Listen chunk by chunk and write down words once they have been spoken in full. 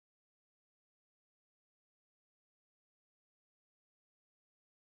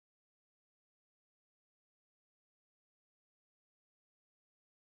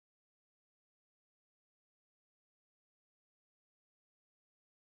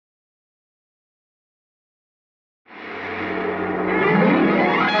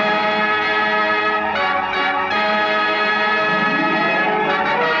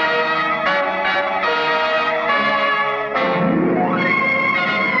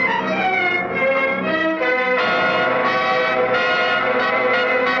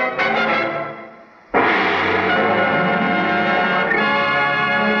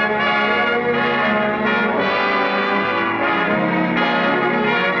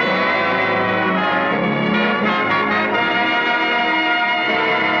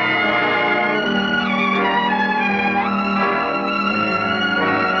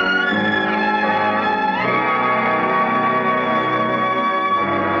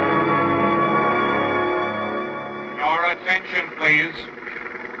please.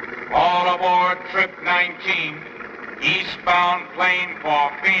 All aboard trip 19, eastbound plane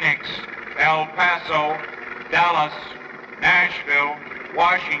for Phoenix, El Paso, Dallas, Nashville,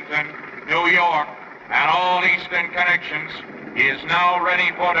 Washington, New York, and all eastern connections, is now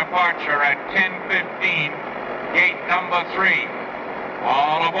ready for departure at 10:15, gate number 3.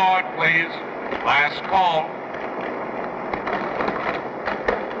 All aboard, please. Last call.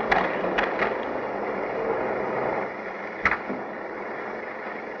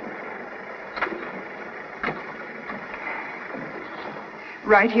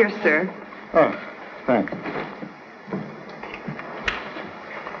 Right here, sir. Oh, thanks.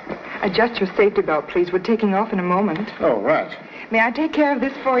 Adjust your safety belt, please. We're taking off in a moment. Oh, right. May I take care of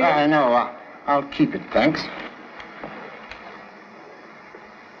this for you? No, I'll keep it, thanks.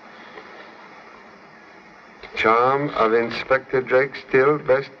 Charm of Inspector Drake still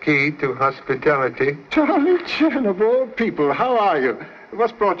best key to hospitality. Charlie Chan, of all people, how are you?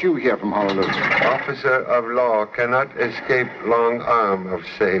 What's brought you here from Honolulu? Officer of law cannot escape long arm of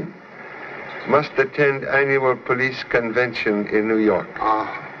same. Must attend annual police convention in New York.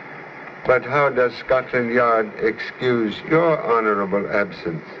 But how does Scotland Yard excuse your honorable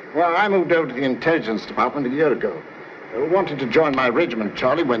absence? Well, I moved over to the intelligence department a year ago. I wanted to join my regiment,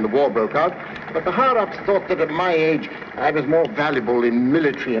 Charlie, when the war broke out, but the higher-ups thought that at my age I was more valuable in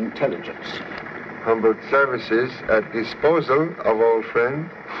military intelligence. Humble services at disposal of old friend.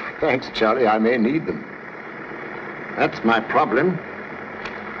 Thanks, Charlie. I may need them. That's my problem.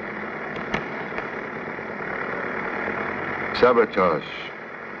 Sabotage.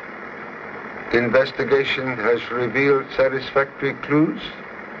 Investigation has revealed satisfactory clues?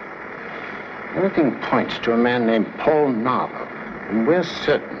 Everything points to a man named Paul Narvo, and we're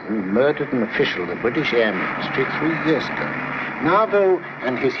certain he murdered an official of the British Air Ministry 3 years ago. Narvo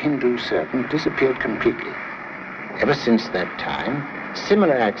and his Hindu servant disappeared completely. Ever since that time,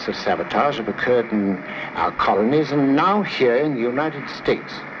 similar acts of sabotage have occurred in our colonies and now here in the United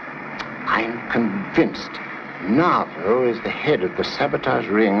States. I'm convinced Narvo is the head of the sabotage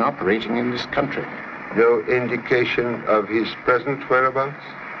ring operating in this country. No indication of his present whereabouts?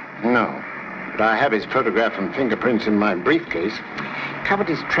 No, but I have his photograph and fingerprints in my briefcase. Covered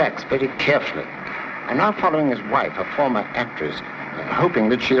his tracks very carefully. I'm now following his wife, a former actress, hoping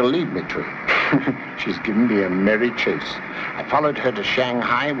that she'll lead me to him. She's given me a merry chase. I followed her to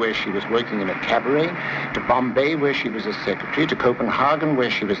Shanghai, where she was working in a cabaret, to Bombay, where she was a secretary, to Copenhagen, where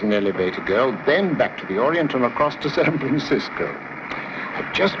she was an elevator girl, then back to the Orient and across to San Francisco.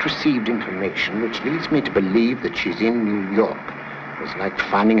 I've just received information which leads me to believe that she's in New York. It's like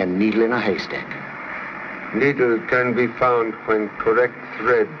finding a needle in a haystack. Needle can be found when correct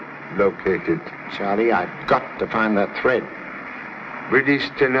thread located. Charlie, I've got to find that thread. British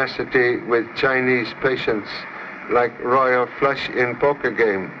tenacity with Chinese patience, like royal flush in poker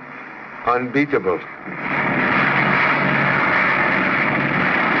game. Unbeatable.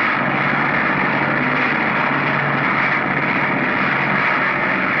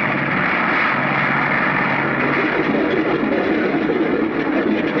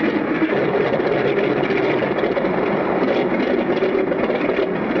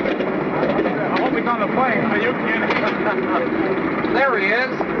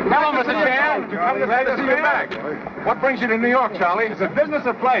 What brings you to New York, Charlie? It's a business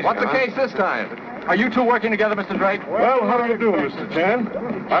of pleasure. What's the case this time? Are you two working together, Mr. Drake? Well, how do you do, Mr. Chan?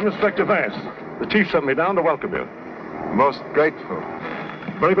 I'm Inspector Vance. The chief sent me down to welcome you. Most grateful.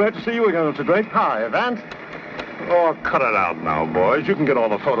 Very glad to see you again, Mr. Drake. Hi, Vance. Oh, cut it out now, boys. You can get all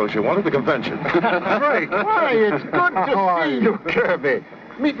the photos you want at the convention. Drake, why, it's good to see you, Kirby.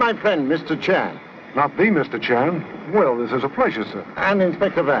 Meet my friend, Mr. Chan. Not the Mr. Chan. Well, this is a pleasure, sir. And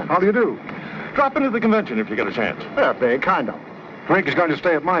Inspector Vance. How do you do? Drop into the convention if you get a chance. Yeah, very kind of. Drake is going to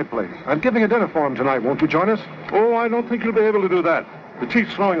stay at my place. I'm giving a dinner for him tonight. Won't you join us? Oh, I don't think you'll be able to do that. The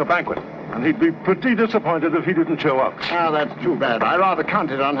chief's throwing a banquet, and he'd be pretty disappointed if he didn't show up. Ah, that's too bad. I rather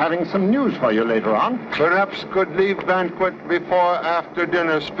counted on having some news for you later on. Perhaps could leave banquet before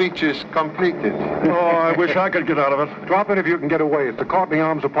after-dinner speeches completed. Oh, I wish I could get out of it. Drop in if you can get away. It's the Courtney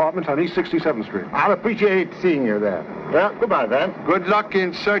Arms Apartments on East 67th Street. I'll appreciate seeing you there. Well, goodbye, Vance. Good luck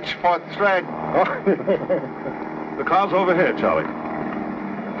in search for thread. The car's over here, Charlie.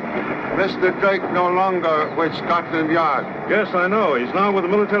 Mr. Drake no longer with Scotland Yard. Yes, I know. He's now with the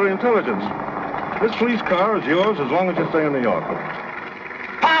military intelligence. This police car is yours as long as you stay in New York.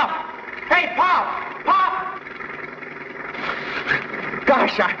 Pop! Hey, Pop! Pop!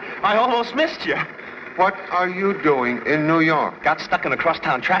 Gosh, I almost missed you. What are you doing in New York? Got stuck in a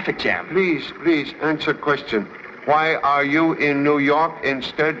crosstown traffic jam. Please, answer question. Why are you in New York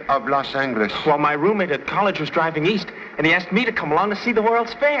instead of Los Angeles? Well, my roommate at college was driving east, and he asked me to come along to see the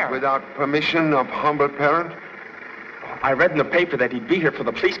World's Fair. Without permission of humble parent? I read in the paper that he'd be here for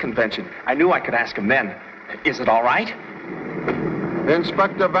the police convention. I knew I could ask him then. Is it all right?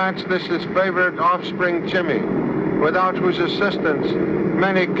 Inspector Vance, this is favorite offspring Jimmy, without whose assistance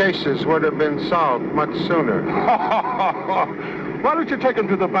many cases would have been solved much sooner. Why don't you take him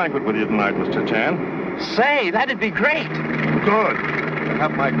to the banquet with you tonight, Mr. Chan? Say, that'd be great. Good.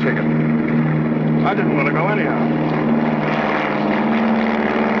 Have my ticket. I didn't want to go anyhow.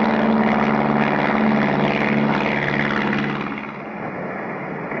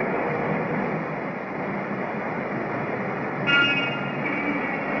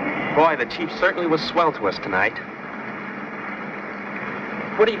 Boy, the chief certainly was swell to us tonight.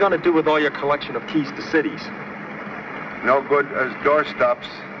 What are you going to do with all your collection of keys to cities? No good as doorstops.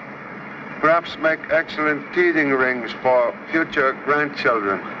 Perhaps make excellent teething rings for future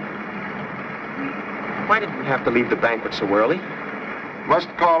grandchildren. Why did we have to leave the banquet so early? Must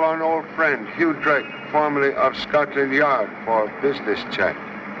call on old friend Hugh Drake, formerly of Scotland Yard, for business chat.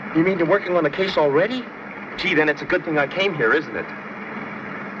 You mean you're working on the case already? Gee, then it's a good thing I came here, isn't it?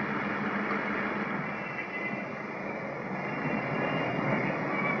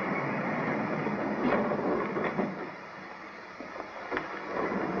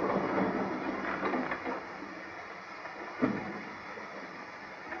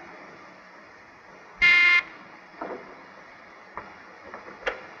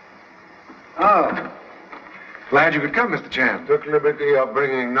 Oh. Glad you could come, Mr. Chan. Took liberty of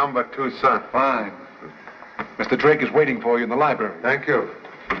bringing number 2 son. Fine. Mr. Drake is waiting for you in the library. Thank you.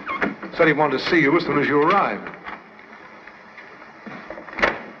 Said he wanted to see you as soon as you arrived.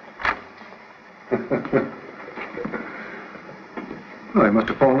 Oh, he must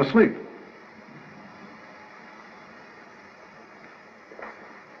have fallen asleep.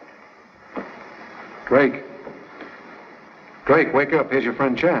 Drake. Drake, wake up. Here's your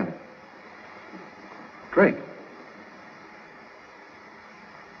friend Chan. Drake.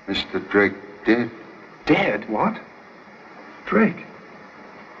 Mr. Drake dead. Dead? What? Drake.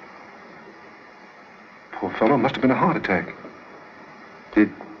 Poor fellow, must have been a heart attack.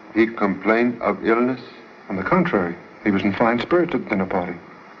 Did he complain of illness? On the contrary, he was in fine spirits at the dinner party.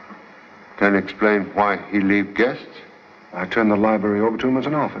 Can explain why he leave guests? I turned the library over to him as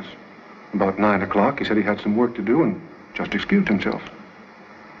an office. About 9 o'clock, he said he had some work to do and just excused himself.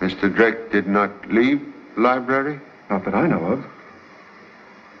 Mr. Drake did not leave library? Not that I know of.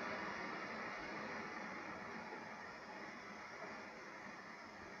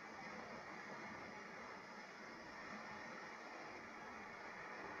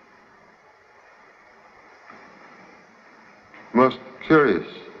 Most curious.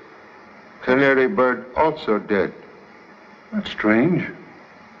 Canary bird also dead. That's strange.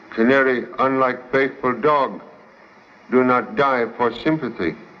 Canary, unlike faithful dog, do not die for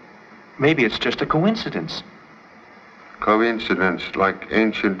sympathy. Maybe it's just a coincidence. Coincidence, like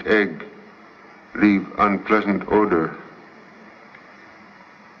ancient egg, leave unpleasant odor.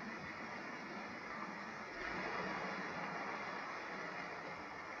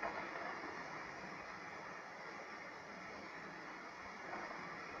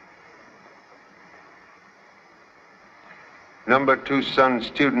 Number 2 son,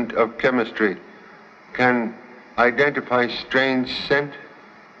 student of chemistry, can identify strange scent?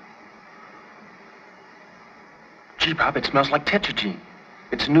 Gee, Bob, it smells like tetragyne.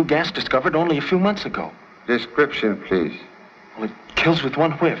 It's a new gas discovered only a few months ago. Description, please. Well, it kills with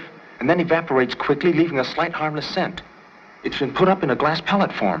one whiff, and then evaporates quickly, leaving a slight harmless scent. It's been put up in a glass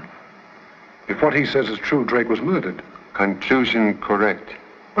pellet form. If what he says is true, Drake was murdered. Conclusion correct.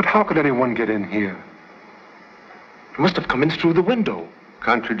 But how could anyone get in here? He must have come in through the window.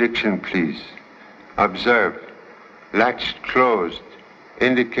 Contradiction, please. Observe. Latch closed.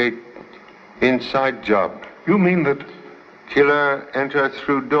 Indicate inside job. You mean that... Killer enter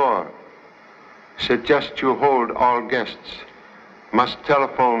through door. Suggest you hold all guests. Must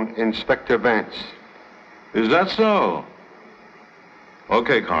telephone Inspector Vance. Is that so?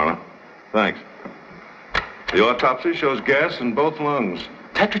 Okay, Carla. Thanks. The autopsy shows gas in both lungs.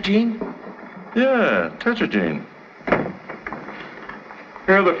 Tetragyne? Yeah, tetragyne.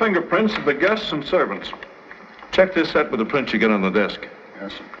 Here are the fingerprints of the guests and servants. Check this set with the prints you get on the desk.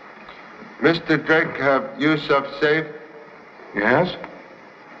 Yes, sir. Mr. Drake have use of safe? Yes?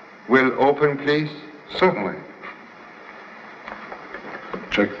 Will open, please? Certainly.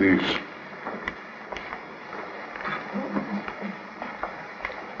 Check these.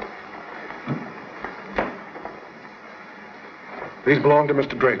 These belong to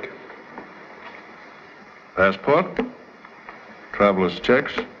Mr. Drake. Passport, traveler's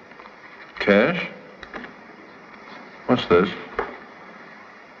checks, cash. What's this?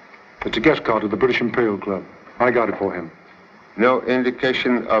 It's a guest card of the British Imperial Club. I got it for him. No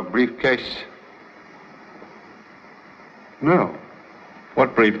indication of briefcase? No.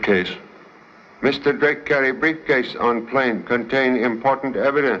 What briefcase? Mr. Drake carry briefcase on plane contain important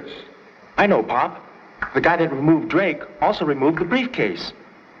evidence. I know, Pop. The guy that removed Drake also removed the briefcase.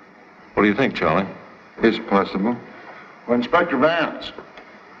 What do you think, Charlie? Is possible. Well, Inspector Vance,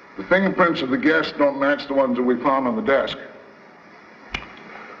 the fingerprints of the guests don't match the ones that we found on the desk.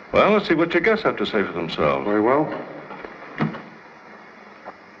 Well, let's see what your guests have to say for themselves. Very well.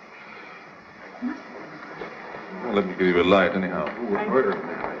 Well, let me give you a light, anyhow. Who was murdered?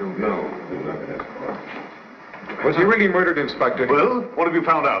 I don't know. Was he really murdered, Inspector? Well, what have you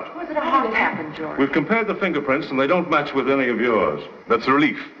found out? How did it happen, George? We've compared the fingerprints, and they don't match with any of yours. That's a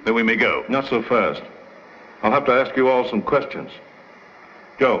relief. Then we may go. Not so fast. I'll have to ask you all some questions.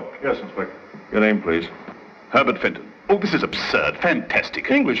 Joe. Yes, Inspector. Your name, please. Herbert Fenton. Oh, this is absurd.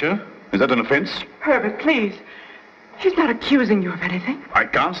 Fantastic. English, huh? Is that an offense? Herbert, please. He's not accusing you of anything. I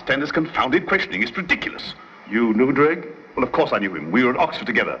can't stand this confounded questioning. It's ridiculous. You knew Drake? Well, of course I knew him. We were at Oxford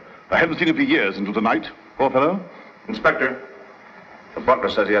together. I haven't seen him for years until tonight. Poor fellow. Inspector, the butler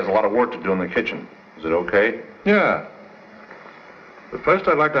says he has a lot of work to do in the kitchen. Is it okay? Yeah. But first,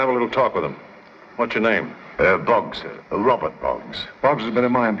 I'd like to have a little talk with him. What's your name? Boggs, sir. Robert Boggs. Boggs has been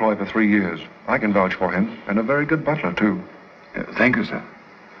in my employ for 3 years. I can vouch for him, and a very good butler, too. Thank you, sir.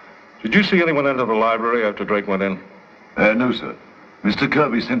 Did you see anyone enter the library after Drake went in? No, sir. Mr.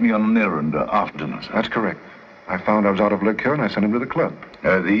 Kirby sent me on an errand after dinner, sir. That's correct. I found I was out of liquor, and I sent him to the club.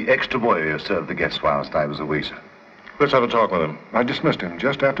 The extra boy served the guests whilst I was away, sir. Let's have a talk with him. I dismissed him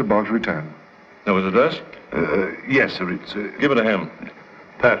just after Boggs returned. Know his address? Yes, sir. It's... Give it to him.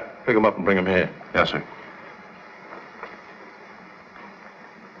 Pat, pick him up and bring him here. Yes, sir.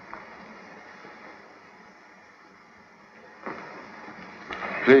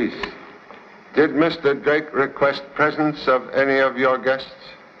 Please. Did Mr. Drake request presence of any of your guests?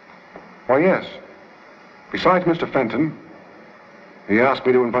 Why, yes. Besides Mr. Fenton, he asked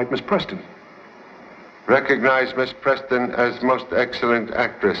me to invite Miss Preston. Recognize Miss Preston as most excellent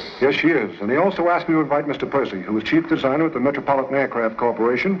actress. Yes, she is. And he also asked me to invite Mr. Percy, who is chief designer at the Metropolitan Aircraft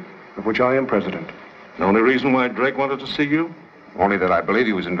Corporation, of which I am president. The only reason why Drake wanted to see you? Only that I believe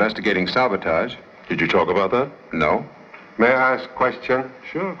he was investigating sabotage. Did you talk about that? No. May I ask a question?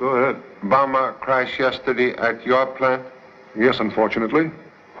 Sure, go ahead. Bomber crash yesterday at your plant? Yes, unfortunately.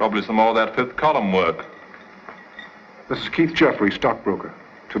 Probably some more of that fifth column work. This is Keith Jeffrey, stockbroker.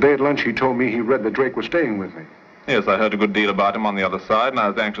 Today at lunch, he told me he read that Drake was staying with me. Yes, I heard a good deal about him on the other side, and I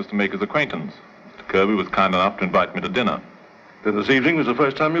was anxious to make his acquaintance. Mr. Kirby was kind enough to invite me to dinner. Then this evening was the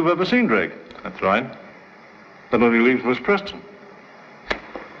first time you've ever seen Drake. That's right. Then when he leaves Miss Preston.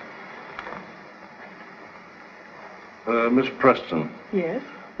 Miss Preston. Yes?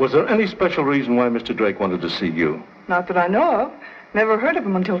 Was there any special reason why Mr. Drake wanted to see you? Not that I know of. Never heard of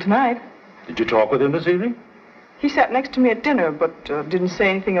him until tonight. Did you talk with him this evening? He sat next to me at dinner, but didn't say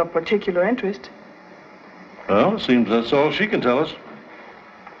anything of particular interest. Well, it seems that's all she can tell us.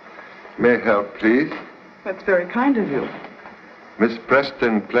 May I help, please? That's very kind of you. Miss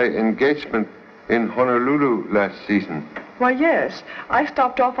Preston played engagement in Honolulu last season. Why, yes. I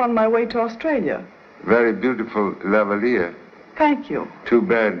stopped off on my way to Australia. Very beautiful lavalier. Thank you. Too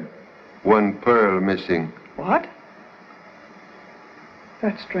bad one pearl missing. What?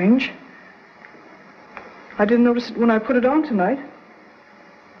 That's strange. I didn't notice it when I put it on tonight.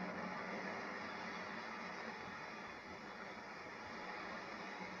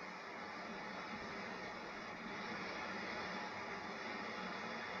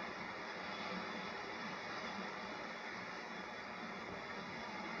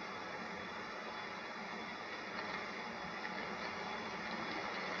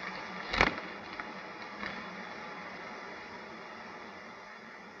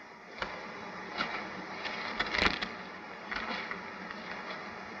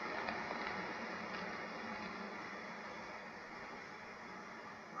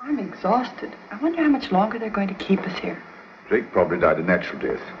 I'm exhausted. I wonder how much longer they're going to keep us here. Drake probably died a natural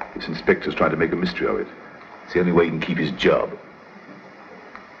death. This inspector's trying to make a mystery of it. It's the only way he can keep his job.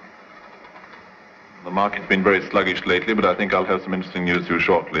 The market's been very sluggish lately, but I think I'll have some interesting news for you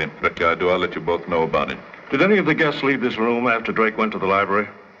shortly. But I do, I'll let you both know about it. Did any of the guests leave this room after Drake went to the library?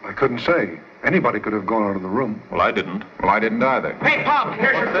 I couldn't say. Anybody could have gone out of the room. Well, I didn't. Well, I didn't either. Hey, Pop,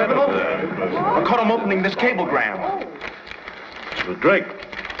 here's your criminal. I caught him opening this cablegram. It was Drake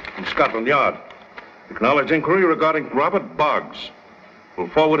from Scotland Yard. Acknowledged inquiry regarding Robert Boggs. Will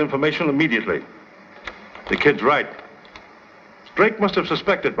forward information immediately. The kid's right. Drake must have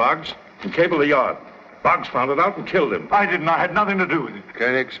suspected Boggs and cabled the yard. Boggs found it out and killed him. I didn't. I had nothing to do with it.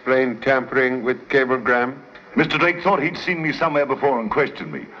 Can you explain tampering with cablegram? Mr. Drake thought he'd seen me somewhere before and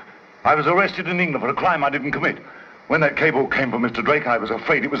questioned me. I was arrested in England for a crime I didn't commit. When that cable came from Mr. Drake, I was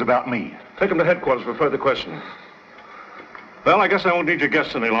afraid it was about me. Take him to headquarters for further questioning. Well, I guess I won't need your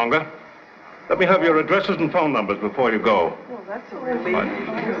guests any longer. Let me have your addresses and phone numbers before you go. Well, that's a relief.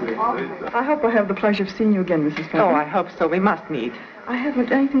 I hope I have the pleasure of seeing you again, Mrs. Fenton. Oh, I hope so. We must meet. I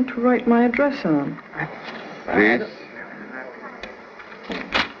haven't anything to write my address on. Please.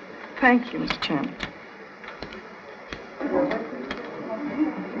 Thank you, Mr. Chan.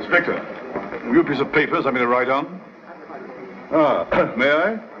 Inspector, have you a piece of papers I'm going to write on? Ah, may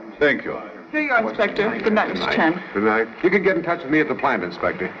I? Thank you. Here you are, Inspector. Good night, Mr. Chan. Good night. You can get in touch with me at the plant,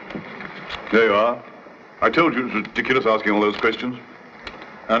 Inspector. There you are. I told you it was ridiculous asking all those questions.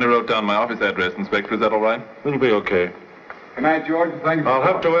 I only wrote down my office address, Inspector. Is that all right? It'll be okay. Good night, George. Thank you. I'll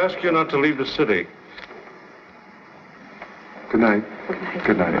have to ask you not to leave the city. Good night.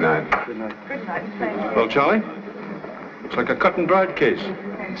 Good night. Good night. Good night. Thank you. Well, Charlie, looks like a cut and dried case.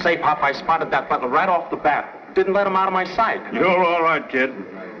 Say, Pop, I spotted that butler right off the bat. Didn't let him out of my sight. You're all right, kid.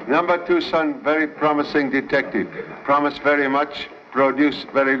 Number 2 son, very promising detective. Promise very much, produce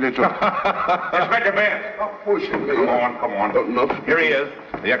very little. Inspector Vance. Come on. No. Here he is,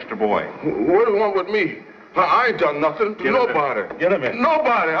 the extra boy. What do you want with me? I ain't done nothing. Nobody. Get him in.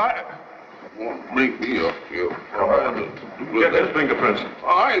 Nobody. Bring me up here. Get his fingerprints.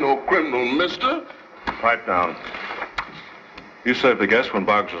 I ain't no criminal, mister. Pipe down. You saved the guest when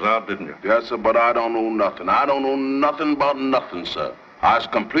Boggs was out, didn't you? Yes, sir, but I don't know nothing. I don't know nothing about nothing, sir. I was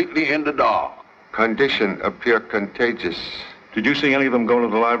completely in the dark. Condition appear contagious. Did you see any of them go to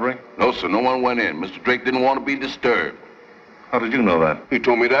the library? No, sir, no one went in. Mr. Drake didn't want to be disturbed. How did you know that? He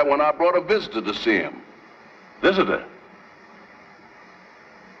told me that when I brought a visitor to see him. Visitor?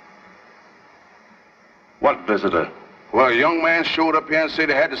 What visitor? Well, a young man showed up here and said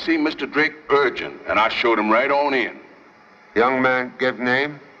he had to see Mr. Drake urgent, and I showed him right on in. Young man give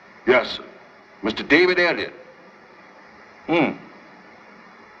name? Yes, sir. Mr. David Elliott. You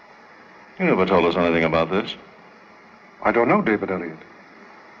never told us anything about this. I don't know David Elliott.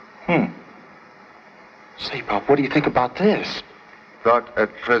 Say, Pop, what do you think about this? Thought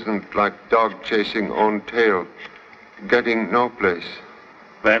at present like dog chasing own tail. Getting no place.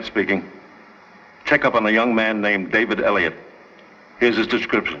 Vance speaking. Check up on a young man named David Elliott. Here's his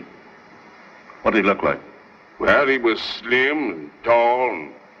description. What did he look like? Well, he was slim and tall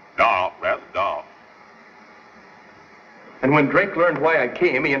and dark, rather dark. And when Drake learned why I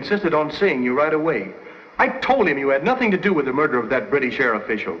came, he insisted on seeing you right away. I told him you had nothing to do with the murder of that British air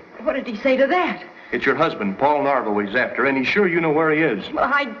official. What did he say to that? It's your husband, Paul Narville, he's after, and he's sure you know where he is.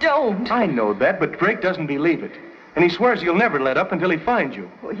 Well, I don't. I know that, but Drake doesn't believe it. And he swears he'll never let up until he finds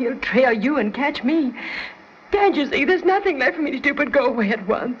you. Well, he'll trail you and catch me. Can't you see? There's nothing left for me to do but go away at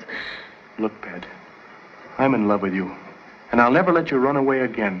once. Look, Pat, I'm in love with you, and I'll never let you run away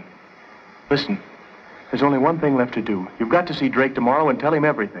again. Listen, there's only one thing left to do. You've got to see Drake tomorrow and tell him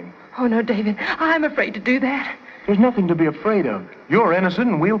everything. Oh, no, David, I'm afraid to do that. There's nothing to be afraid of. You're innocent,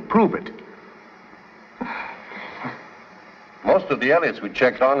 and we'll prove it. Most of the Elliots we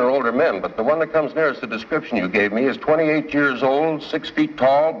checked on are older men, but the one that comes nearest the description you gave me is 28 years old, 6 feet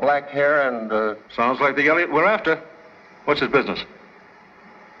tall, black hair, and, Sounds like the Elliott we're after. What's his business?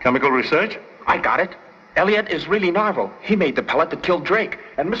 Chemical research? I got it. Elliott is really Narville. He made the pellet that killed Drake,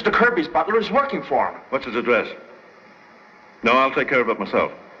 and Mr. Kirby's butler is working for him. What's his address? No, I'll take care of it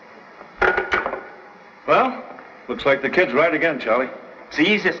myself. Well, looks like the kid's right again, Charlie. It's the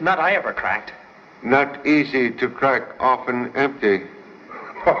easiest nut I ever cracked. Not easy to crack, often empty.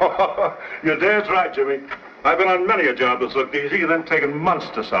 You're dead right, Jimmy. I've been on many a job that's looked easy and then taken months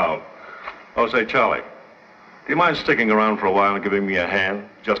to solve. Oh, say, Charlie, do you mind sticking around for a while and giving me a hand,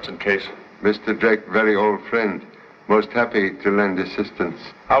 just in case? Mr. Drake, very old friend. Most happy to lend assistance.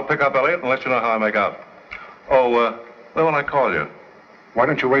 I'll pick up Elliott and let you know how I make out. Oh, when will I call you? Why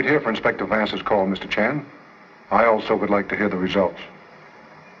don't you wait here for Inspector Vance's call, Mr. Chan? I also would like to hear the results.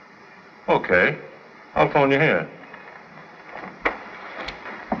 Okay. I'll phone you here.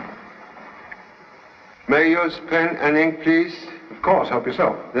 May I use pen and ink, please? Of course, help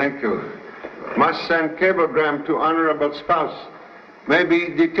yourself. Thank you. Must send cablegram to honorable spouse. May be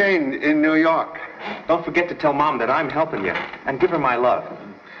detained in New York. Don't forget to tell Mom that I'm helping you, and give her my love.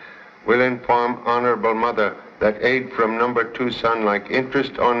 Will inform honorable mother that aid from number 2 son like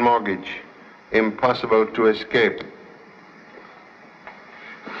interest on mortgage. Impossible to escape.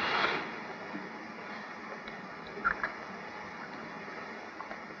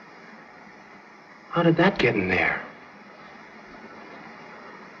 How did that get in there?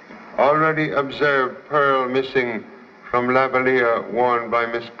 Already observed pearl missing from lavalier worn by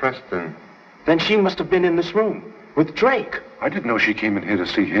Miss Preston. Then she must have been in this room with Drake. I didn't know she came in here to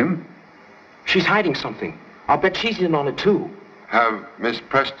see him. She's hiding something. I'll bet she's in on it, too. Have Miss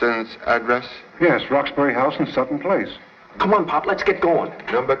Preston's address? Yes, Roxbury House in Sutton Place. Come on, Pop, let's get going.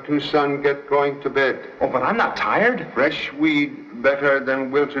 Number 2, son, get going to bed. Oh, but I'm not tired. Fresh weed better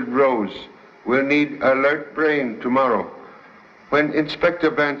than wilted rose. We'll need alert brain tomorrow. When Inspector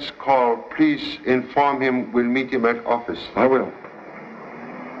Vance calls, please inform him we'll meet him at office. I will.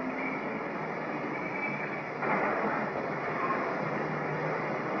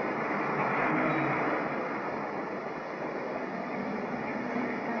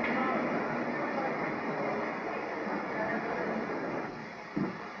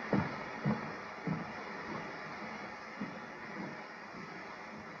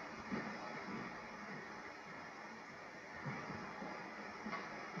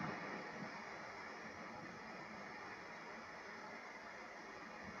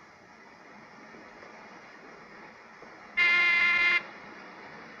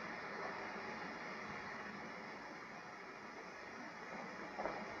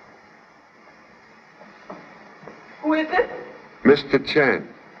 Who is it? Mr. Chan.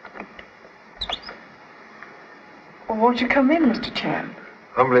 Well, won't you come in, Mr. Chan?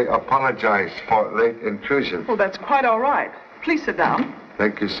 Humbly apologize for late intrusion. Oh, that's quite all right. Please sit down.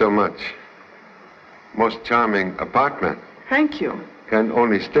 Thank you so much. Most charming apartment. Thank you. Can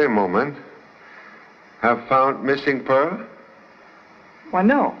only stay a moment. Have found missing pearl? Why,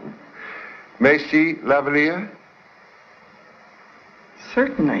 no. May see lavalier?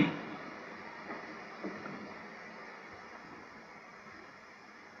 Certainly.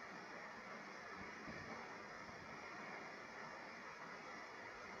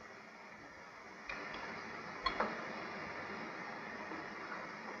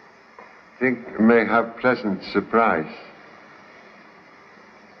 Think may have pleasant surprise.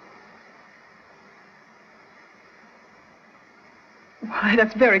 Why,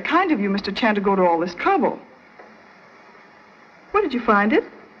 that's very kind of you, Mr. Chan, to go to all this trouble. Where did you find it?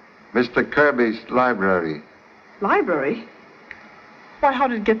 Mr. Kirby's library. Library? Why, how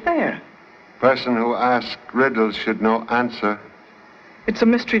did it get there? Person who asks riddles should know answer. It's a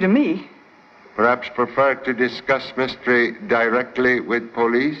mystery to me. Perhaps prefer to discuss mystery directly with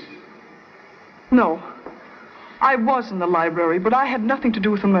police? No. I was in the library, but I had nothing to do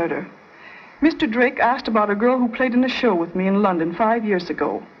with the murder. Mr. Drake asked about a girl who played in a show with me in London 5 years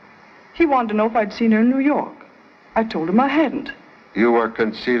ago. He wanted to know if I'd seen her in New York. I told him I hadn't. You were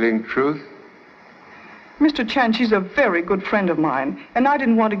concealing truth? Mr. Chan, she's a very good friend of mine, and I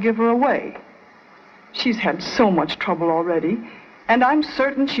didn't want to give her away. She's had so much trouble already, and I'm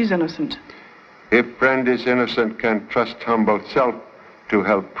certain she's innocent. If friend is innocent, can trust humble self to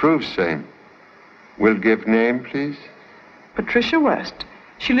help prove same. Will give name, please? Patricia West.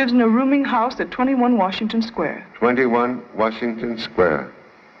 She lives in a rooming house at 21 Washington Square. 21 Washington Square.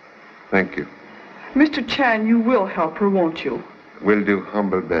 Thank you. Mr. Chan, you will help her, won't you? Will do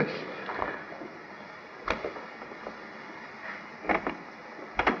humble best.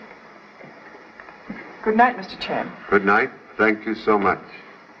 Good night, Mr. Chan. Good night. Thank you so much.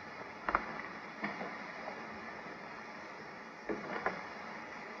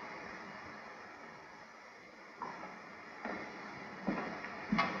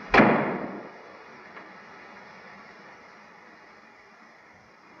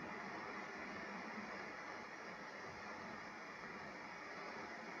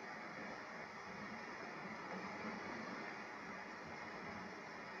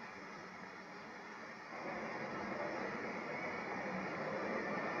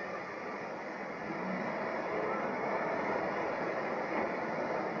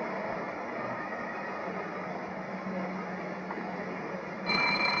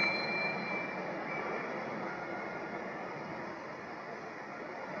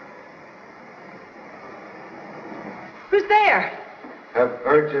 Who's there? Have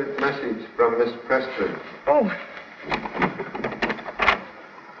urgent message from Miss Preston. Oh.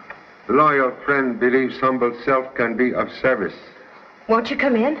 Loyal friend believes humble self can be of service. Won't you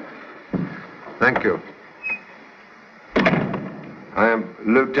come in? Thank you. I am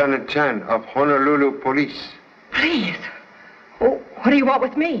Lieutenant Chan of Honolulu Police. Please. Oh, what do you want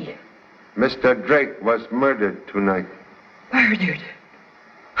with me? Mr. Drake was murdered tonight. Murdered?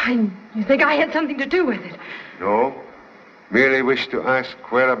 You think I had something to do with it? No. Merely wish to ask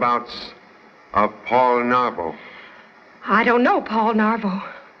whereabouts of Paul Narvo. I don't know Paul Narvo.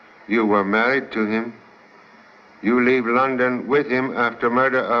 You were married to him. You leave London with him after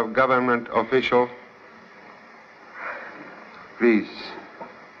murder of government official. please.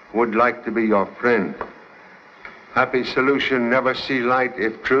 Would like to be your friend. Happy solution never see light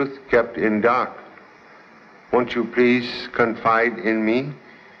if truth kept in dark. Won't you please confide in me?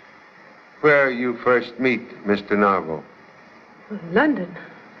 Where you first meet Mr. Narvo? London.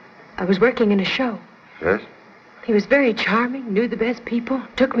 I was working in a show. Yes? He was very charming, knew the best people,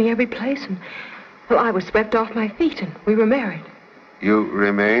 took me every place, and, well, I was swept off my feet, and we were married. You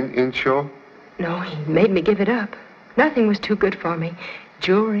remain in show? No, he made me give it up. Nothing was too good for me.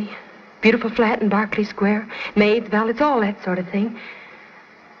 Jewelry, beautiful flat in Berkeley Square, maids, valets, all that sort of thing.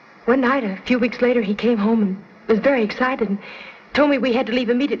 One night, a few weeks later, he came home and was very excited and told me we had to leave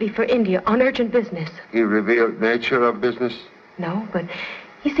immediately for India on urgent business. He revealed nature of business? No, but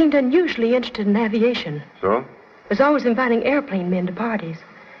he seemed unusually interested in aviation. So? Was always inviting airplane men to parties.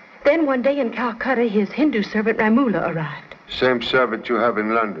 Then one day in Calcutta, his Hindu servant Ramula arrived. Same servant you have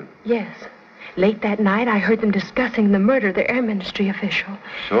in London? Yes. Late that night, I heard them discussing the murder of the Air Ministry official.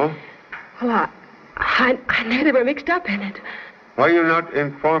 So? Well, I knew they were mixed up in it. Why you not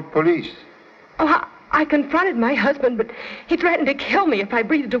inform police? Oh, I confronted my husband, but he threatened to kill me if I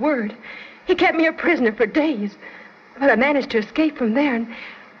breathed a word. He kept me a prisoner for days. But I managed to escape from there, and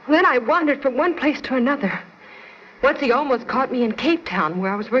then I wandered from one place to another. Once he almost caught me in Cape Town,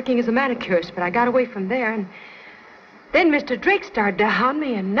 where I was working as a manicurist, but I got away from there, and then Mr. Drake started to hound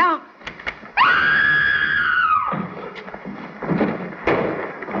me, and now...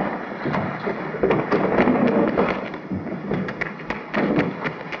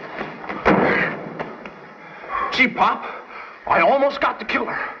 Gee, Pop, I almost got the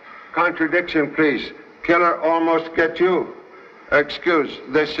killer. Contradiction, please. Killer almost get you. Excuse,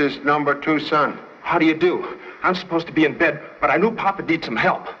 this is number 2 son. How do you do? I'm supposed to be in bed, but I knew Papa needed some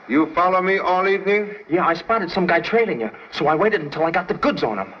help. You follow me all evening? Yeah, I spotted some guy trailing you, so I waited until I got the goods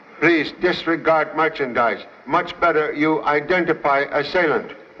on him. Please disregard merchandise. Much better you identify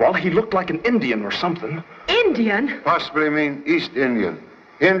assailant. Well, he looked like an Indian or something. Indian? Possibly mean East Indian.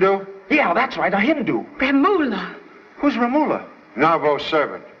 Hindu? Yeah, that's right, a Hindu. Ramula. Who's Ramula? Narvo's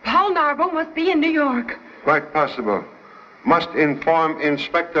servant. Paul Narvo must be in New York. Quite possible. Must inform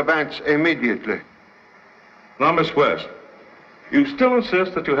Inspector Vance immediately. Now, Miss West, you still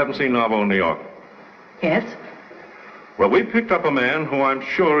insist that you haven't seen Narvo in New York? Yes. Well, we picked up a man who I'm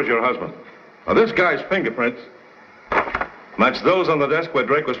sure is your husband. Now, this guy's fingerprints match those on the desk where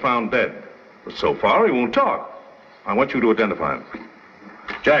Drake was found dead. But so far, he won't talk. I want you to identify him.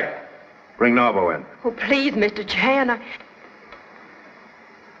 Jack, bring Narvo in. Oh, please, Mr. Chan,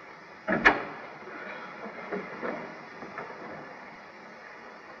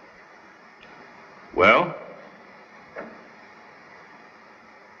 Well?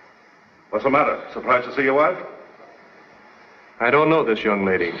 What's the matter? Surprised to see your wife? I don't know this young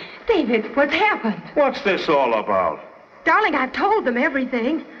lady. David, what's happened? What's this all about? Darling, I've told them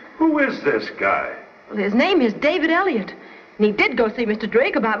everything. Who is this guy? Well, his name is David Elliott. And he did go see Mr.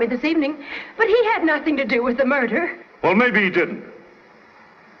 Drake about me this evening, but he had nothing to do with the murder. Well, maybe he didn't.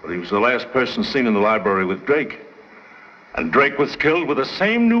 But he was the last person seen in the library with Drake. And Drake was killed with the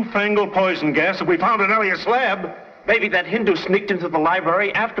same newfangled poison gas that we found in Elliott's lab. Maybe that Hindu sneaked into the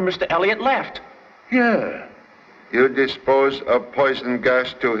library after Mr. Elliott left. Yeah. You disposed of poison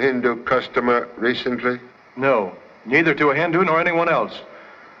gas to Hindu customer recently? No, neither to a Hindu nor anyone else.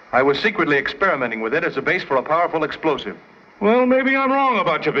 I was secretly experimenting with it as a base for a powerful explosive. Well, maybe I'm wrong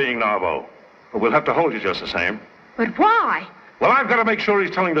about you being Narvo. But we'll have to hold you just the same. But why? Well, I've got to make sure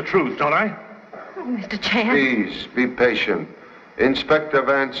he's telling the truth, don't I? Oh, Mr. Chan. Please, be patient. Inspector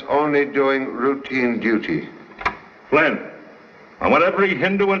Vance only doing routine duty. Flynn, I want every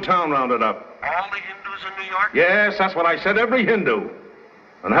Hindu in town rounded up. All the Hindus in New York? Yes, that's what I said, every Hindu.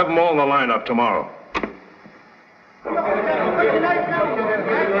 And have them all in the lineup tomorrow. All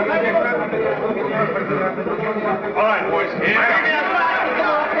right, boys.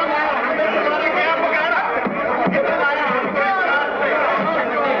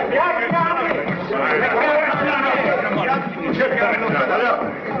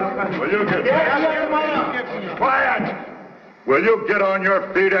 Will you get... Quiet! Will you get on your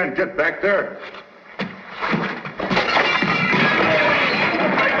feet and get back there?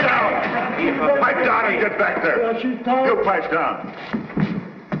 Pipe down and get back there. You pipe down.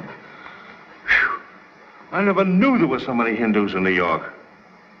 Whew. I never knew there were so many Hindus in New York.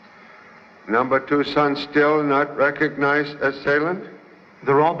 Number 2 son still not recognized assailant?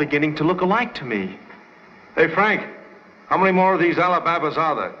 They're all beginning to look alike to me. Hey, Frank, how many more of these Alababas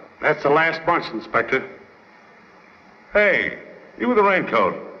are there? That's the last bunch, Inspector. Hey, you with the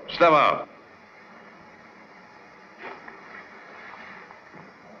raincoat. Step out.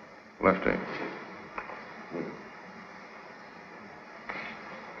 Lefty.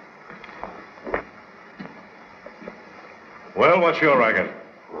 Well, what's your racket?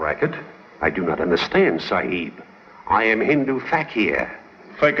 Racket? I do not understand, Sahib. I am Hindu Fakir.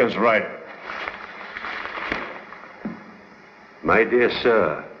 Faker's right. My dear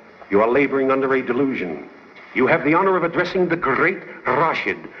sir, you are laboring under a delusion. You have the honor of addressing the great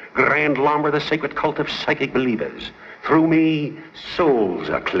Rashid, Grand Lama of the sacred cult of psychic believers. Through me,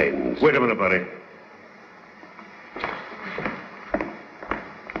 souls are cleansed. Wait a minute, buddy.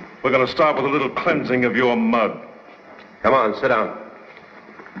 We're going to start with a little cleansing of your mud. Come on, sit down.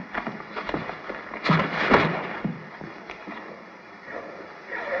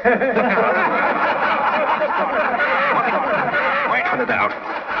 Cut it out.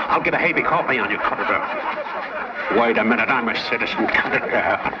 I'll get a heavy copy on you. Cut it out. Wait a minute, I'm a citizen. Cut it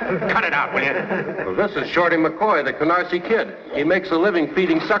out. Cut it out, will you? Well, this is Shorty McCoy, the Canarsie Kid. He makes a living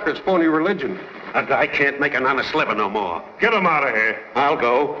feeding suckers phony religion. That guy can't make an honest living no more. Get him out of here. I'll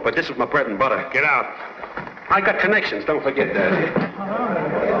go, but this is my bread and butter. Get out. I got connections, don't forget that.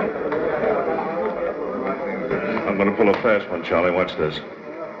 I'm going to pull a fast one, Charlie. Watch this.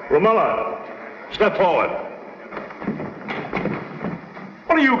 Romola, step forward.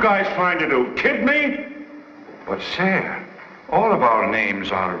 What are you guys trying to do? Kid me? But, sir, all of our names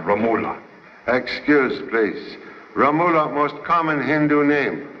are Romola. Excuse, please. Romola, most common Hindu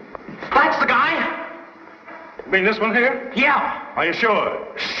name. That's the guy? You mean this one here? Yeah. Are you sure?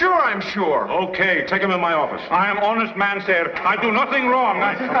 Sure, I'm sure. Okay, take him in my office. I am honest man, sir. I do nothing wrong.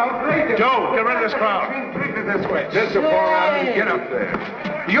 Joe, get rid of this crowd. This way. Just a get up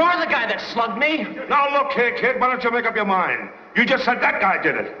there. You're the guy that slugged me. Now, look here, kid. Why don't you make up your mind? You just said that guy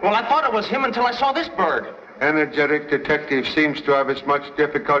did it. Well, I thought it was him until I saw this bird. Energetic detective seems to have as much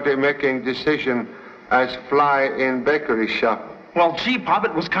difficulty making decision as fly in bakery shop. Well, gee, Pop,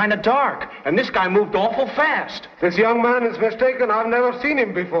 it was kind of dark, and this guy moved awful fast. This young man is mistaken. I've never seen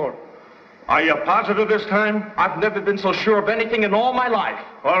him before. Are you positive this time? I've never been so sure of anything in all my life.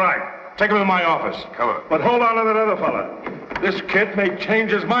 All right. Take him to my office. Come on. But hold on to that other fella. This kid may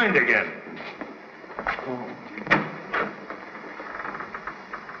change his mind again.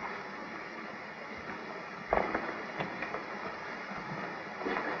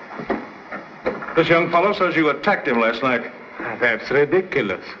 This young fellow says you attacked him last night. That's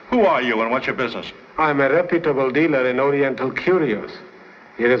ridiculous. Who are you and what's your business? I'm a reputable dealer in Oriental curios.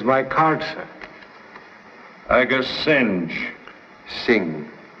 Here is my card, sir. Agus Singe. Singh.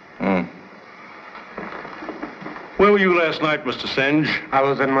 Where were you last night, Mr. Singe? I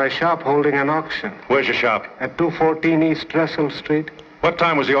was in my shop holding an auction. Where's your shop? At 214 East Russell Street. What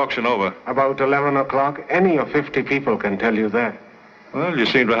time was the auction over? About 11 o'clock. Any of 50 people can tell you that. Well, you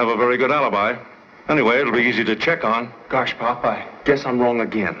seem to have a very good alibi. Anyway, it'll be easy to check on. Gosh, Pop, I guess I'm wrong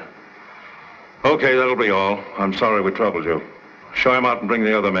again. Okay, that'll be all. I'm sorry we troubled you. Show him out and bring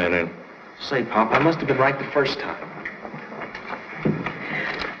the other man in. Say, Pop, I must have been right the first time.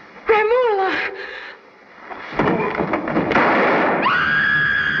 Ramula!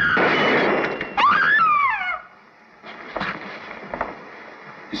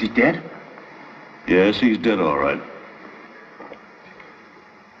 Is he dead? Yes, he's dead, all right.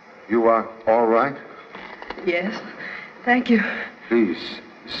 You are all right? Yes, thank you. Please,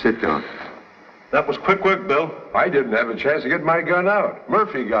 sit down. That was quick work, Bill. I didn't have a chance to get my gun out.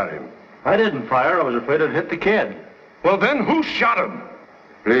 Murphy got him. I didn't fire. I was afraid it'd hit the kid. Well, then, who shot him?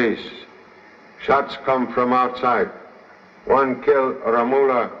 Please. Shots come from outside. One killed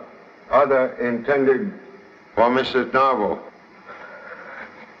Ramula, other intended for Mrs. Narvo.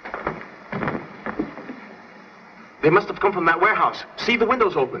 They must have come from that warehouse. See, the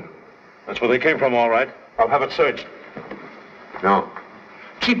window's open. That's where they came from, all right. I'll have it searched. No.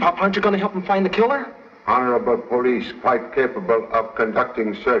 Gee, Pop, aren't you going to help him find the killer? Honorable police, quite capable of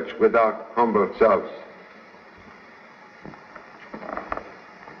conducting search without humble selves.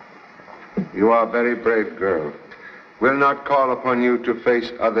 You are a very brave girl. We'll not call upon you to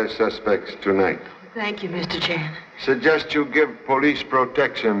face other suspects tonight. Thank you, Mr. Chan. Suggest you give police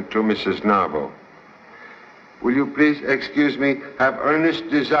protection to Mrs. Narvo. Will you please excuse me, have earnest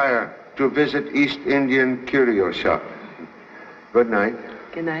desire to visit East Indian Curio Shop. Good night.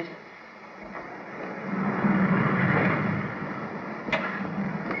 Good night.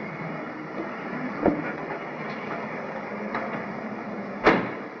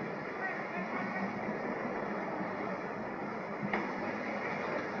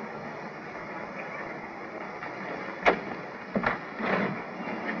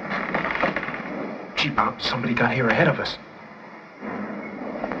 Gee, Bob, somebody got here ahead of us.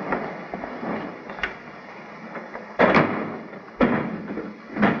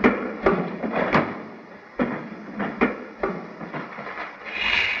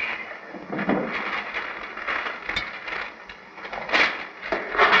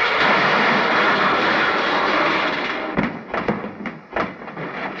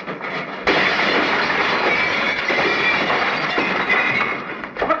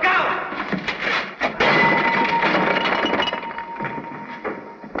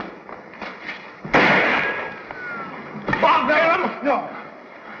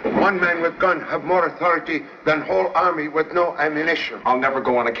 son have more authority than whole army with no ammunition. I'll never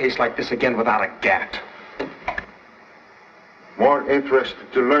go on a case like this again without a gat. More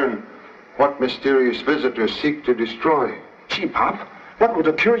interested to learn what mysterious visitors seek to destroy. Gee, Pop, what would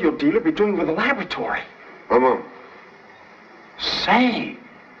a curio dealer be doing with a laboratory? Come on. Say,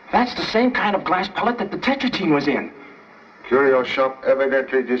 that's the same kind of glass pellet that the tetraetine was in. Curio shop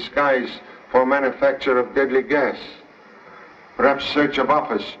evidently disguised for manufacture of deadly gas. Perhaps search of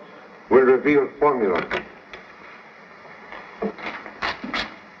office will reveal formula.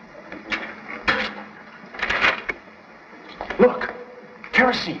 Look,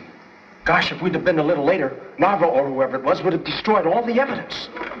 kerosene. Gosh, if we'd have been a little later, Narva or whoever it was would have destroyed all the evidence.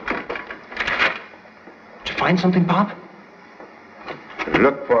 Did you find something, Pop?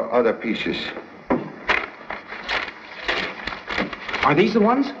 Look for other pieces. Are these the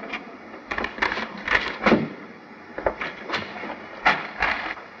ones?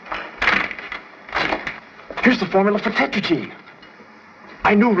 Here's the formula for tetraetine.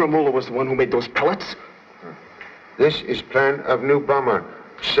 I knew Romulo was the one who made those pellets. This is plan of new bomber,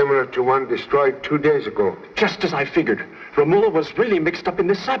 similar to one destroyed 2 days ago. Just as I figured. Romulo was really mixed up in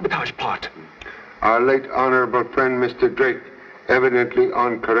this sabotage plot. Our late honorable friend, Mr. Drake, evidently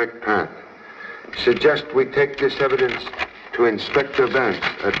on correct path. Suggest we take this evidence to Inspector Vance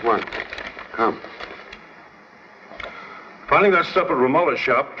at once. Come. Finding that stuff at Romola's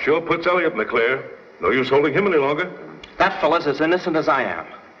shop sure puts Elliot in the clear. No use holding him any longer. That fella's as innocent as I am.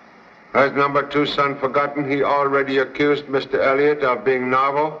 Has number 2 son forgotten he already accused Mr. Elliot of being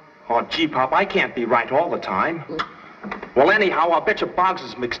Narvo? Oh, gee, Pop, I can't be right all the time. Well, anyhow, I'll bet you Boggs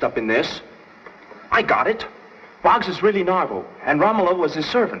is mixed up in this. I got it. Boggs is really Narvo, and Romulo was his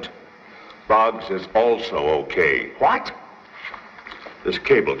servant. Boggs is also okay. What? This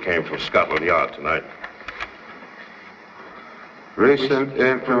cable came from Scotland Yard tonight. Recent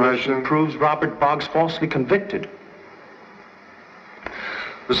information proves Robert Boggs falsely convicted.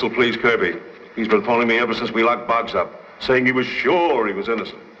 This'll please Kirby. He's been phoning me ever since we locked Boggs up, saying he was sure he was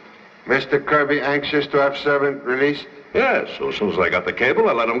innocent. Mr. Kirby anxious to have servant released? Yes, so as soon as I got the cable,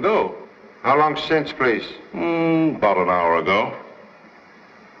 I let him go. How long since, please? About an hour ago.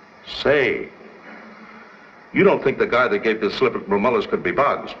 Say, you don't think the guy that gave the slip at Romulo's could be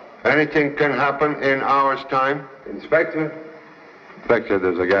Boggs? Anything can happen in hours' time. Inspector,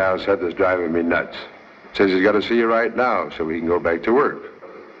 there's a guy outside that's driving me nuts. Says he's got to see you right now so we can go back to work.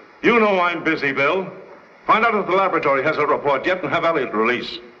 You know I'm busy, Bill. Find out if the laboratory has a report yet and have Elliot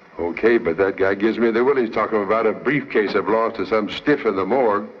release. Okay, but that guy gives me the willies talking about a briefcase I've lost to some stiff in the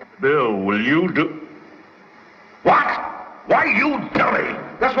morgue. Bill, will you do... What? Why, you dummy!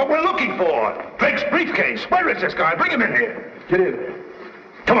 That's what we're looking for. Drake's briefcase. Where is this guy? Bring him in here. Get in.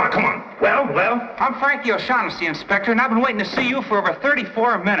 Come on, come on. Well? I'm Frankie O'Shaughnessy, Inspector, and I've been waiting to see you for over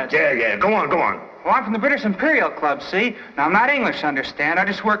 34 minutes. Yeah. Go on. Well, I'm from the British Imperial Club, see? Now, I'm not English, understand? I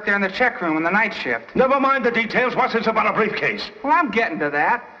just work there in the check room in the night shift. Never mind the details. What's this about a briefcase? Well, I'm getting to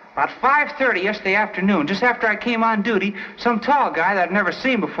that. About 5:30 yesterday afternoon, just after I came on duty, some tall guy that I'd never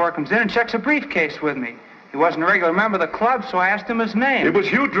seen before comes in and checks a briefcase with me. He wasn't a regular member of the club, so I asked him his name. It was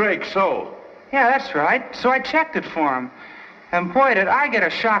Hugh Drake, so? Yeah, that's right. So I checked it for him. And boy, did I get a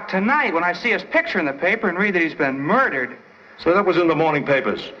shock tonight when I see his picture in the paper and read that he's been murdered. So that was in the morning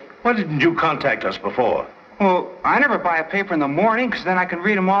papers. Why didn't you contact us before? Well, I never buy a paper in the morning, because then I can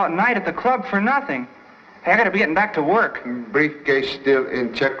read them all at night at the club for nothing. Hey, I gotta be getting back to work. Briefcase still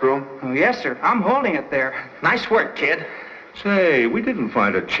in check room? Oh, yes, sir. I'm holding it there. Nice work, kid. Say, we didn't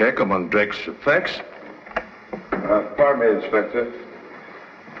find a check among Drake's effects. Pardon me, Inspector.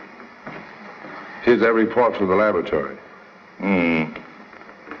 Here's that report from the laboratory.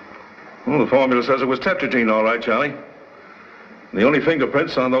 Well, the formula says it was tetraetine, all right, Charlie. The only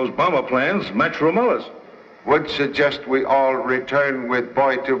fingerprints on those bomber plans match Romulo's. Would suggest we all return with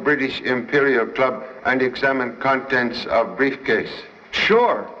boy to British Imperial Club and examine contents of briefcase.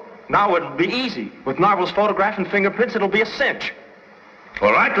 Sure. Now it'll be easy. With Narvel's photograph and fingerprints, it'll be a cinch.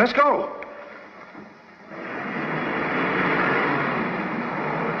 All right, let's go.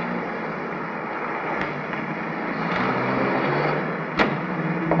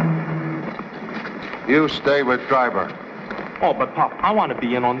 You stay with driver. Oh, but Pop, I want to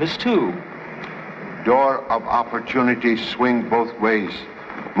be in on this too. Door of opportunity swing both ways.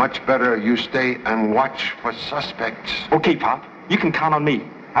 Much better you stay and watch for suspects. Okay, Pop. You can count on me.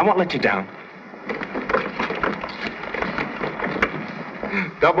 I won't let you down.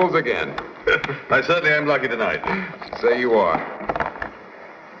 Doubles again. I certainly am lucky tonight. Say you are.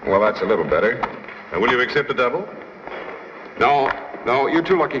 Well, that's a little better. Will you accept a double? No, you're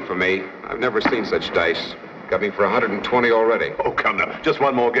too lucky for me. I've never seen such dice. Got me for 120 already. Oh, come now. Just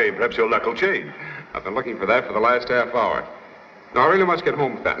one more game. Perhaps your luck will change. I've been looking for that for the last half hour. No, I really must get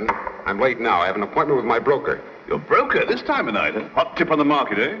home, Fenton. I'm late now. I have an appointment with my broker. Your broker? This time of night? Hot tip on the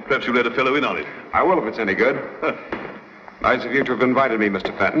market, eh? Perhaps you'll let a fellow in on it. I will if it's any good. Nice of you to have invited me,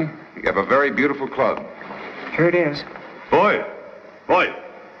 Mr. Fenton. You have a very beautiful club. Here it is. Boy! Boy!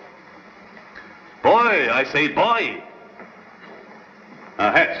 Boy! I say boy!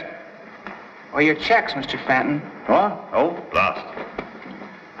 Hats. Or your checks, Mr. Fenton. What? Oh, blast.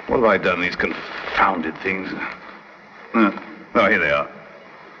 What have I done, these confounded things? Oh, here they are.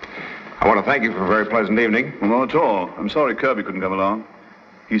 I want to thank you for a very pleasant evening. Well, not at all. I'm sorry Kirby couldn't come along.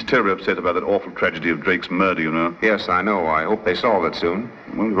 He's terribly upset about that awful tragedy of Drake's murder, you know. Yes, I know. I hope they solve it soon.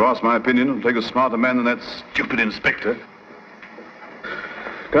 Well, if you ask my opinion, it'll take a smarter man than that stupid inspector.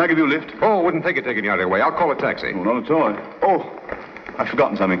 Can I give you a lift? Oh, wouldn't think of taking you out of your way. I'll call a taxi. Oh, not at all. Oh, I've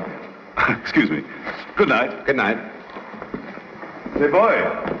forgotten something. Excuse me. Good night. Good night. Say,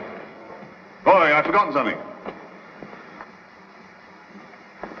 boy. Boy, I've forgotten something.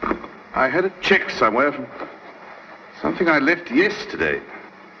 I had a check somewhere from something I left yesterday.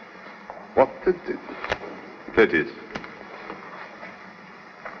 What the... There it is.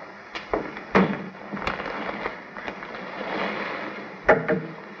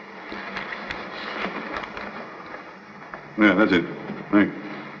 Yeah, that's it. Thanks.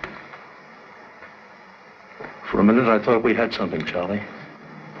 For a minute, I thought we had something, Charlie.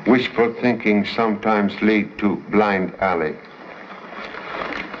 Wishful thinking sometimes lead to blind alley.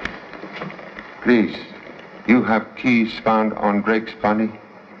 Please, you have keys found on Drake's body?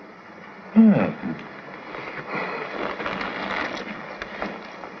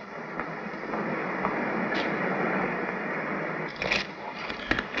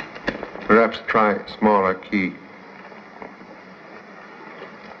 Perhaps try a smaller key.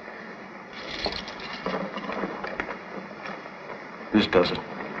 This does it.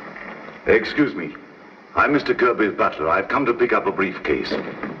 Excuse me. I'm Mr. Kirby's butler. I've come to pick up a briefcase.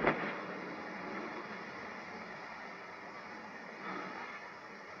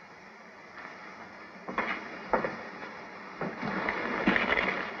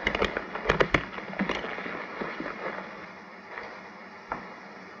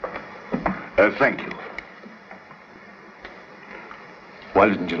 Thank you. Why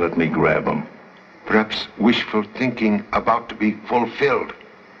didn't you let me grab him? Perhaps wishful thinking about to be fulfilled.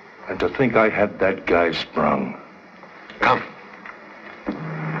 And to think I had that guy sprung. Come.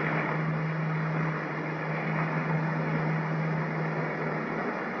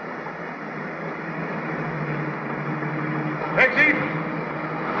 Taxi!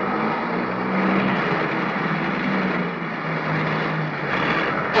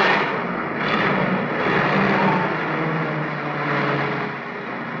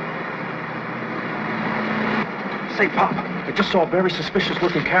 Say, Pop, I just saw a very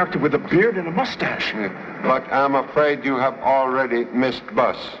suspicious-looking character with a beard and a mustache. But I'm afraid you have already missed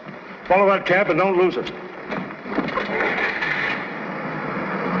bus. Follow that cab and don't lose it.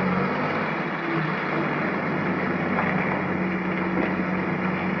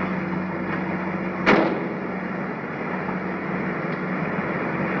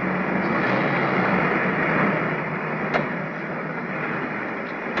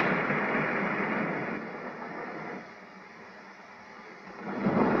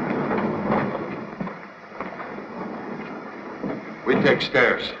 Take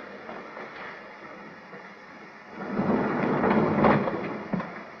stairs.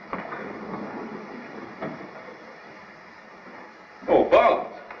 Oh, Bob.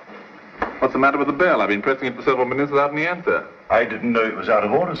 What's the matter with the bell? I've been pressing it for several minutes without any answer. I didn't know it was out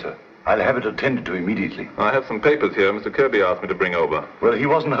of order, sir. I'll have it attended to immediately. I have some papers here Mr. Kirby asked me to bring over. Well, he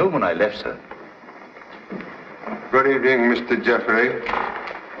wasn't home when I left, sir. Good evening, Mr. Jeffrey.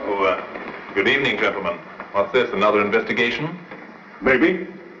 Oh, good evening, gentlemen. What's this, another investigation? Maybe.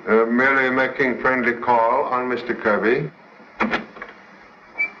 Merely making friendly call on Mr. Kirby.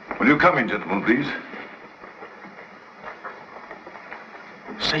 Will you come in, gentlemen, please?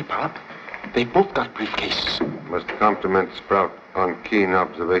 Say, Pop, they both got briefcases. Must compliment Sprout on keen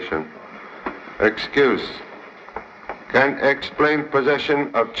observation. Excuse. Can explain possession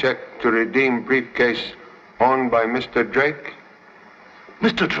of check to redeem briefcase owned by Mr. Drake?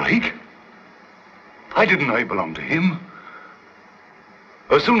 Mr. Drake? I didn't know he belonged to him.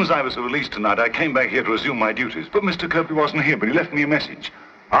 As soon as I was released tonight, I came back here to resume my duties. But Mr. Kirby wasn't here, but he left me a message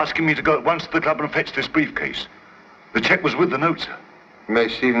asking me to go at once to the club and fetch this briefcase. The check was with the note, sir. May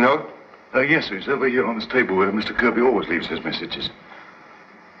see note? Yes, sir. It's over here on this table where Mr. Kirby always leaves his messages.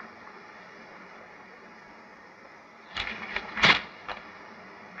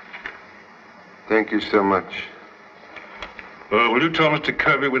 Thank you so much. Will you tell Mr.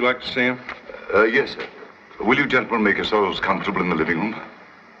 Kirby we'd like to see him? Yes, sir. Will you gentlemen make yourselves comfortable in the living room?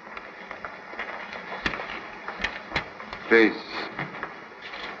 Please.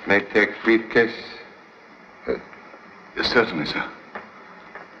 May I take briefcase? Yes, certainly, sir.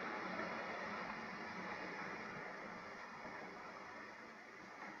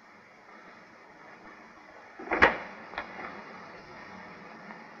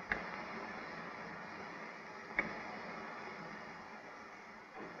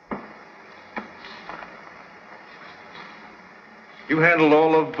 You handled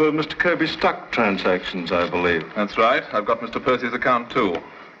all of Mr. Kirby's stock transactions, I believe. That's right. I've got Mr. Percy's account, too.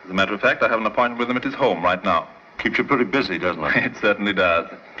 As a matter of fact, I have an appointment with him at his home right now. Keeps you pretty busy, doesn't it? It certainly does.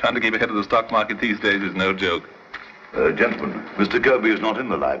 Trying to keep ahead of the stock market these days is no joke. Gentlemen, Mr. Kirby is not in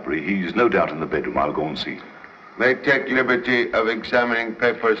the library. He's no doubt in the bedroom. I'll go and see. May I take liberty of examining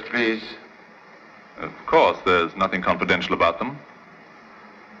papers, please? Of course, there's nothing confidential about them.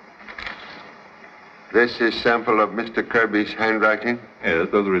 This is sample of Mr. Kirby's handwriting? Yes,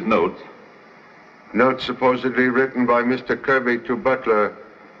 those are his notes. Notes supposedly written by Mr. Kirby to Butler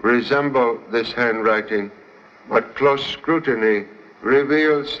resemble this handwriting, but close scrutiny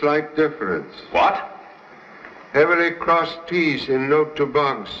reveals slight difference. What? Heavily crossed T's in note to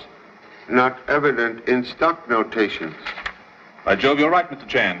Boggs, not evident in stock notations. By Jove, you're right, Mr.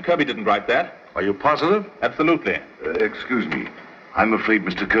 Chan. Kirby didn't write that. Are you positive? Absolutely. Excuse me. I'm afraid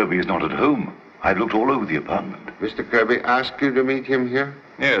Mr. Kirby is not at home. I've looked all over the apartment. Mr. Kirby asked you to meet him here?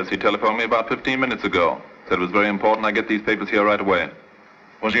 Yes, he telephoned me about 15 minutes ago. Said it was very important I get these papers here right away.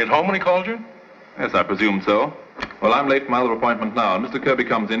 Was he at home when he called you? Yes, I presume so. Well, I'm late for my other appointment now, and Mr. Kirby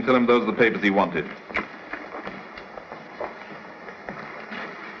comes in, tell him those are the papers he wanted.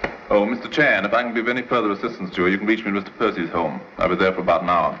 Oh, Mr. Chan, if I can be of any further assistance to you, you can reach me at Mr. Percy's home. I'll be there for about an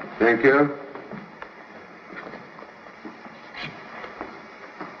hour. Thank you.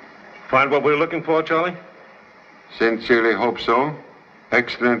 Find what we're looking for, Charlie? Sincerely hope so.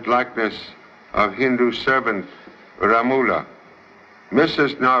 Excellent likeness of Hindu servant Ramula.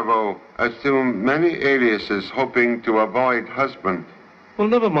 Mrs. Narvo assumed many aliases hoping to avoid husband. Well,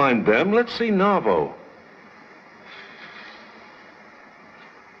 never mind them. Let's see Narvo.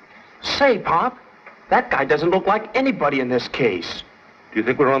 Say, Pop, that guy doesn't look like anybody in this case. Do you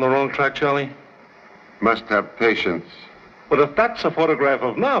think we're on the wrong track, Charlie? Must have patience. But if that's a photograph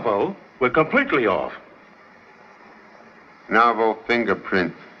of Narvo, we're completely off. Narvo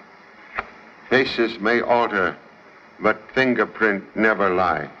fingerprint. Faces may alter, but fingerprint never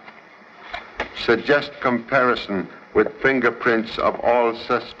lie. Suggest comparison with fingerprints of all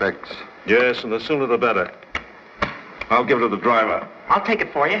suspects. Yes, and the sooner the better. I'll give it to the driver. I'll take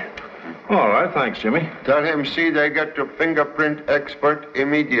it for you. All right, thanks, Jimmy. Tell him, see, they get to fingerprint expert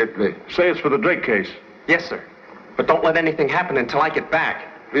immediately. Say it's for the Drake case. Yes, sir. But don't let anything happen until I get back.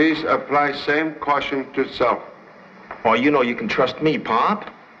 Please apply same caution to self. Oh, you know you can trust me, Pop.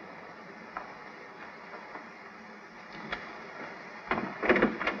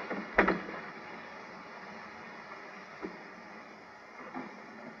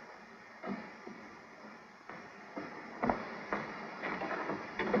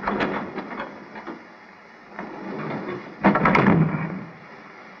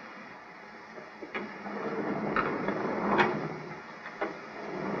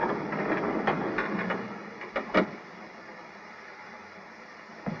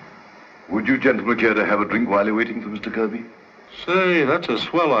 Would you gentlemen care to have a drink while you're waiting for Mr. Kirby? Say, that's a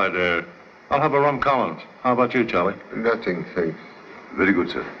swell idea. I'll have a rum Collins. How about you, Charlie? Nothing, thanks. Very good,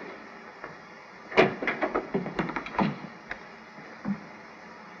 sir.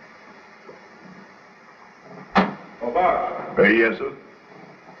 Oh, Bob. Yes, sir.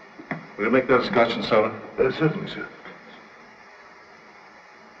 Will you make that scotch and soda? Certainly, sir.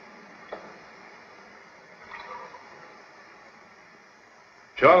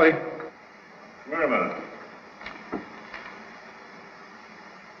 Charlie. Come here a minute.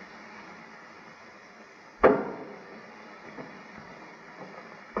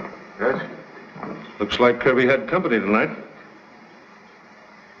 Yes? Looks like Kirby had company tonight.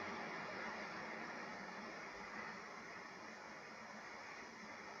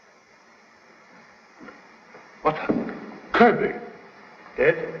 What? Kirby?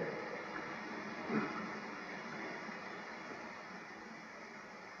 Dead?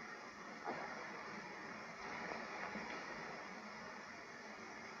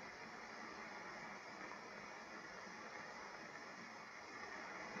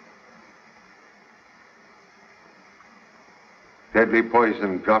 Deadly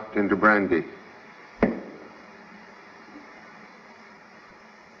poison dropped into brandy.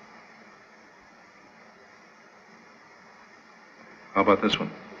 How about this one?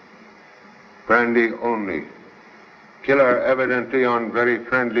 Brandy only. Killer evidently on very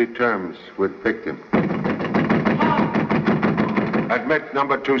friendly terms with victim. Admit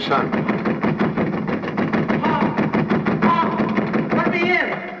number 2, son. Let me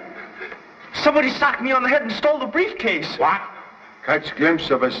in! Somebody socked me on the head and stole the briefcase. What? Catch glimpse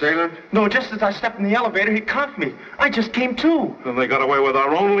of assailant? No, just as I stepped in the elevator, he conked me. I just came to. Then they got away with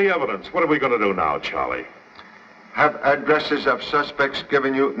our only evidence. What are we going to do now, Charlie? Have addresses of suspects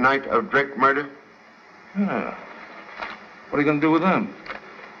given you night of Drake murder? Yeah. What are you going to do with them?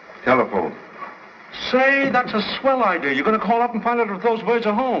 Telephone. Say, that's a swell idea. You're going to call up and find out if those birds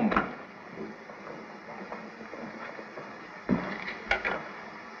are home.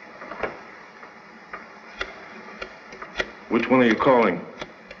 Which one are you calling?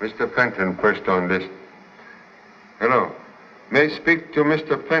 Mr. Fenton, first on list. Hello. May I speak to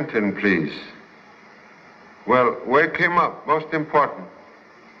Mr. Fenton, please? Well, wake him up. Most important.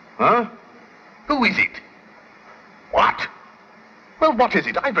 Huh? Who is it? What? Well, what is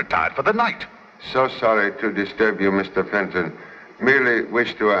it? I've retired for the night. So sorry to disturb you, Mr. Fenton. Merely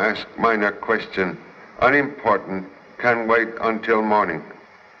wish to ask minor question. Unimportant. Can wait until morning.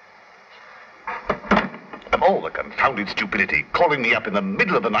 Of all the confounded stupidity, calling me up in the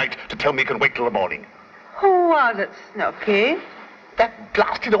middle of the night to tell me you can wait till the morning. Who was it, Snooky? That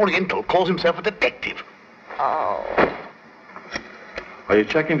blasted Oriental calls himself a detective. Oh. Are you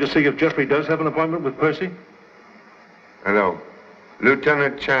checking to see if Jeffrey does have an appointment with Percy? Hello.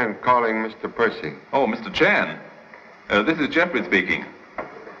 Lieutenant Chan calling Mr. Percy. Oh, Mr. Chan. This is Jeffrey speaking.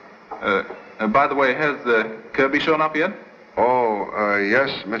 By the way, has Kirby shown up yet? Oh,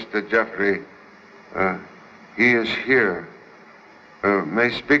 yes, Mr. Jeffrey. He is here. May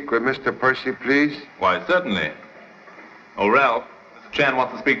I speak with Mr. Percy, please? Why, certainly. Oh, Ralph, Mr. Chan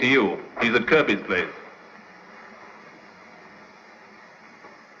wants to speak to you. He's at Kirby's place.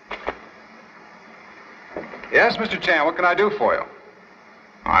 Yes, Mr. Chan, what can I do for you?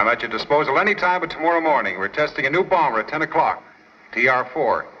 I'm at your disposal any time but tomorrow morning. We're testing a new bomber at 10 o'clock,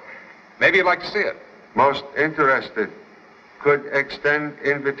 TR-4. Maybe you'd like to see it. Most interested. Could extend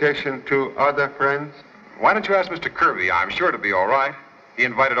invitation to other friends? Why don't you ask Mr. Kirby? I'm sure it'll be all right. He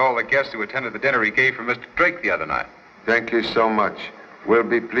invited all the guests who attended the dinner he gave for Mr. Drake the other night. Thank you so much. We'll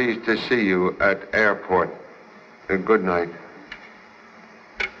be pleased to see you at airport. Good night.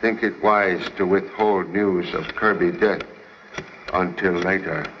 Think it wise to withhold news of Kirby death until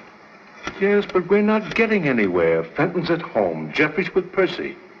later. Yes, but we're not getting anywhere. Fenton's at home. Jeffrey's with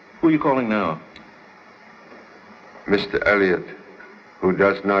Percy. Who are you calling now? Mr. Elliot, who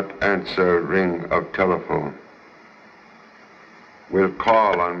does not answer ring of telephone. We'll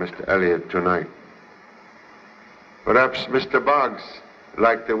call on Mr. Elliot tonight. Perhaps Mr. Boggs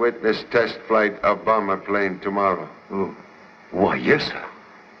like to witness test flight of bomber plane tomorrow. Oh. Why, yes, sir.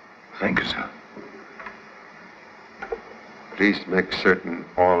 Thank you, sir. Please make certain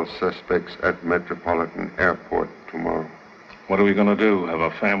all suspects at Metropolitan Airport tomorrow. What are we going to do? Have a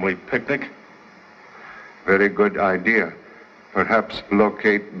family picnic? Very good idea. Perhaps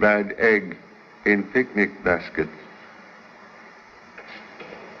locate bad egg in picnic basket.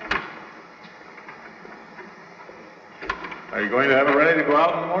 Are you going to have it ready to go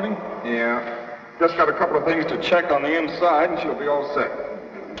out in the morning? Yeah. Just got a couple of things to check on the inside, and she'll be all set.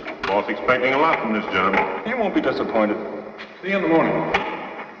 Boss expecting a lot from this job. You won't be disappointed. See you in the morning.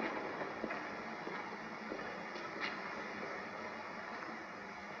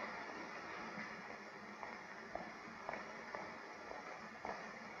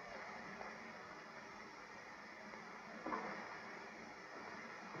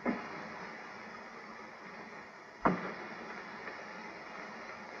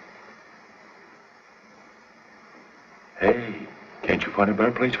 Hey, can't you find a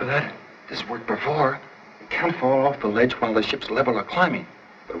better place for that? This worked before. It can't fall off the ledge while the ship's level or climbing.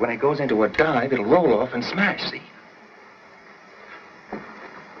 But when it goes into a dive, it'll roll off and smash, see?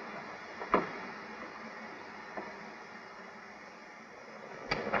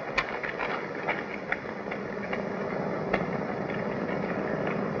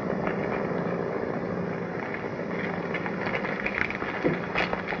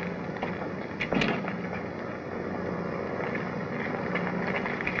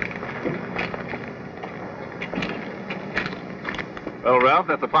 Well, Ralph,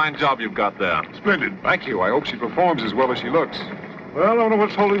 that's a fine job you've got there. Splendid. Thank you. I hope she performs as well as she looks. Well, I don't know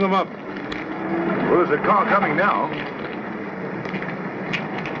what's holding them up. Well, there's a car coming now.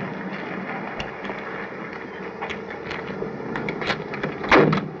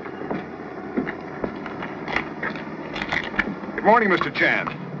 Good morning, Mr. Chan.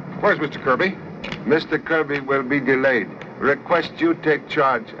 Where's Mr. Kirby? Mr. Kirby will be delayed. request you take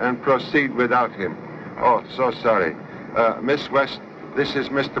charge and proceed without him. Oh, so sorry. Miss West, this is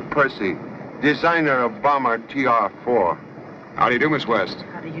Mr. Percy, designer of bomber TR-4. How do you do, Miss West?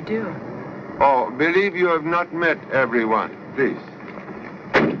 How do you do? Oh, believe you have not met everyone. Please.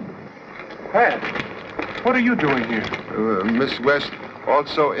 Pat, what are you doing here? Miss West,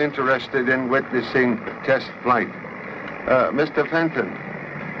 also interested in witnessing test flight. Mr. Fenton.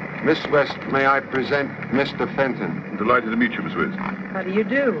 Miss West, may I present Mr. Fenton? I'm delighted to meet you, Miss West. How do you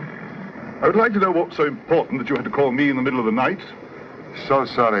do? I would like to know what's so important that you had to call me in the middle of the night. So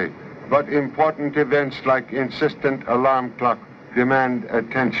sorry, but important events like insistent alarm clock demand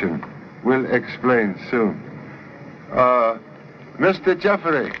attention. We'll explain soon. Mr.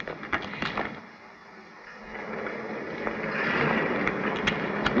 Jeffrey.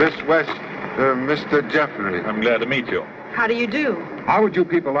 Miss West, Mr. Jeffrey. I'm glad to meet you. How do you do? How would you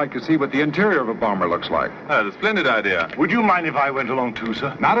people like to see what the interior of a bomber looks like? That's a splendid idea. Would you mind if I went along too,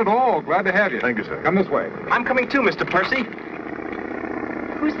 sir? Not at all. Glad to have you. Thank you, sir. Come this way. I'm coming too, Mr. Percy.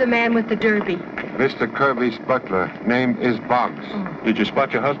 Who's the man with the derby? Mr. Kirby's butler. Name is Boggs. Did you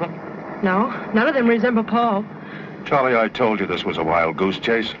spot your husband? No, none of them resemble Paul. Charlie, I told you this was a wild goose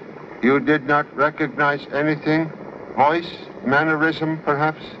chase. You did not recognize anything? Voice? Mannerism,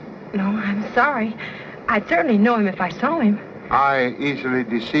 perhaps? No, I'm sorry. I'd certainly know him if I saw him. Eye easily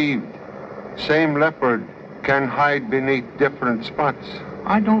deceived. Same leopard can hide beneath different spots.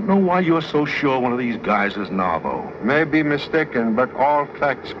 I don't know why you're so sure one of these guys is Narvo. May be mistaken, but all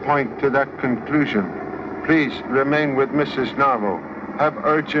facts point to that conclusion. Please remain with Mrs. Narvo. Have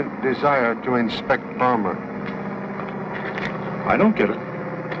urgent desire to inspect Palmer. I don't get it.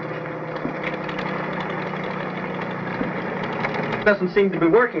 Doesn't seem to be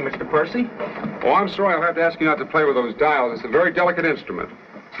working, Mr. Percy. Oh, I'm sorry. I'll have to ask you not to play with those dials. It's a very delicate instrument.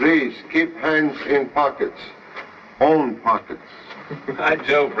 Please, keep hands in pockets. Own pockets. By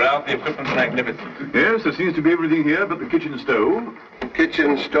Jove, Ralph, the equipment's magnificent. Yes, there seems to be everything here but the kitchen stove.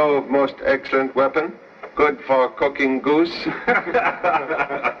 Kitchen stove, most excellent weapon. Good for cooking goose.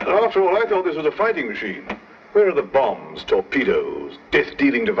 After all, I thought this was a fighting machine. Where are the bombs, torpedoes,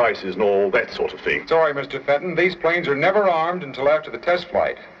 death-dealing devices, and all that sort of thing? Sorry, Mr. Fenton. These planes are never armed until after the test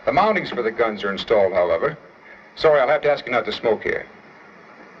flight. The mountings for the guns are installed, however. Sorry, I'll have to ask you not to smoke here.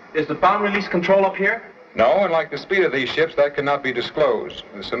 Is the bomb release control up here? No, and like the speed of these ships, that cannot be disclosed.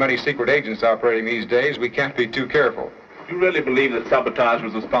 There's so many secret agents operating these days, we can't be too careful. You really believe that sabotage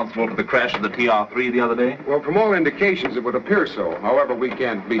was responsible for the crash of the TR-3 the other day? Well, from all indications, it would appear so. However, we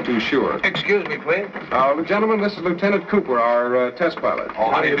can't be too sure. Excuse me, please. Gentlemen, this is Lieutenant Cooper, our test pilot. Oh,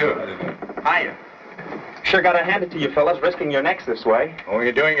 how do you do? Hiya. Sure gotta hand it to you fellas, risking your necks this way. When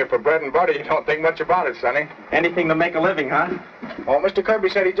you're doing it for bread and butter, you don't think much about it, Sonny. Anything to make a living, huh? Well, Mr. Kirby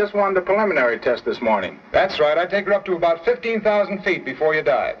said he just wanted a preliminary test this morning. That's right. I'd take her up to about 15,000 feet before you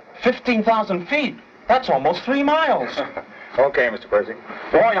died. 15,000 feet? That's almost 3 miles. Okay, Mr. Percy.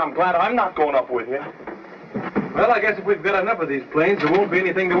 Boy, I'm glad I'm not going up with you. Well, I guess if we've got enough of these planes, there won't be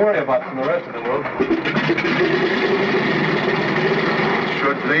anything to worry about from the rest of the world.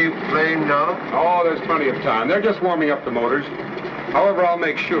 Should leave plane now? Oh, there's plenty of time. They're just warming up the motors. However, I'll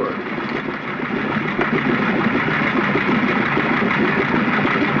make sure.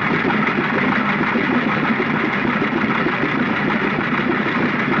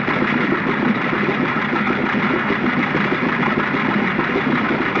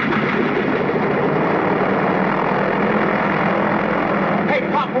 Hey,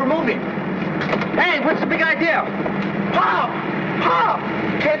 Pop, we're moving. Hey, what's the big idea? Pop! Pop!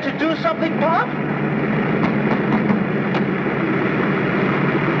 Can't you do something, Pop?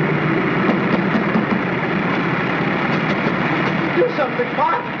 Do something,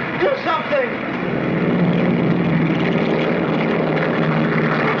 Pop! Do something!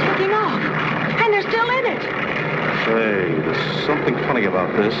 They're taking off, and they're still in it. Say, there's something funny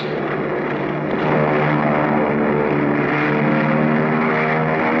about this.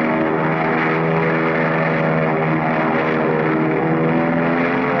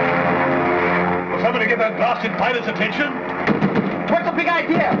 Will somebody get that blasted pilot's attention? What's the big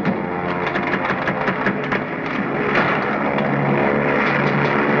idea?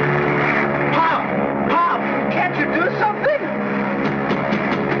 Pop! Pop! Can't you do something?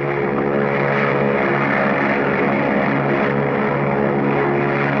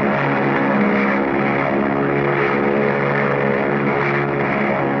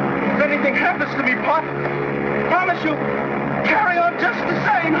 If anything happens to me, Pop, promise you, carry on just the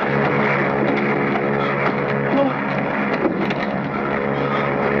same.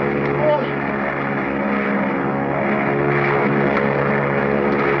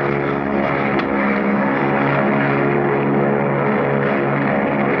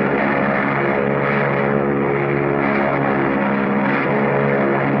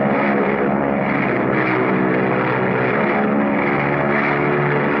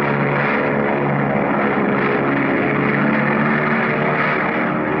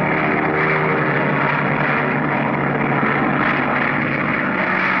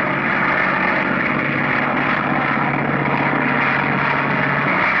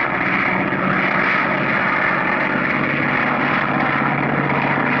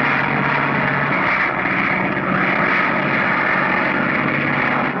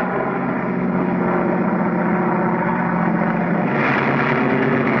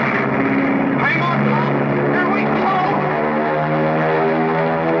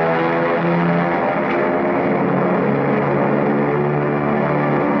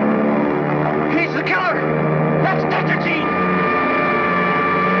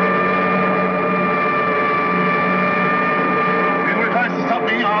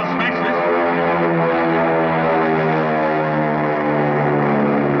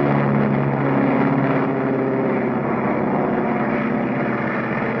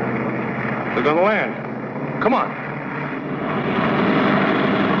 They're gonna land. Come on.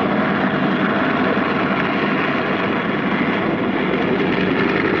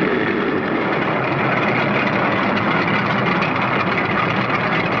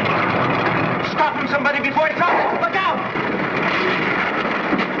 Stop him, somebody, before he drops. Look out!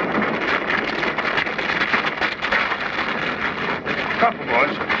 Couple,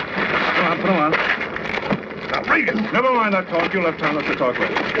 boys. Come on, put them on. Now, Regan, never mind that talk. You'll have time to talk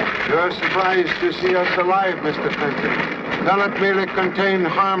later. You're surprised to see us alive, Mr. Fenton. Pellet merely contain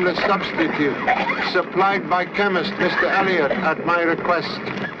harmless substitute, supplied by chemist Mr. Elliot at my request.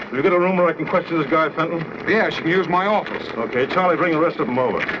 Will you get a room where I can question this guy, Fenton? Yes, you can use my office. Okay, Charlie, bring the rest of them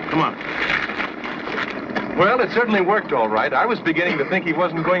over. Come on. Well, it certainly worked all right. I was beginning to think he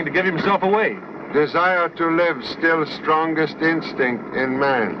wasn't going to give himself away. Desire to live still strongest instinct in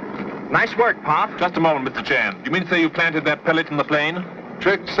man. Nice work, Pop. Just a moment, Mr. Chan. You mean to say you planted that pellet in the plane?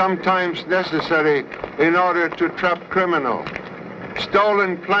 Trick sometimes necessary in order to trap criminal.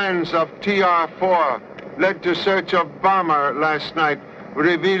 Stolen plans of TR-4 led to search of bomber last night,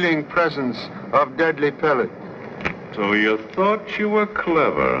 revealing presence of deadly pellet. So you thought you were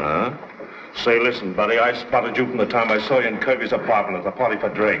clever, huh? Say, listen, buddy, I spotted you from the time I saw you in Kirby's apartment at the party for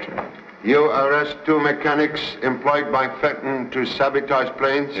Drake. You arrest 2 mechanics employed by Fenton to sabotage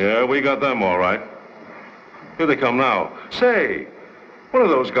planes? Yeah, we got them all right. Here they come now. Say, one of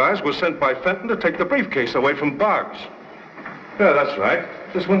those guys was sent by Fenton to take the briefcase away from Boggs. Yeah, that's right.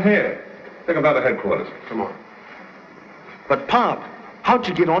 This one here. Take him down to headquarters. Come on. But, Pop, how'd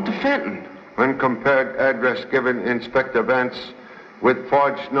you get on to Fenton? When compared address given Inspector Vance with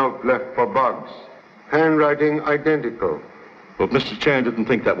forged note left for Boggs. Handwriting identical. But Mr. Chan didn't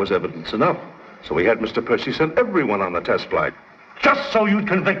think that was evidence enough. So he had Mr. Percy send everyone on the test flight. Just so you'd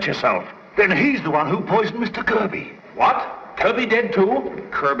convict yourself. Then he's the one who poisoned Mr. Kirby. What? Kirby dead, too?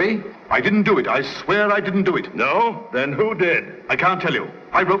 Kirby? I didn't do it. I swear I didn't do it. No? Then who did? I can't tell you.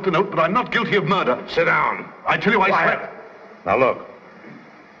 I wrote the note, but I'm not guilty of murder. Sit down. I tell you, I Quiet. swear. Now look.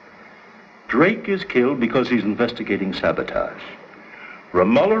 Drake is killed because he's investigating sabotage.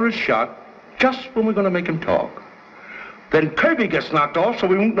 Romuller is shot just when we're going to make him talk. Then Kirby gets knocked off so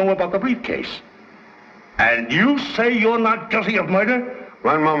we won't know about the briefcase. And you say you're not guilty of murder?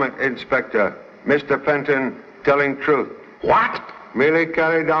 One moment, Inspector. Mr. Fenton telling truth. What? Merely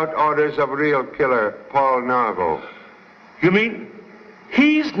carried out orders of real killer, Paul Narvo. You mean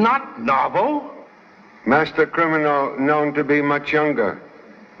he's not Narvo? Master criminal known to be much younger.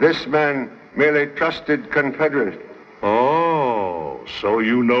 This man merely trusted Confederate. Oh, so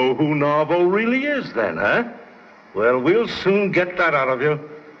you know who Narvo really is then, huh? Well, we'll soon get that out of you.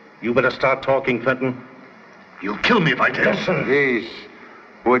 You better start talking, Fenton. You'll kill me if I dare. Listen. These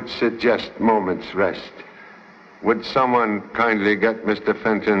would suggest moment's rest. Would someone kindly get Mr.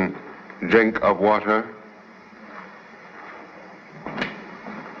 Fenton a drink of water?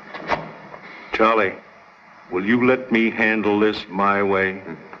 Charlie, will you let me handle this my way?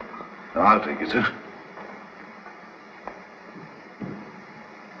 I'll take it, sir.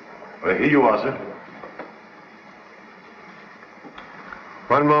 Well, here you are, sir.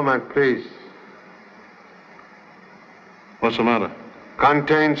 One moment, please. What's the matter?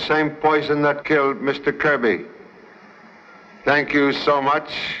 Contains same poison that killed Mr. Kirby. Thank you so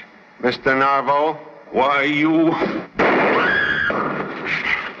much, Mr. Narvo. Why, you...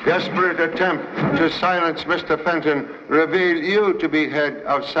 Desperate attempt to silence Mr. Fenton reveal you to be head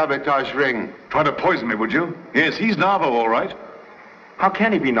of sabotage ring. Try to poison me, would you? Yes, he's Narvo, all right. How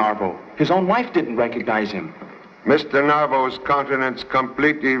can he be Narvo? His own wife didn't recognize him. Mr. Narvo's countenance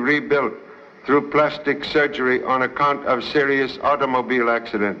completely rebuilt through plastic surgery on account of serious automobile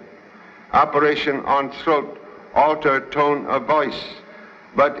accident. Operation on throat, altered tone of voice,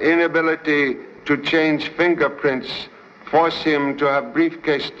 but inability to change fingerprints force him to have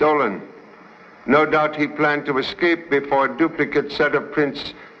briefcase stolen. No doubt he planned to escape before a duplicate set of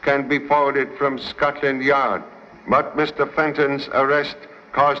prints can be forwarded from Scotland Yard. But Mr. Fenton's arrest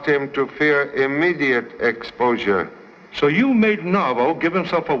caused him to fear immediate exposure. So you made Narvo give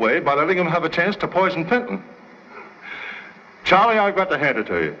himself away by letting him have a chance to poison Fenton. Charlie, I've got to hand it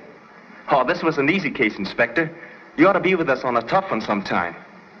to you. Oh, this was an easy case, Inspector. You ought to be with us on a tough one sometime.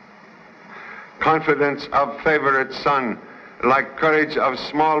 Confidence of favorite son, like courage of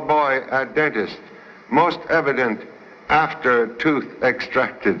small boy at dentist, most evident after tooth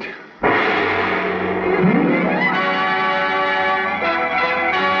extracted.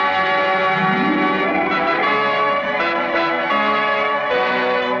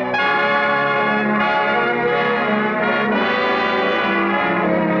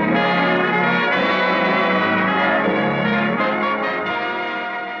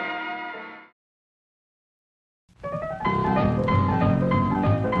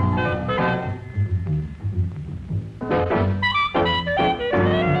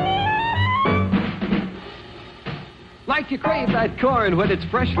 like you crave that corn when it's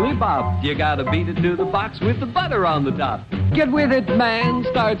freshly bobbed. You gotta beat it to the box with the butter on the top. Get with it, man.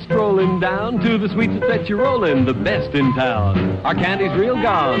 Start strolling down to the sweets that set you rolling, the best in town. Our candy's real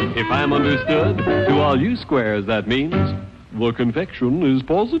gone, if I'm understood. To all you squares, that means the confection is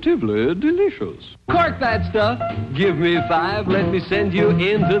positively delicious. Cork that stuff. Give me 5. Let me send you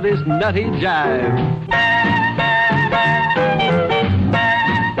into this nutty jive.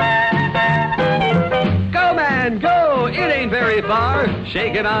 Go, man, go. It ain't very far.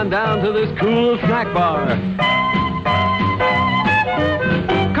 Shake it on down to this cool snack bar.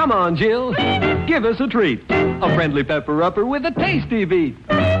 Come on, Jill. Give us a treat. A friendly pepper-upper with a tasty beat.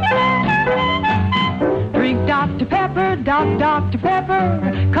 Drink Dr. Pepper, Dr.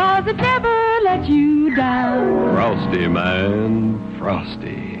 Pepper, 'cause it never lets you down. Frosty, man,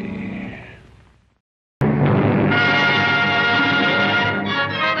 frosty.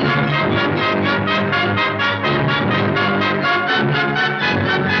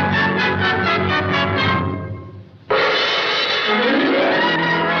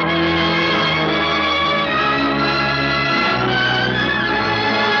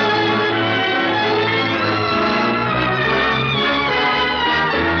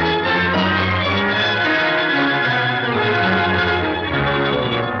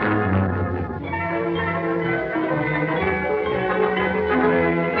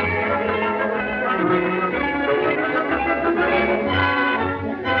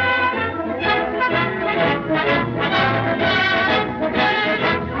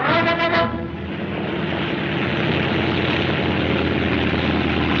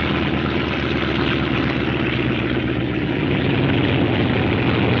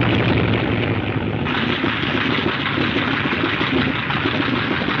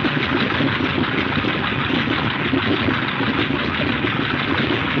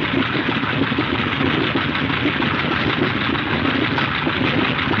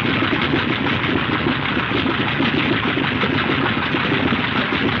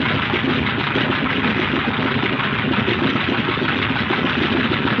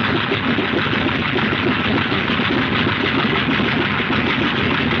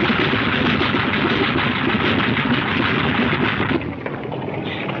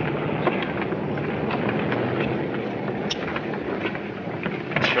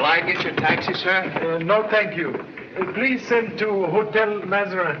 Sir? No, thank you. Please send to Hotel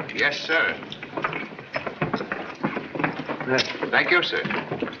Mazarin. Yes, sir. Thank you, sir.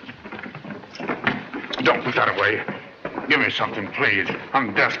 Don't put that away. Give me something, please.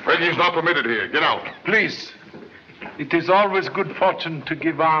 I'm desperate. Begging's not permitted here. Get out. Please. It is always good fortune to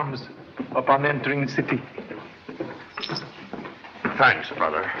give alms upon entering the city. Thanks,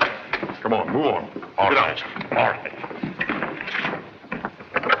 brother. Come on, move on. Get out. All right.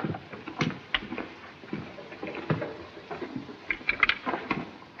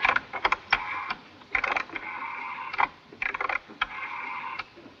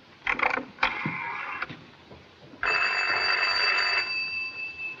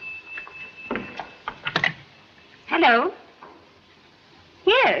 Hello?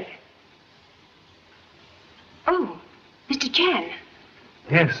 Yes. Oh, Mr. Chan.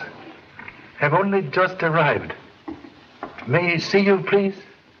 Yes. Have only just arrived. May I see you, please?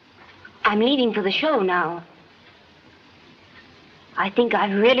 I'm leaving for the show now. I think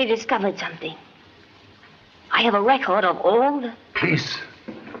I've really discovered something. I have a record of all the... Please,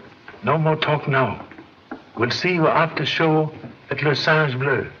 no more talk now. We'll see you after show at Le Singe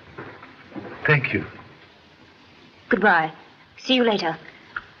Bleu. Thank you. Goodbye. See you later.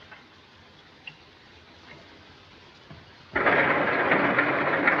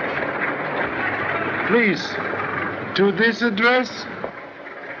 Please, to this address?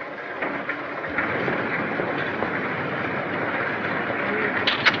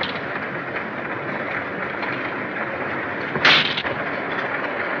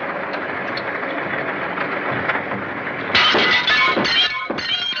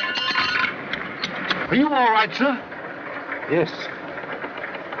 Are you all right, sir? Yes.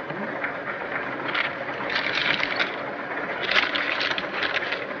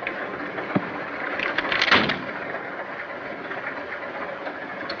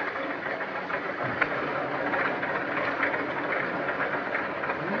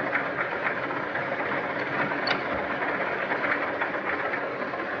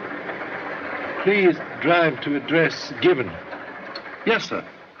 Please drive to address given. Yes, sir.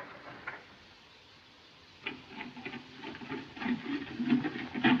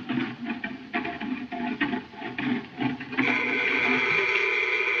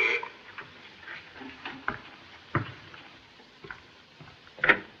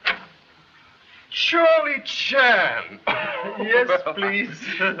 Charlie Chan. Yes, please.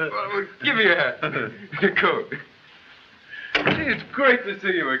 Well, give me your hat. Your coat. Gee, it's great to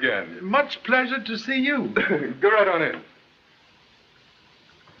see you again. Much pleasure to see you. Go right on in.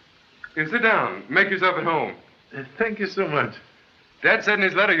 Here, sit down. Make yourself at home. Thank you so much. Dad said in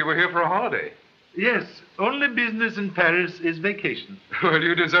his letter you were here for a holiday. Yes, only business in Paris is vacation. Well,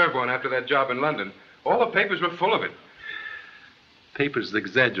 you deserve one after that job in London. All the papers were full of it. Papers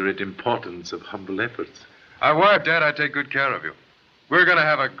exaggerate importance of humble efforts. I wired Dad I'd take good care of you. We're going to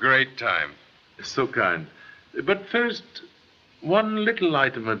have a great time. So kind. But first, one little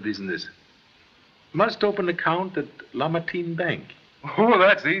item of business. Must open account at Lamartine Bank. Oh,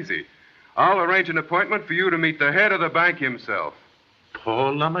 that's easy. I'll arrange an appointment for you to meet the head of the bank himself.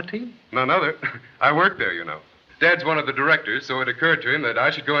 Paul Lamartine? None other. I work there, you know. Dad's one of the directors, so it occurred to him that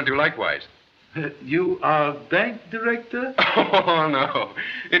I should go and do likewise. You are bank director? Oh, no.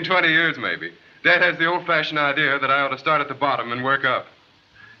 In 20 years, maybe. Dad has the old-fashioned idea that I ought to start at the bottom and work up.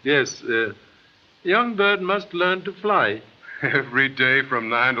 Yes, young bird must learn to fly. Every day from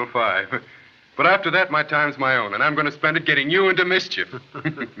 9 till 5. But after that, my time's my own, and I'm going to spend it getting you into mischief.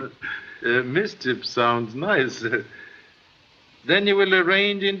 Mischief sounds nice. Then you will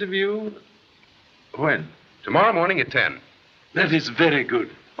arrange interview? When? Tomorrow morning at 10. That is very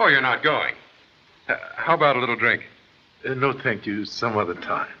good. Oh, you're not going. How about a little drink? No, thank you. Some other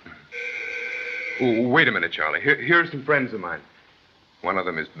time. Ooh, wait a minute, Charlie. Here's some friends of mine. One of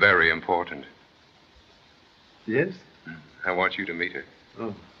them is very important. Yes? I want you to meet her.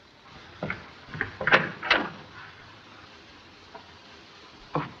 Oh.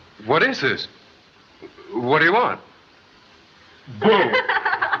 What is this? What do you want? Boo!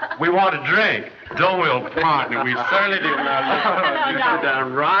 We want a drink, don't we, old partner? We certainly do. Now, you sit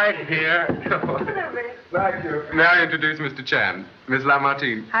down right here. Thank you. May I introduce Mr. Chan, Miss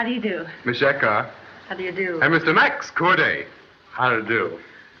Lamartine, How do you do? Miss Shekhar, How do you do? and Mr. Max Corday. How to do?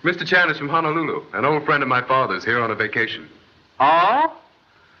 Mr. Chan is from Honolulu, an old friend of my father's here on a vacation. Oh?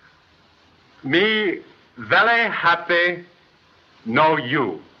 Me very happy know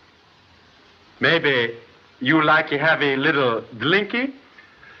you. Maybe you like to have a little drinky?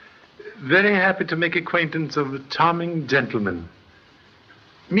 Very happy to make acquaintance of a charming gentleman.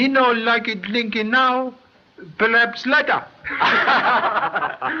 Me no like it drinking now, perhaps later.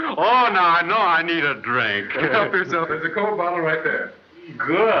 Oh, no, I need a drink. Help yourself. There's a cold bottle right there.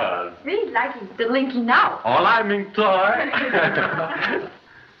 Good. Me liking the linky now. All I'm enjoy.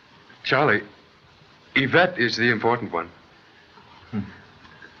 Charlie, Yvette is the important one.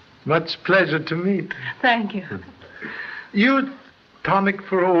 Much pleasure to meet. Thank you. You tonic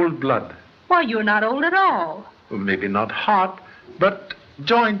for old blood. Why, you're not old at all. Well, maybe not hot, but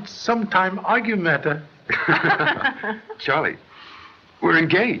joints sometime argue matter. Charlie, we're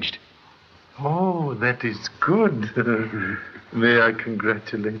engaged. Oh, that is good. May I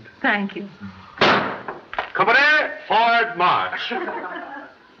congratulate? Thank you. Company, forward march.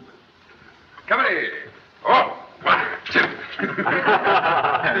 Company. Oh, 1, 2.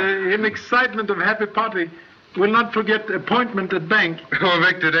 In excitement of happy party, will not forget appointment at bank. Oh,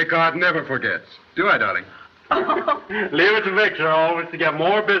 Victor Descartes never forgets. Do I, darling? Leave it to Victor always to get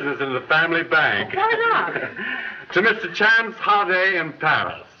more business in the family bank. Why not? To Mr. Chan's holiday in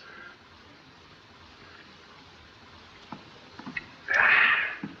Paris.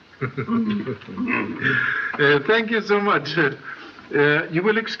 Thank you so much. You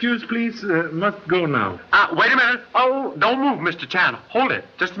will excuse, please. Must go now. Wait a minute. Oh, don't move, Mr. Chan. Hold it.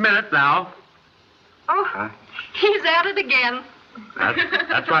 Just a minute now. Oh, he's at it again.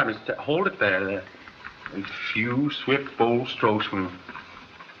 That's right, Mr. Chan. Hold it there. A few swift, bold strokes from...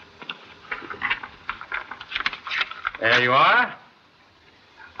 There you are.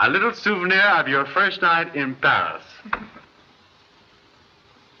 A little souvenir of your first night in Paris.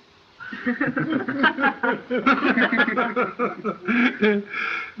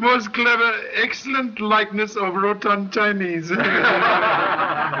 Most clever, excellent likeness of rotund Chinese.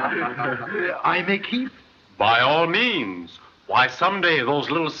 I may keep? By all means. Why, someday those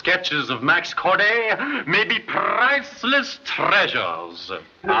little sketches of Max Corday may be priceless treasures.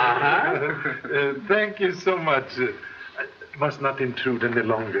 Thank you so much. Must not intrude any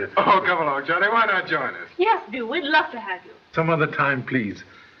longer. Oh, come along, Johnny. Why not join us? Yes, do. We'd love to have you. Some other time, please.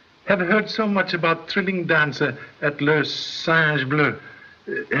 Have heard so much about thrilling dancer at Le Singe Bleu.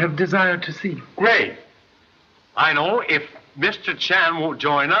 Have desire to see. Great. I know if Mr. Chan won't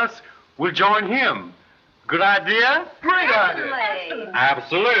join us, we'll join him. Good idea? Great idea.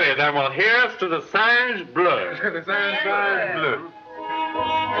 Absolutely. Then we'll hear us to the Singe Bleu. The Singe Bleu.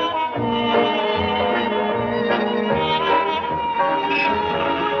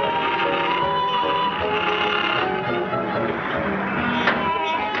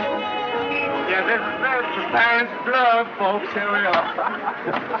 are, folks. Here we are.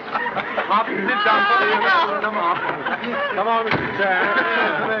 Hop and sit down. Come on. Come on, Mr.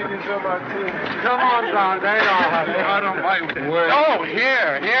 Chan. Thank you so much. Come on, Don. They I don't mind. Oh,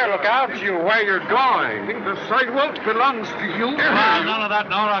 here. Look out, you. Where you're going. think the sidewalk belongs to you? None of that,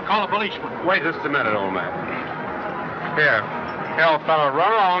 no. I'll call a policeman. Wait just a minute, old man. Here, old fella,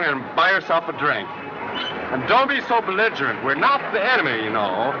 run along and buy yourself a drink. And don't be so belligerent. We're not the enemy, you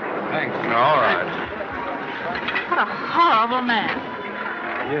know. Thanks. All right. What a horrible man.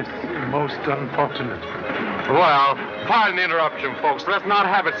 Yes, most unfortunate. Well, pardon the interruption, folks. Let's not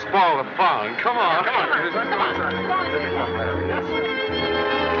have it spoil the fun. Come on.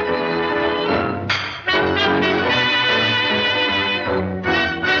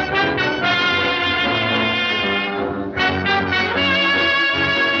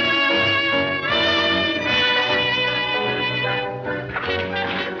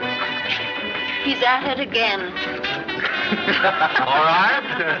 He's at it again. All right.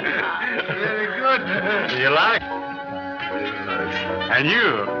 Very good. You like? And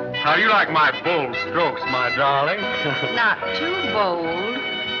you? How you like my bold strokes, my darling? Not too bold.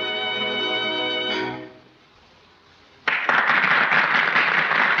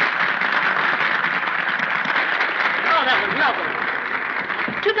 Oh, that was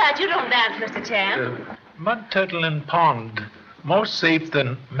lovely. Too bad you don't dance, Mr. Chan. Mud turtle in pond. More safe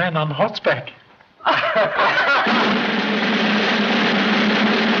than men on horseback.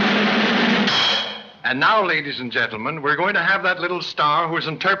 And now, ladies and gentlemen, we're going to have that little star whose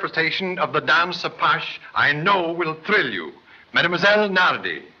interpretation of the dance of Pash I know will thrill you. Mademoiselle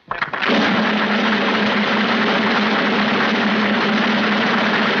Nardi.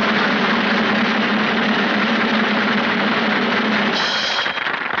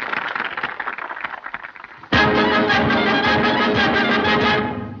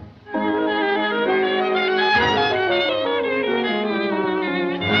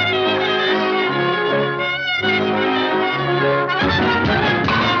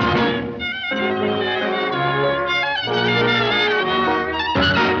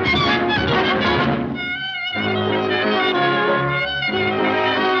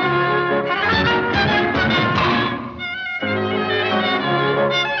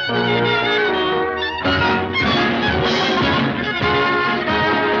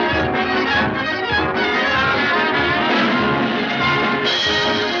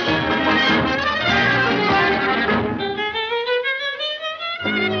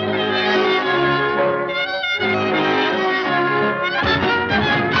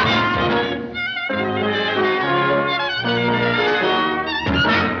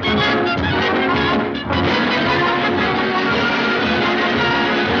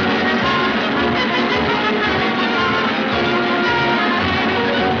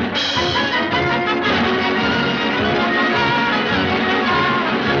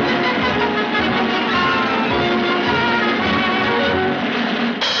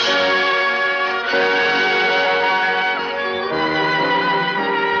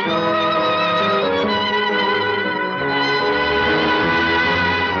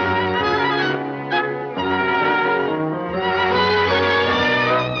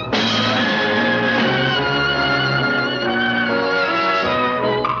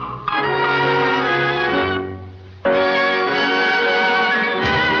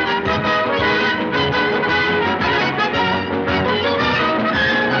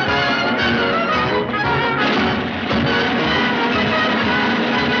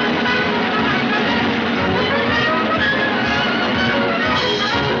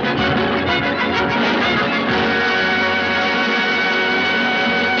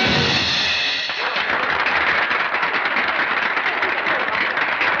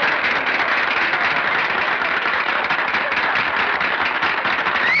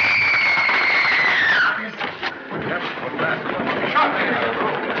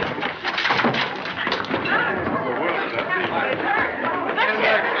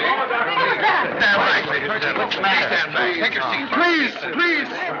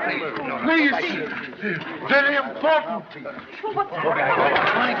 Very important. But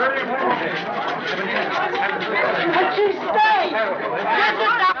you stay.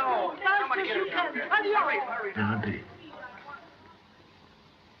 Dorothy.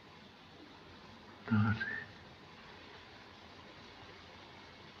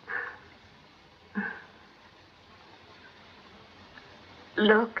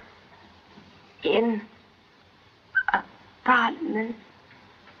 Look in apartment.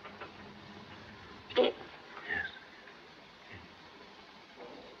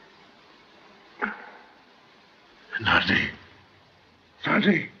 Nardi.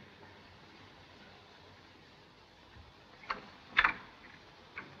 Nardi.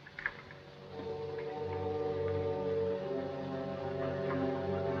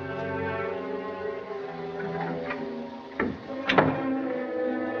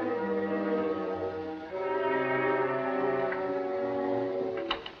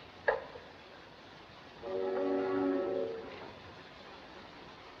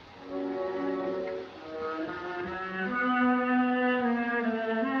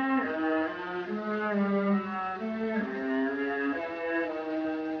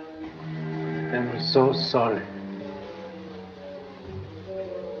 so sorry.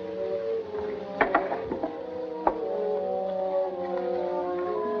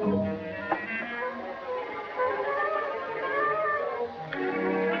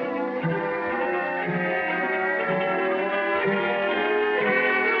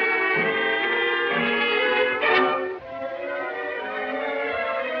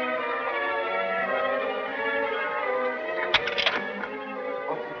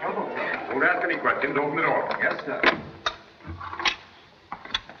 Don't ask any questions. Open the door. Yes, sir.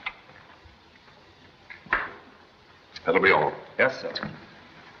 That'll be all. Yes, sir.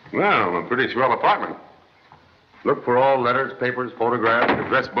 Well, a pretty swell apartment. Look for all letters, papers, photographs,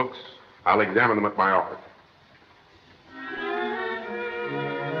 address books. I'll examine them at my office.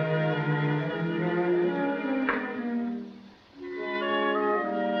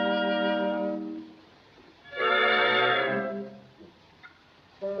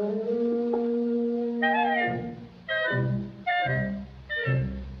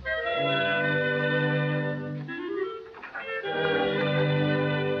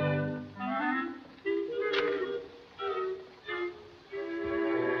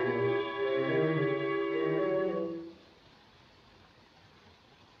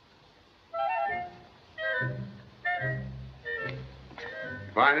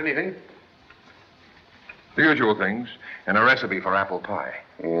 Find anything? The usual things, and a recipe for apple pie.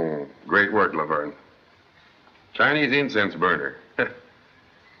 Great work, Laverne. Chinese incense burner.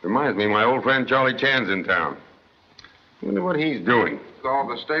 Reminds me, my old friend Charlie Chan's in town. Wonder what he's doing. Solved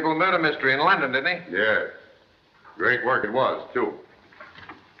the stable murder mystery in London, didn't he? Yeah. Great work it was, too.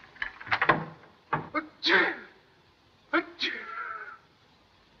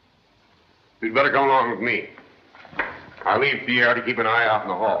 You'd better come along with me. I'll leave Pierre to keep an eye out in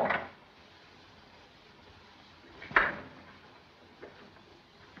the hall.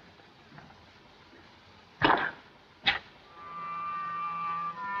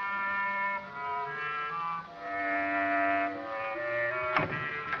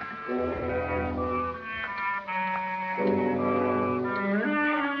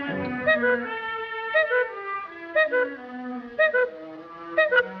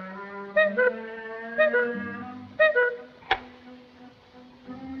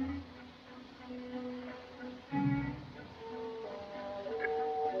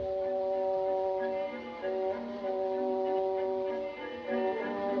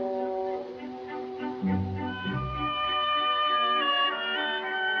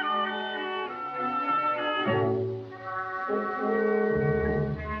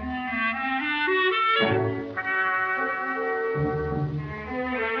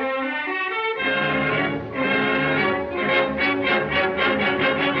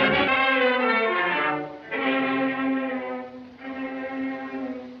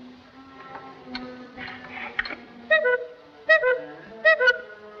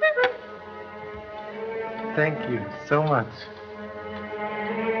 Thank you so much.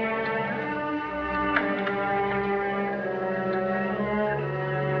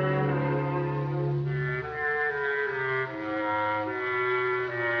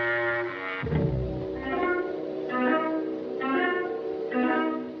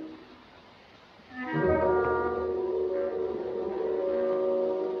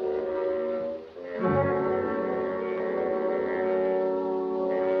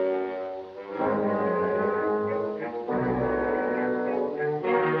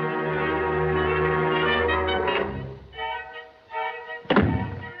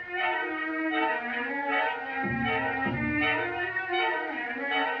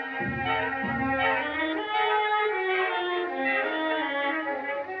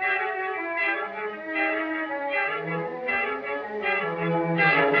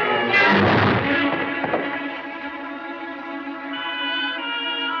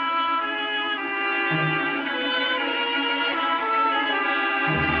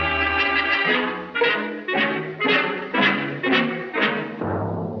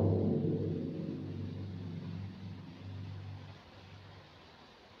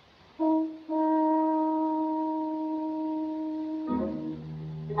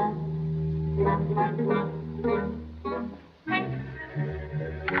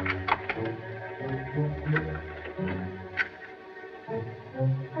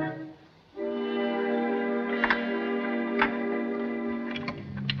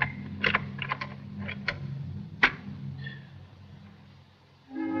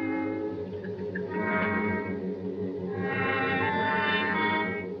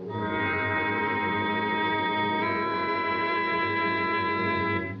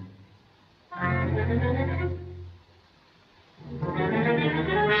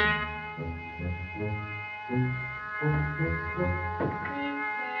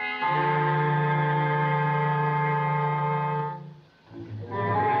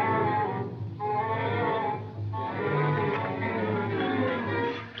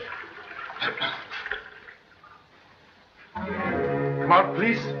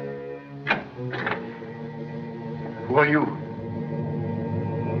 Who are you?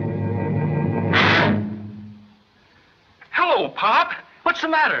 Hello, Pop. What's the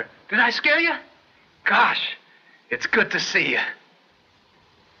matter? Did I scare you? Gosh, it's good to see you.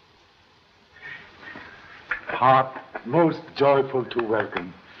 Pop, most joyful to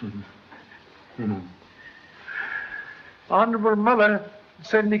welcome. Honorable Mother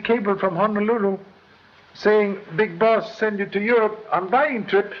sent me cable from Honolulu saying Big Boss send you to Europe on buying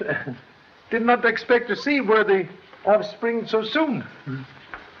trip. Did not expect to see worthy offspring so soon.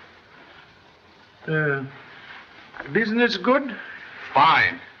 Business good?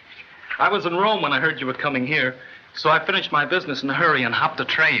 Fine. I was in Rome when I heard you were coming here, so I finished my business in a hurry and hopped a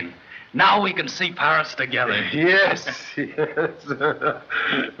train. Now we can see Paris together. Yes, yes.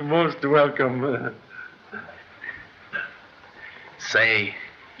 Most welcome. Say,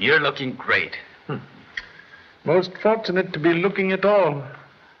 you're looking great. Most fortunate to be looking at all.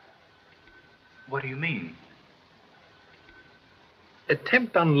 What do you mean?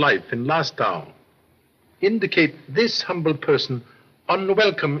 Attempt on life in last hour. Indicate this humble person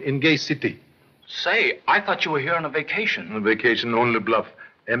unwelcome in gay city. Say, I thought you were here on a vacation. A vacation only bluff.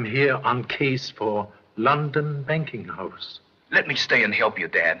 Am here on case for London banking house. Let me stay and help you,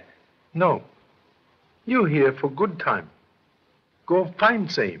 Dad. No. You here for good time. Go find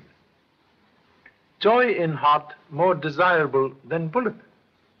same. Joy in heart more desirable than bullet.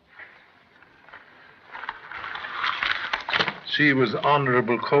 She was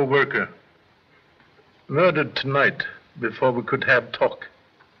honorable co-worker. Murdered tonight before we could have talk.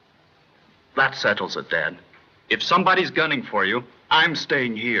 That settles it, Dad. If somebody's gunning for you, I'm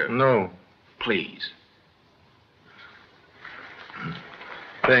staying here. No. Please.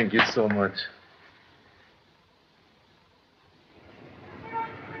 Thank you so much.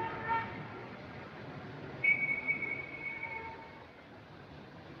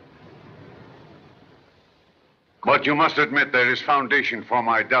 But you must admit there is foundation for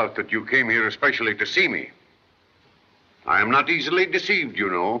my doubt that you came here especially to see me. I am not easily deceived, you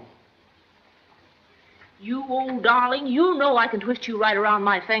know. You old darling, you know I can twist you right around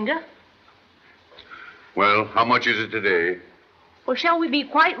my finger. Well, how much is it today? Well, shall we be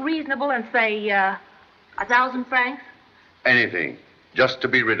quite reasonable and say, 1,000 francs? Anything, just to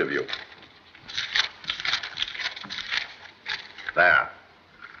be rid of you. There.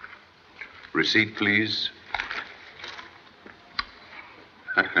 Receipt, please.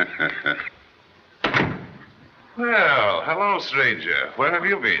 Well, hello, stranger. Where have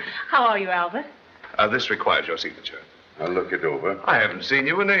you been? How are you, Albert? This requires your signature. I'll look it over. I haven't seen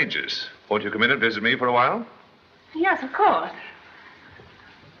you in ages. Won't you come in and visit me for a while? Yes, of course.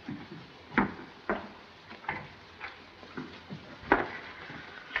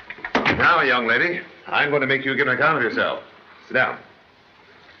 Now, young lady, I'm going to make you give an account of yourself. Sit down.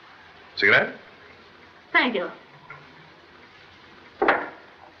 Cigarette? Thank you.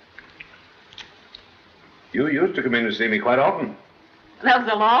 You used to come in to see me quite often. That was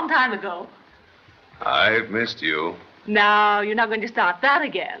a long time ago. I've missed you. No, you're not going to start that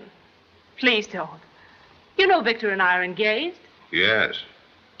again. Please don't. You know Victor and I are engaged. Yes.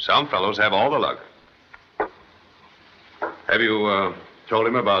 Some fellows have all the luck. Have you told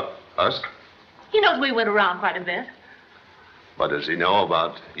him about us? He knows we went around quite a bit. What does he know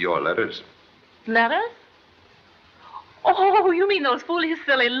about your letters? Letters? Oh, you mean those foolish,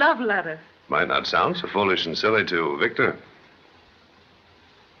 silly love letters. Might not sound so foolish and silly to Victor.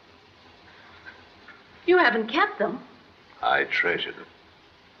 You haven't kept them. I treasure them.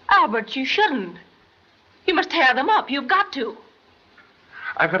 Albert, you shouldn't. You must tear them up. You've got to.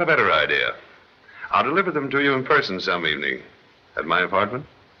 I've got a better idea. I'll deliver them to you in person some evening. At my apartment.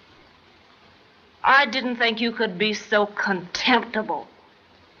 I didn't think you could be so contemptible.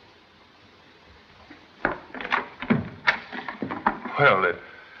 Well, it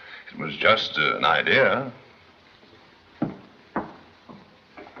was just an idea.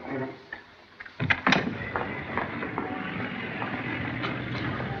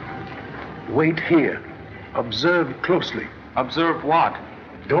 Wait here. Observe closely. Observe what?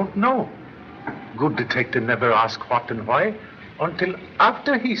 Don't know. Good detective never ask what and why until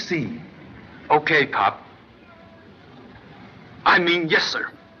after he see. Okay, Pop. I mean, yes, sir.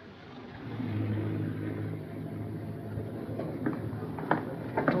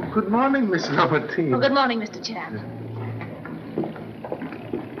 Oh, good morning, Miss Lamartine. Well, good morning, Mr. Chan.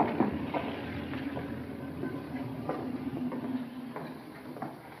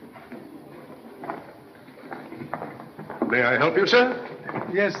 May I help you, sir?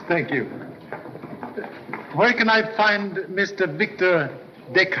 Yes, thank you. Where can I find Mr. Victor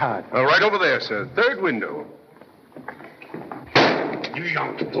Deckard? Right over there, sir. Third window. you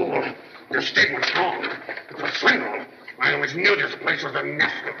young fool. Your statement's wrong. It's a swindle. I always knew this place was a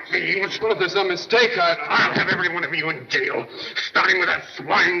nest of thieves. Well, if there's some mistake, I'll have every one of you in jail, starting with that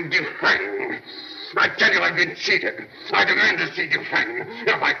swine Dufresne. I tell you, I've been cheated. I demand to see Dufresne.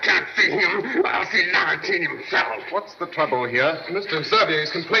 If I can't see him, I'll see Lamartine himself. What's the trouble here? Mr. Xavier's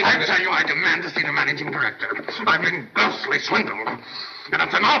complaining. I tell you, I demand to see the managing director. I've been grossly swindled, and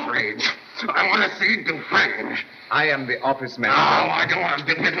it's an outrage. I want to see Dufresne. I am the office manager. Oh, I don't want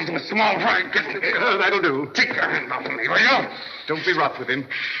to do business with small fry business. That'll do. Take your hands off of me, will you? Don't be rough with him.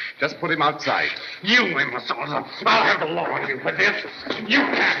 Just put him outside. You imbeciles. I'll have the law on you for this. You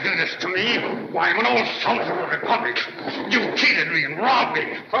can't do this to me. Why, I'm an old soldier of the Republic. You cheated me and robbed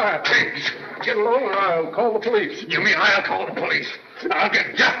me. Pigs. Get along or I'll call the police. You mean I'll call the police? I'll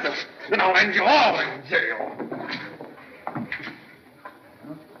get justice, and I'll end you all in jail.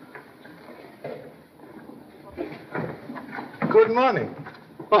 Good morning.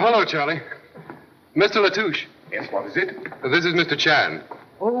 Oh, hello, Charlie. Mr. Latouche. Yes, what is it? This is Mr. Chan.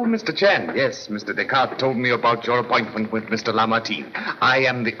 Oh, Mr. Chan, yes. Mr. Descartes told me about your appointment with Mr. Lamartine. I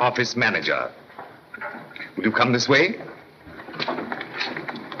am the office manager. Will you come this way?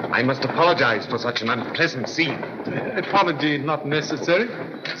 I must apologize for such an unpleasant scene. Apology not necessary.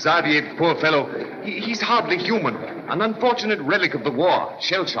 Xavier, poor fellow, he's hardly human. An unfortunate relic of the war,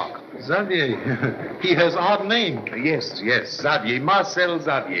 shell shock. Xavier, he has odd name. Yes, Xavier, Marcel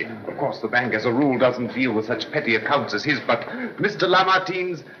Xavier. Of course, the bank as a rule doesn't deal with such petty accounts as his, but Mr.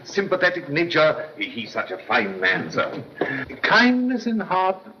 Lamartine's sympathetic nature, he's such a fine man, sir. Kindness in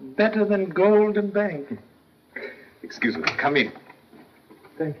heart better than gold in bank. Excuse me, come in.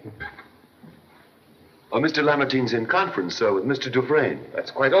 Thank you. Oh, Mr. Lamartine's in conference, sir, with Mr. Dufresne.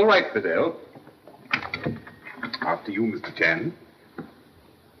 That's quite all right, Fidel. After you, Mr. Chan.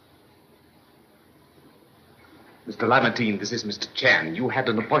 Mr. Lamartine, this is Mr. Chan. You had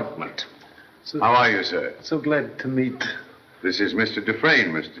an appointment. How are you, sir? So glad to meet. This is Mr.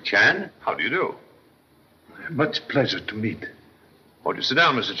 Dufresne, Mr. Chan. How do you do? Much pleasure to meet. Won't you sit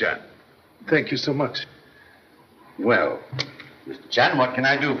down, Mr. Chan? Thank you so much. Well, Mr. Chan, what can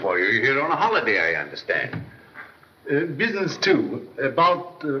I do for you? You're here on a holiday, I understand. Business, too,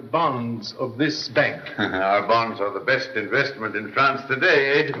 about bonds of this bank. Our bonds are the best investment in France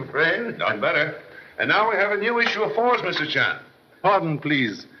today, eh, Dufresne? Not better. And now we have a new issue of force, Mr. Chan. Pardon,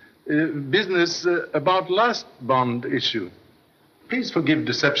 please. Business about last bond issue. Please forgive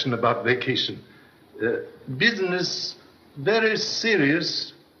deception about vacation. Business very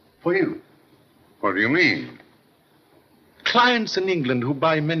serious for you. What do you mean? Clients in England who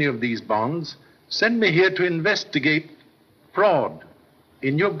buy many of these bonds send me here to investigate fraud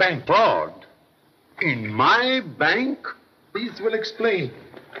in your bank. Fraud? In my bank? These will explain.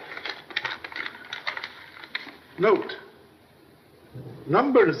 Note,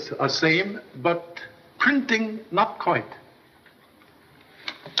 numbers are same, but printing not quite.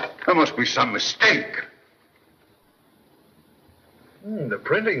 There must be some mistake. The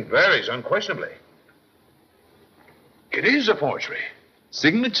printing varies unquestionably. It is a forgery.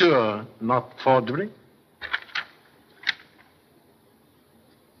 Signature, not forgery.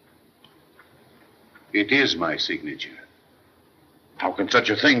 It is my signature. How can such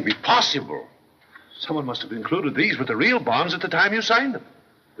a thing be possible? Someone must have included these with the real bonds at the time you signed them.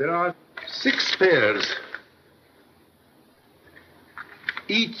 There are 6 pairs,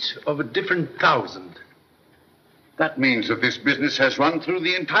 each of a different 1,000. That means that this business has run through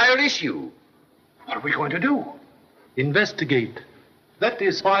the entire issue. What are we going to do? Investigate. That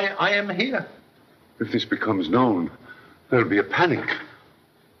is why I am here. If this becomes known, there'll be a panic.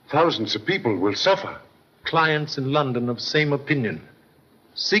 Thousands of people will suffer. Clients in London of same opinion.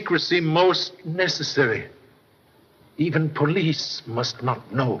 Secrecy most necessary. Even police must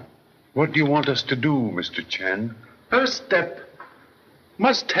not know. What do you want us to do, Mr. Chan? First step,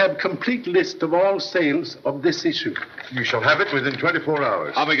 must have complete list of all sales of this issue. You shall have it within 24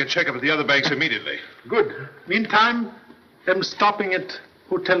 hours. I'll make a checkup at the other banks immediately. Good. Meantime, I'm stopping at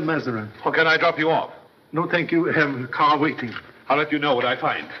Hotel Mazarin. Or can I drop you off? No, thank you. Have a car waiting. I'll let you know what I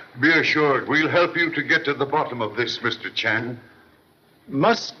find. Be assured, we'll help you to get to the bottom of this, Mr. Chan.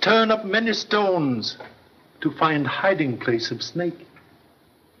 Must turn up many stones to find hiding place of snake.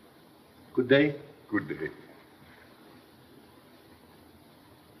 Good day. Good day.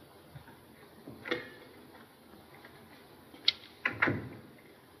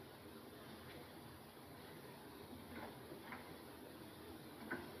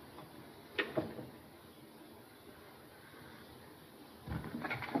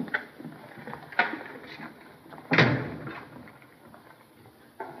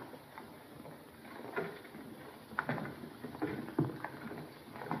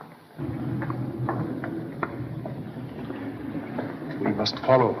 must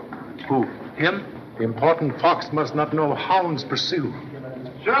follow. Who? Him? The important fox must not know hounds pursue.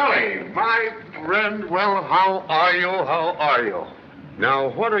 Charlie, my friend, well, how are you? How are you?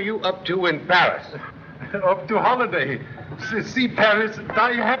 Now, what are you up to in Paris? Up to holiday. See Paris,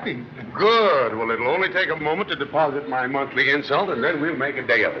 die happy. Good. Well, it'll only take a moment to deposit my monthly insult, and then we'll make a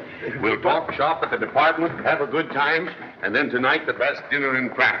day of it. We'll talk shop at the department, have a good time, and then tonight the best dinner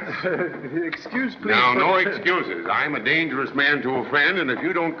in France. Excuse, please. Now, no excuses. I'm a dangerous man to a friend, and if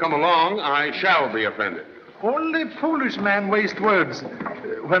you don't come along, I shall be offended. Only foolish man waste words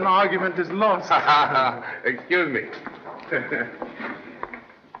when argument is lost. Excuse me.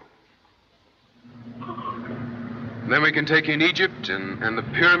 Then we can take in Egypt and the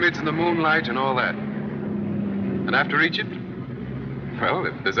pyramids and the moonlight and all that. And after Egypt, well,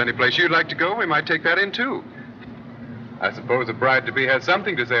 if there's any place you'd like to go, we might take that in, too. I suppose the bride-to-be has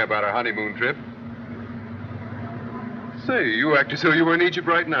something to say about our honeymoon trip. Say, you act as though you were in Egypt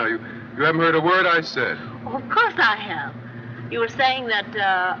right now. You haven't heard a word I said. Oh, of course I have. You were saying that,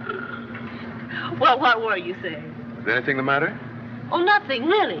 well, what were you saying? Is anything the matter? Oh, nothing,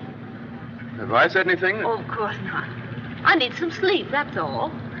 really. Have I said anything? Oh, of course not. I need some sleep, that's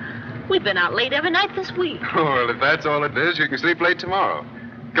all. We've been out late every night this week. Oh, well, if that's all it is, you can sleep late tomorrow.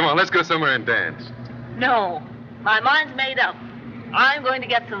 Come on, let's go somewhere and dance. No, my mind's made up. I'm going to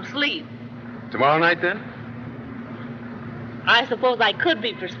get some sleep. Tomorrow night, then? I suppose I could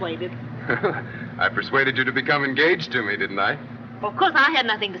be persuaded. I persuaded you to become engaged to me, didn't I? Of course, I had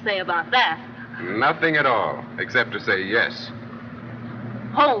nothing to say about that. Nothing at all, except to say yes.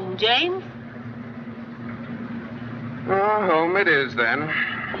 Home, James? Oh, home it is, then.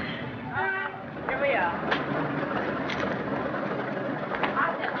 Here we are.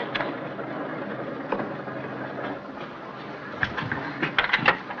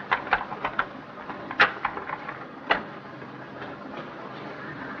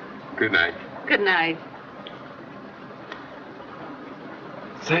 Good night. Good night.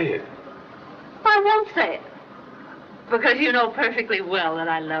 Say it. I won't say it. Because you know perfectly well that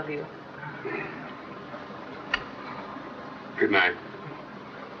I love you. Good night.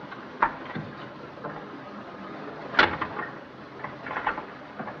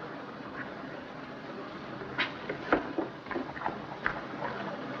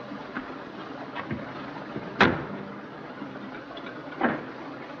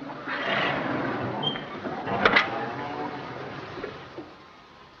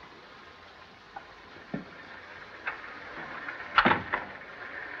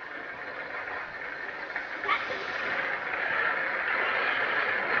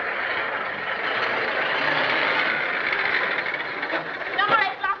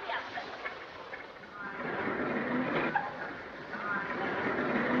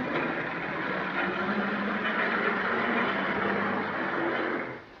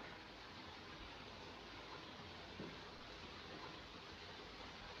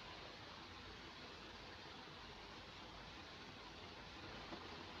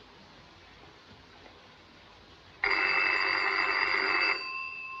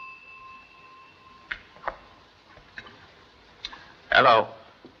 Hello.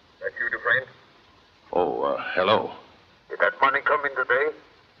 That you, Dufresne? Oh, hello. Did that money come in today?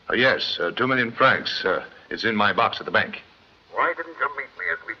 Yes, 2 million francs. It's in my box at the bank. Why didn't you meet me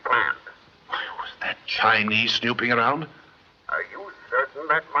as we planned? Was that Chinese snooping around? Are you certain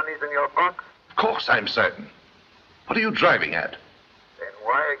that money's in your box? Of course I'm certain. What are you driving at? Then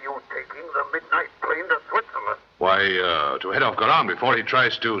why are you taking the midnight plane to Switzerland? Why, to head off Garan before he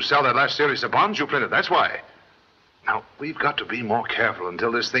tries to sell that last series of bonds you printed. That's why. Now, we've got to be more careful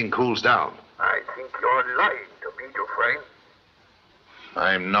until this thing cools down. I think you're lying to me, Dufresne.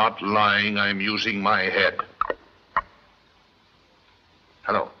 I'm not lying. I'm using my head.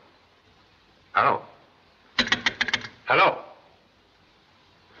 Hello. Hello. Hello.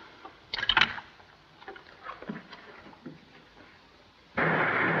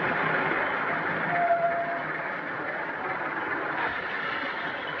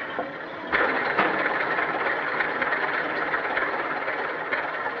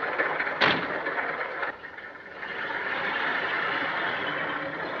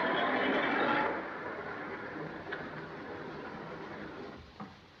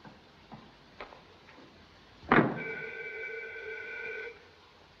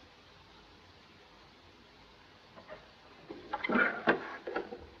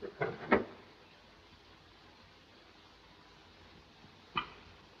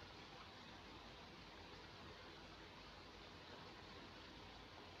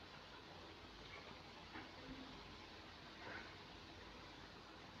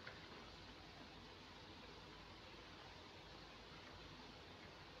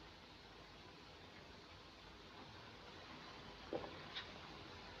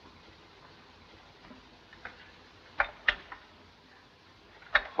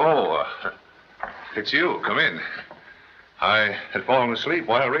 Oh, it's you. Come in. I had fallen asleep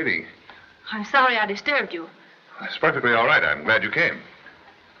while reading. I'm sorry I disturbed you. It's perfectly all right. I'm glad you came.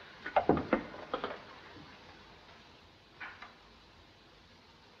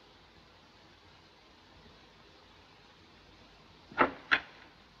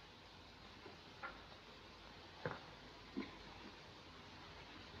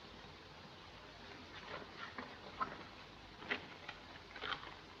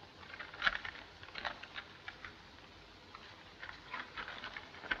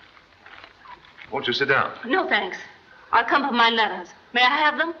 Won't you sit down? No, thanks. I'll come for my letters. May I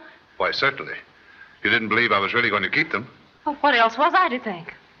have them? Why, certainly. You didn't believe I was really going to keep them. Well, what else was I to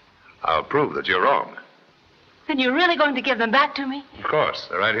think? I'll prove that you're wrong. Then you're really going to give them back to me? Of course.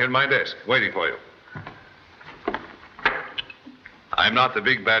 They're right here in my desk, waiting for you. I'm not the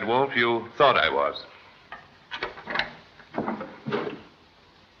big bad wolf you thought I was.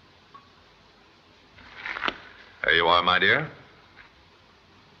 There you are, my dear.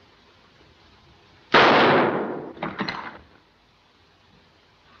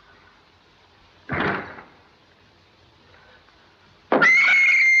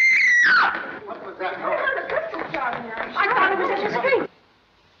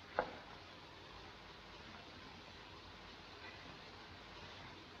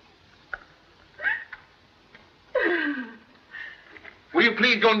 Will you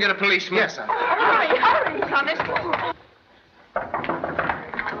please go and get a policeman? Yes, sir. Hurry, hurry, Thomas.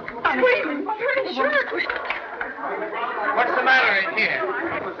 Pretty sure. What's the matter in here?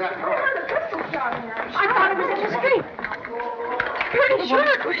 I thought it was in the street. Pretty sure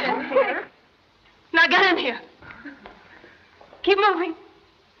it was in here. Now get in here. Keep moving.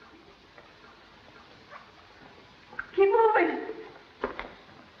 Keep moving.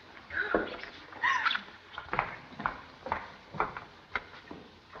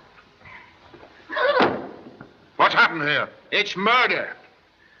 What's happened here? It's murder.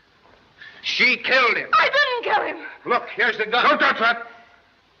 She killed him. I didn't kill him. Look, here's the gun. Don't touch that.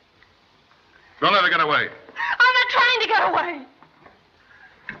 Don't let her get away. I'm not trying to get away.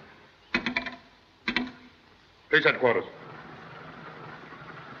 Police headquarters.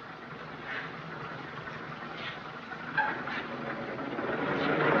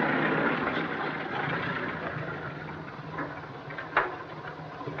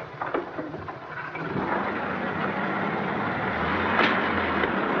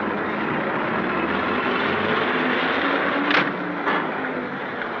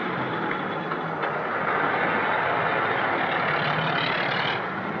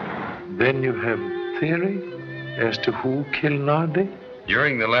 Then you have theory as to who killed Nardi?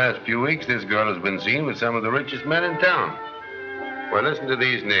 During the last few weeks, this girl has been seen with some of the richest men in town. Well, listen to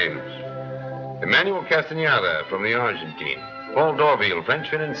these names. Emmanuel Castañeda from the Argentine. Paul Dorville, French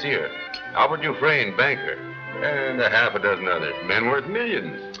financier. Albert Dufresne, banker. And a half a dozen others. Men worth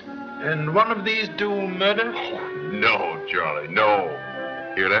millions. And one of these do murder? No, Charlie, no.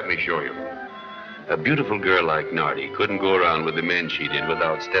 Here, let me show you. A beautiful girl like Nardi couldn't go around with the men she did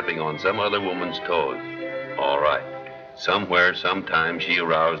without stepping on some other woman's toes. All right. Somewhere, sometime, she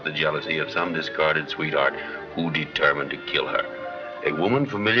aroused the jealousy of some discarded sweetheart who determined to kill her. A woman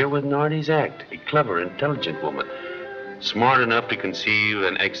familiar with Nardi's act. A clever, intelligent woman. Smart enough to conceive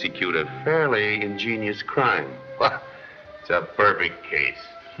and execute a fairly ingenious crime. It's a perfect case.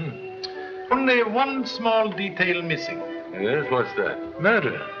 Only one small detail missing. Yes, what's that?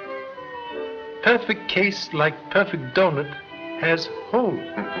 Murder. Perfect case like perfect donut has hole.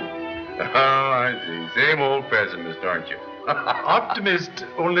 Oh, I see. Same old pessimist, aren't you? Optimist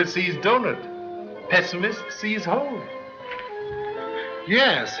only sees donut. Pessimist sees hole.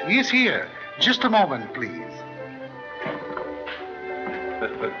 Yes, he's here. Just a moment, please.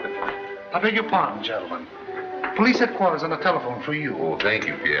 I beg your pardon, gentlemen. Police headquarters on the telephone for you. Oh, thank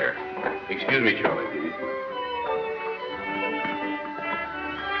you, Pierre. Excuse me, Charlie, please.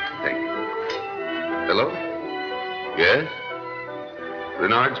 Thank you. Hello? Yes?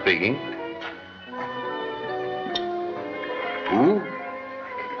 Renard speaking. Who?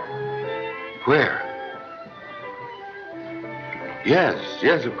 Where?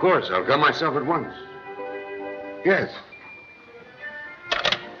 Yes, of course. I'll come myself at once. Yes.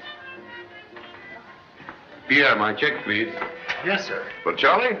 Pierre, my check, please. Yes, sir. Well,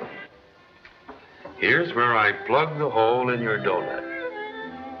 Charlie, here's where I plug the hole in your donut.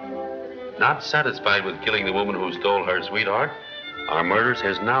 Not satisfied with killing the woman who stole her sweetheart, our murderers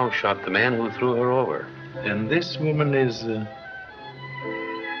has now shot the man who threw her over. And this woman is...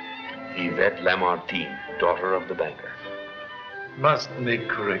 Yvette Lamartine, daughter of the banker. Must make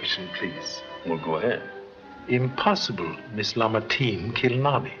correction, please. Well, go ahead. Impossible Miss Lamartine killed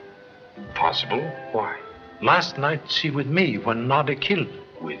Noddy. Possible? Why? Last night she with me when Noddy killed.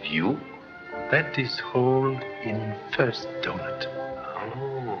 With you? That is hole in first donut.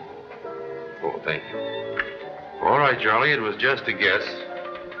 Oh. Oh, thank you. All right, Charlie, it was just a guess.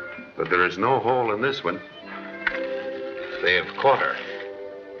 But there is no hole in this one. They have caught her.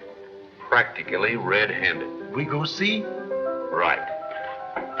 Practically red-handed. We go see? Right.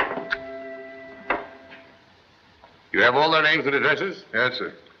 You have all their names and addresses? Yes,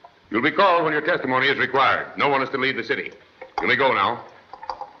 sir. You'll be called when your testimony is required. No one is to leave the city. You may go now.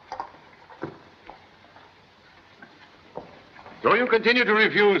 So you continue to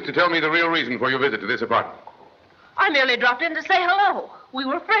refuse to tell me the real reason for your visit to this apartment? I merely dropped in to say hello. We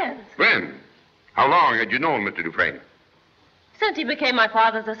were friends. Friend? How long had you known Mr. Dufresne? Since he became my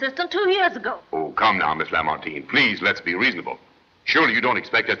father's assistant 2 years ago. Oh, come now, Miss Lamartine. Please, let's be reasonable. Surely you don't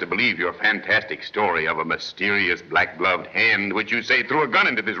expect us to believe your fantastic story of a mysterious black-gloved hand which you say threw a gun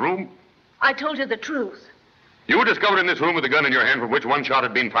into this room? I told you the truth. You were discovered in this room with a gun in your hand from which one shot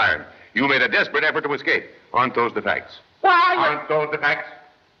had been fired. You made a desperate effort to escape. Aren't those the facts? Why? Aren't those the facts?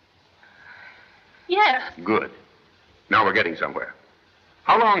 Yes. Good. Now we're getting somewhere.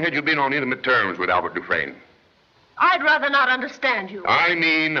 How long had you been on intimate terms with Albert Dufresne? I'd rather not understand you. I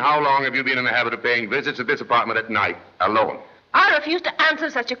mean, how long have you been in the habit of paying visits at this apartment at night, alone? I refuse to answer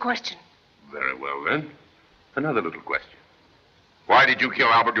such a question. Very well, then. Another little question. Why did you kill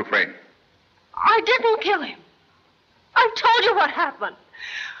Albert Dufresne? I didn't kill him. I told you what happened.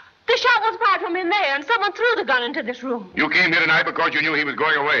 The shot was fired from in there, and someone threw the gun into this room. You came here tonight because you knew he was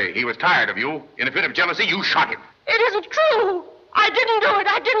going away. He was tired of you. In a fit of jealousy, you shot him. It isn't true. I didn't do it.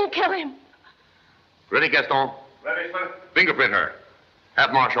 I didn't kill him. Ready, Gaston? Ready, sir? Fingerprint her.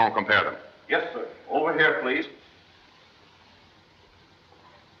 Have Marchand compare them. Yes, sir. Over here, please.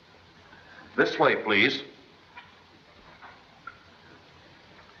 This way, please.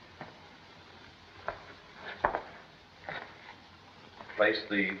 Place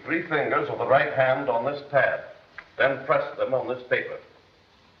the 3 fingers of the right hand on this pad. Then press them on this paper.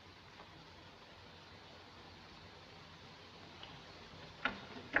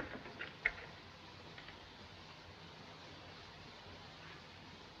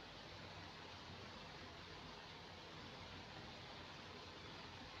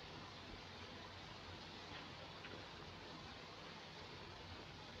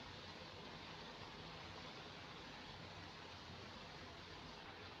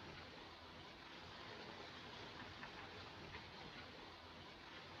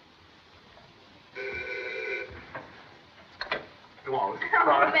 Come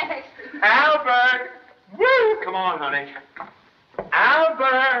on. Albert! Woo! Come on, honey.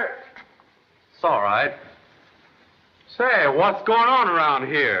 Albert! It's all right. Say, what's going on around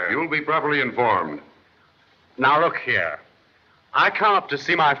here? You'll be properly informed. Now, look here. I come up to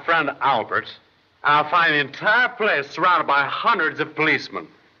see my friend Albert, and I find the entire place surrounded by hundreds of policemen.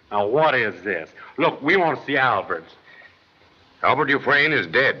 Now, what is this? Look, we want to see Albert. Albert Dufresne is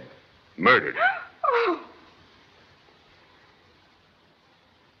dead. Murdered.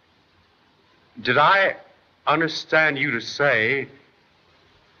 Did I understand you to say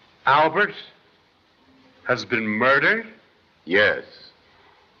Albert has been murdered? Yes.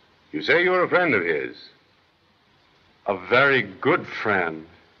 You say you're a friend of his. A very good friend.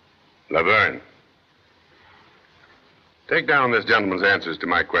 Laverne. Take down this gentleman's answers to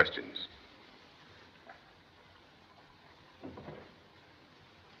my questions.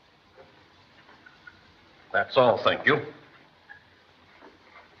 That's all, thank you.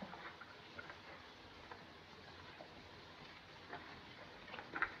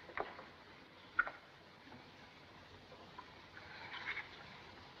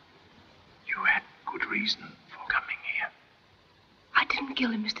 Reason for coming here. I didn't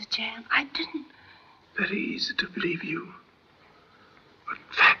kill him, Mr. Chan. I didn't. Very easy to believe you. But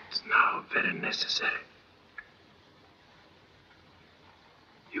facts now very necessary.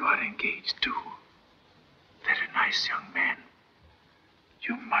 You are engaged to very nice young man.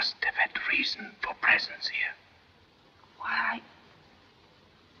 You must have had reason for presence here. Why,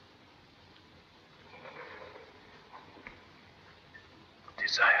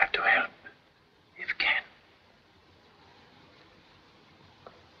 Desire to help. If can.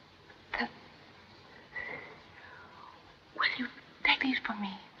 Will you take these from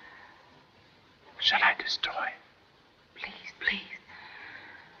me? Shall I destroy? Please, please.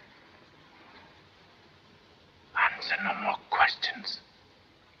 Answer no more questions.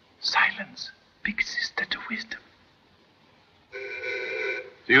 Silence, big sister to wisdom.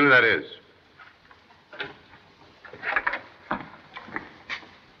 See who that is.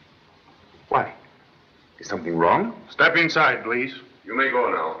 Why? Is someone nothing wrong. Step inside, please. You may go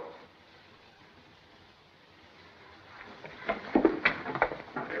now.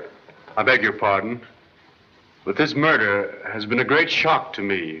 I beg your pardon, but this murder has been a great shock to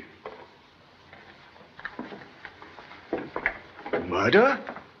me. Murder?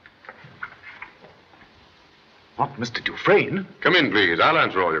 Not Mr. Dufresne. Come in, please. I'll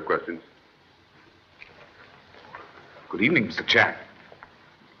answer all your questions. Good evening, Mr. Chan.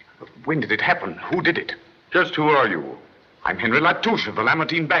 When did it happen? Who did it? Just who are you? I'm Henry Latouche of the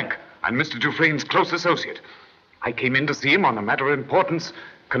Lamartine Bank. I'm Mr. Dufresne's close associate. I came in to see him on a matter of importance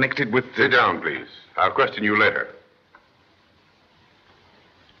connected with... Sit down, please. I'll question you later.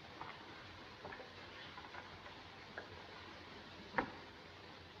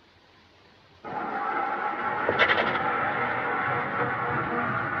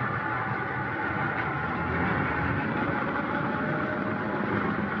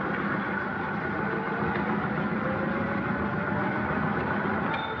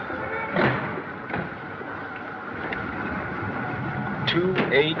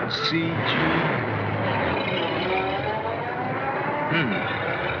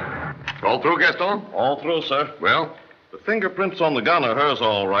 All through, Gaston? All through, sir. Well? The fingerprints on the gun are hers,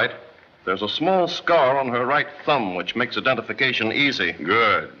 all right. There's a small scar on her right thumb, which makes identification easy.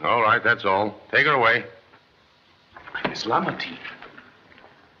 Good. All right, that's all. Take her away. Miss Lamartine.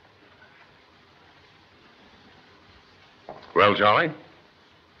 Well, Charlie?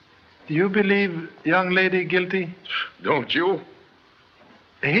 Do you believe young lady guilty? Don't you?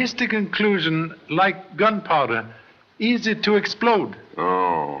 A hasty conclusion, like gunpowder, easy to explode.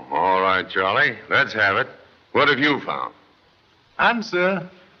 Oh, all right, Charlie. Let's have it. What have you found? Answer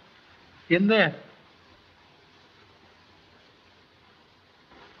in there.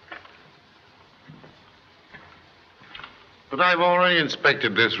 But I've already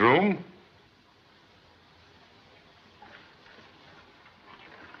inspected this room.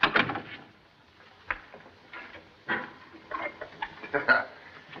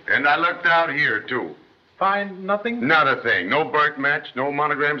 And I looked out here, too. Find nothing? Not a thing. No burnt match, no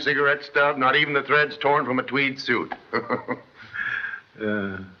monogram cigarette stub, not even the threads torn from a tweed suit.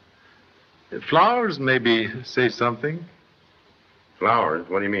 Flowers maybe say something. Flowers?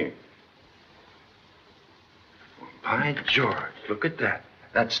 What do you mean? By George, look at that.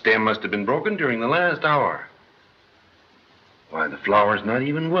 That stem must have been broken during the last hour. Why, the flower's not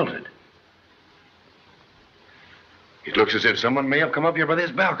even wilted. It looks as if someone may have come up here by this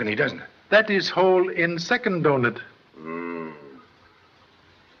balcony, doesn't it? That is hole in second donut.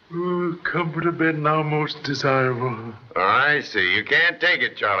 Ooh, comforter bed now most desirable. I see. You can't take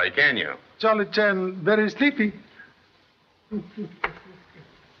it, Charlie, can you? Charlie Chan, very sleepy.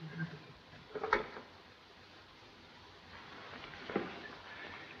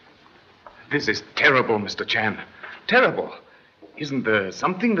 This is terrible, Mr. Chan. Terrible. Isn't there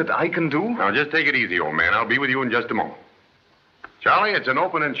something that I can do? Now, just take it easy, old man. I'll be with you in just a moment. Charlie, it's an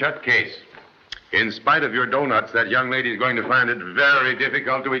open and shut case. In spite of your donuts, that young lady's going to find it very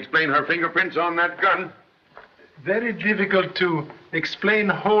difficult to explain her fingerprints on that gun. Very difficult to explain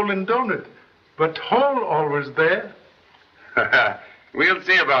hole in donut, but hole always there. We'll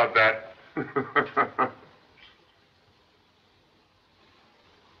see about that.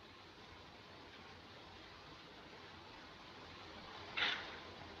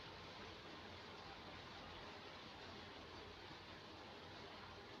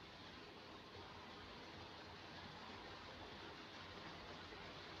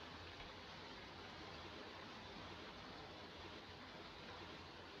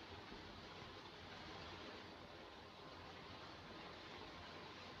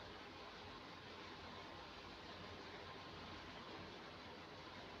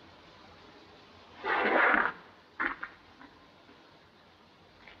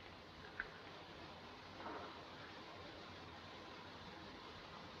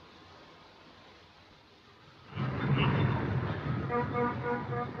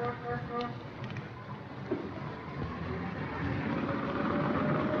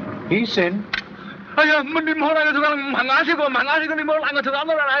 He's in. I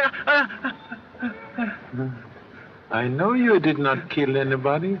know you did not kill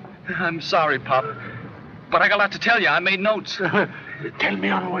anybody. I'm sorry, Pop. But I got a lot to tell you. I made notes. Tell me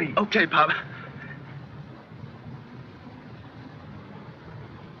on the way. Okay, Pop.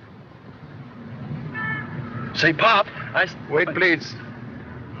 Say, Pop, Wait, please.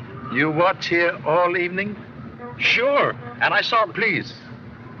 You watch here all evening? Sure. And I saw... Please.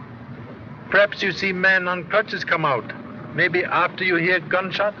 Perhaps you see men on crutches come out. Maybe after you hear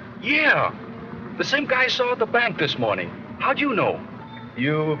gunshot? Yeah. The same guy I saw at the bank this morning. How'd you know?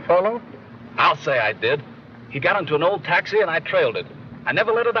 You follow? I'll say I did. He got into an old taxi and I trailed it. I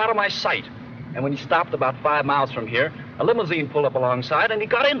never let it out of my sight. And when he stopped about 5 miles from here, a limousine pulled up alongside and he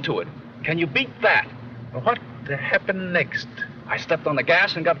got into it. Can you beat that? What happened next? I stepped on the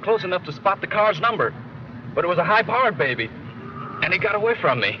gas and got close enough to spot the car's number. But it was a high-powered baby. And he got away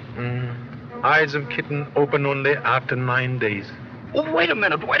from me. Eyes of kitten open only after 9 days. Oh, wait a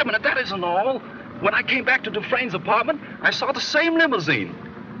minute. That isn't all. When I came back to Dufresne's apartment, I saw the same limousine.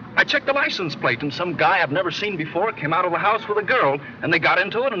 I checked the license plate, and some guy I've never seen before came out of the house with a girl, and they got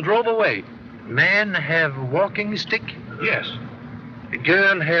into it and drove away. Man have walking stick? Yes.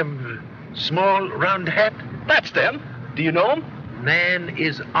 Girl have small round hat? That's them. Do you know him? Man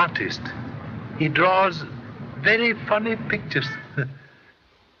is artist. He draws very funny pictures.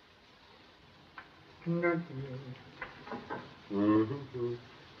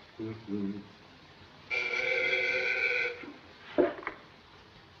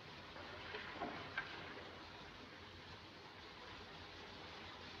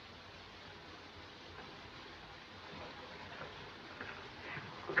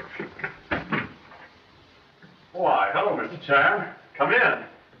 Why, hello, Mr. Chan. Come in.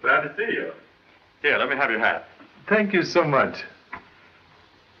 Glad to see you. Here, let me have your hat. Thank you so much.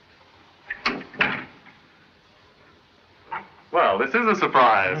 Well, this is a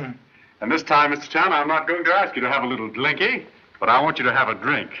surprise. And this time, Mr. Chan, I'm not going to ask you to have a little drinky, but I want you to have a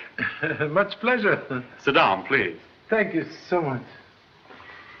drink. Much pleasure. Sit down, please. Thank you so much.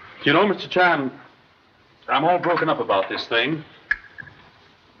 You know, Mr. Chan, I'm all broken up about this thing.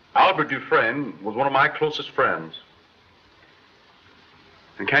 Albert Dufresne was one of my closest friends.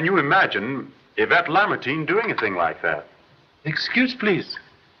 And can you imagine Yvette Lamartine doing a thing like that? Excuse, please.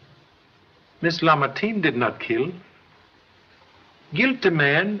 Miss Lamartine did not kill. Guilty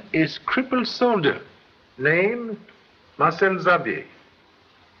man is crippled soldier. Name, Marcel Xavier.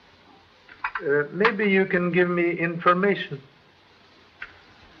 Maybe you can give me information.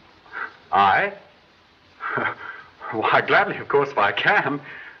 I? Why, gladly, of course, if I can.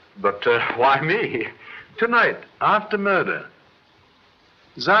 But why me? Tonight, after murder,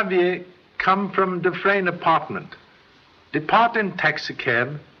 Xavier come from Dufresne apartment, depart in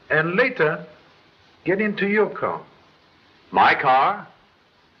taxicab, and later get into your car. My car?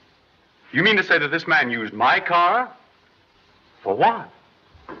 You mean to say that this man used my car? For what?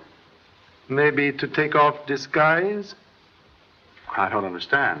 Maybe to take off disguise? I don't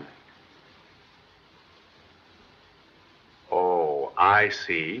understand. Oh, I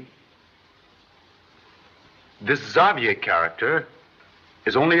see. This Xavier character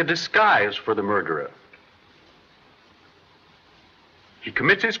is only a disguise for the murderer. He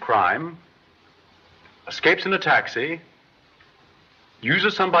commits his crime, escapes in a taxi,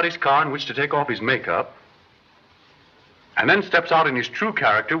 uses somebody's car in which to take off his makeup, and then steps out in his true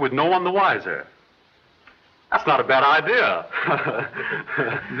character with no one the wiser. That's not a bad idea.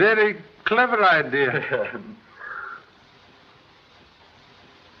 Very clever idea.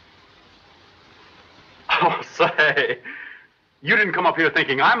 Oh, say, you didn't come up here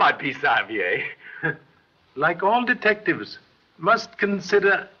thinking I might be Xavier. Like all detectives, must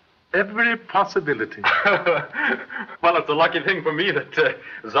consider every possibility. Well, it's a lucky thing for me that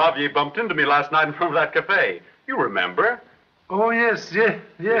Xavier bumped into me last night in front of that cafe. You remember? Oh, yes.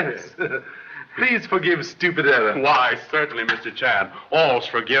 Please forgive stupid error. Why, certainly, Mr. Chan. All's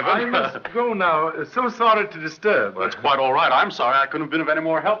forgiven. I must go now. So sorry to disturb. Well, it's quite all right. I'm sorry I couldn't have been of any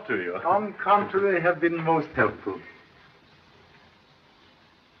more help to you. On contrary, have been most helpful.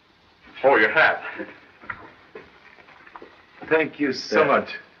 Oh, your hat. Thank you so much.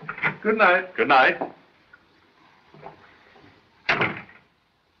 Good night. Good night.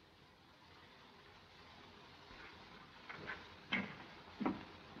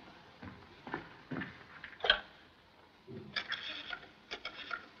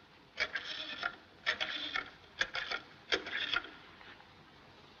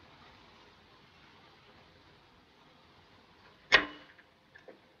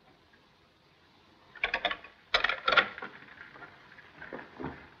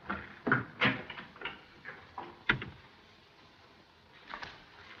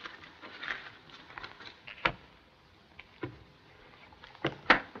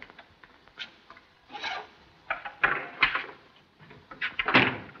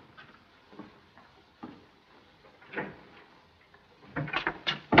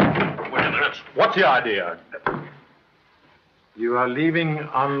 What's the idea? You are leaving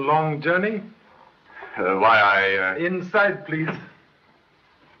on long journey? Inside, please.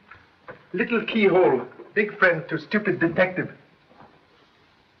 Little keyhole. Big friend to stupid detective.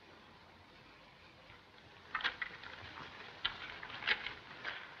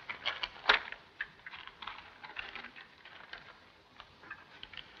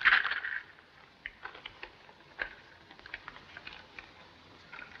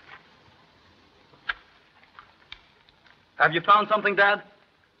 Have you found something, Dad?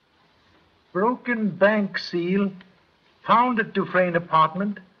 Broken bank seal, found at Dufresne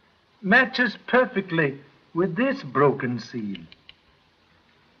apartment, matches perfectly with this broken seal.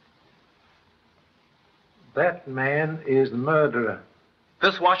 That man is murderer.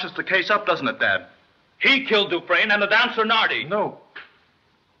 This washes the case up, doesn't it, Dad? He killed Dufresne and the dancer Nardi. No.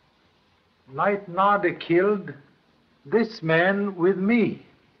 Night Nardi killed this man with me.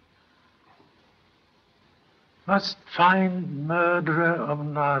 Must find murderer of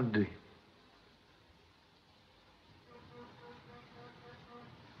Nardi.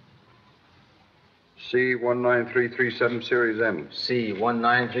 C19337 Series M.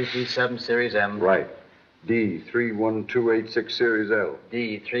 C19337 Series M. Right. D31286 Series L.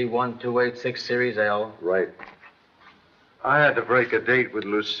 D31286 Series L. Right. I had to break a date with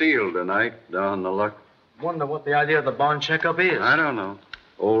Lucille tonight down the luck. Wonder what the idea of the bond checkup is. I don't know.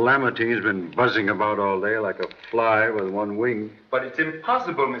 Old Lamartine's been buzzing about all day like a fly with one wing. But it's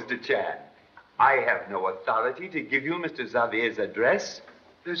impossible, Mr. Chan. I have no authority to give you Mr. Xavier's address.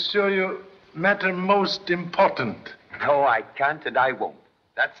 This show you matter most important. No, I can't and I won't.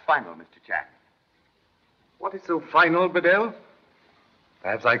 That's final, Mr. Chan. What is so final, Bedell?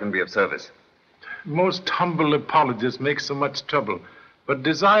 Perhaps I can be of service. Most humble apologist makes so much trouble, but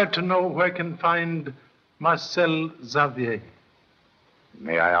desire to know where I can find Marcel Xavier.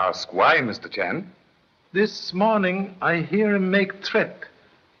 May I ask why, Mr. Chan? This morning I hear him make threat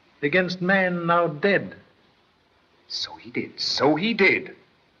against man now dead. So he did. So he did.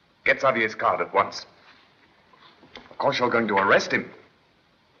 Get Xavier's card at once. Of course you're going to arrest him.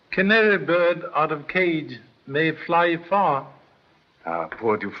 Canary bird out of cage may fly far. Ah,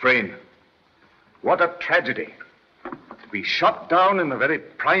 poor Dufresne. What a tragedy. To be shot down in the very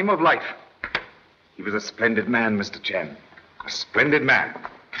prime of life. He was a splendid man, Mr. Chan. A splendid man.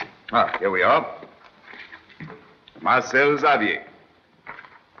 Ah, here we are. Marcel Xavier.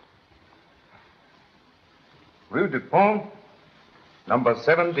 Rue du Pont, number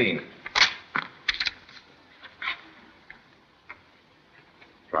 17.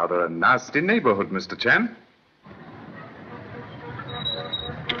 Rather a nasty neighborhood, Mr. Chan.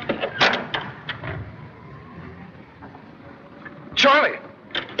 Charlie!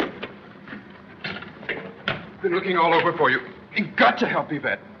 Been looking all over for you. You've got to help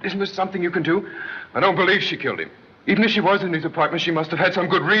Yvette. Isn't there something you can do? I don't believe she killed him. Even if she was in his apartment, she must have had some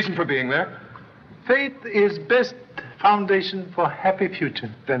good reason for being there. Faith is best foundation for happy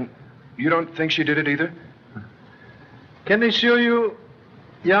future. Then you don't think she did it either? Can I show you,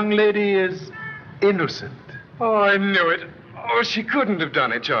 young lady is innocent? Oh, I knew it. Oh, she couldn't have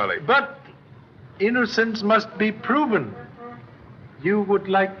done it, Charlie. But innocence must be proven. You would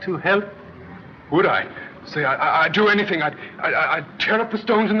like to help? Would I? Say, I'd do anything. I'd tear up the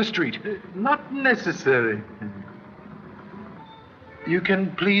stones in the street. Not necessary. You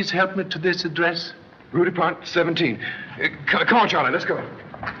can please help me to this address? Rue du Pont, 17. Come on, Charlie, let's go.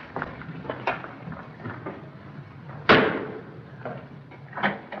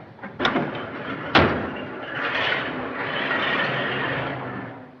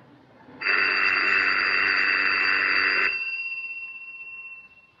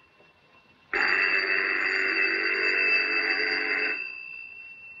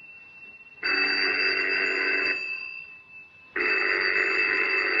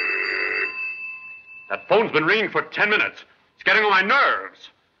 That phone's been ringing for 10 minutes. It's getting on my nerves.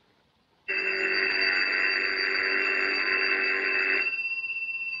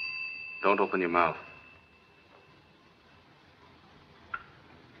 Don't open your mouth.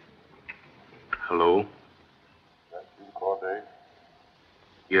 Hello? That's you, Corday?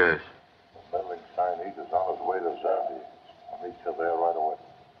 Yes. The meddling Chinese is on his way to Zambia. I'll meet you there right away.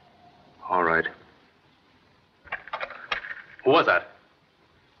 All right. Who was that?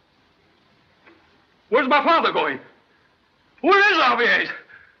 Where's my father going? Where is Xavier?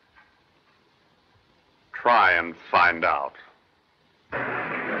 Try and find out.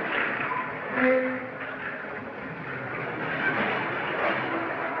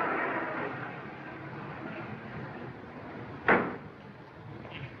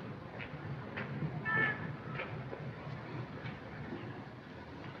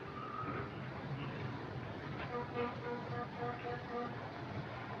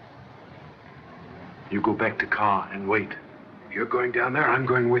 You go back to car and wait. You're going down there, I'm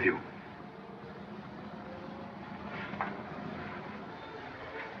going with you.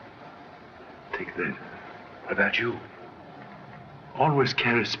 Take that. What about you? Always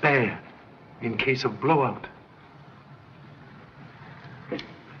carry spare in case of blowout.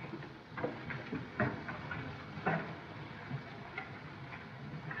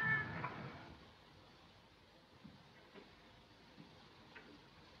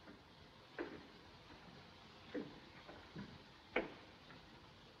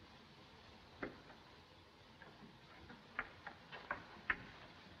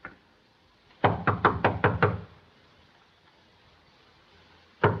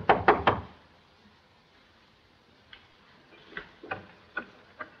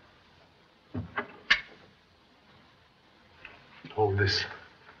 all this.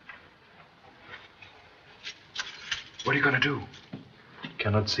 What are you going to do?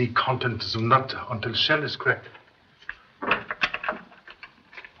 Cannot see contents of nut until shell is cracked.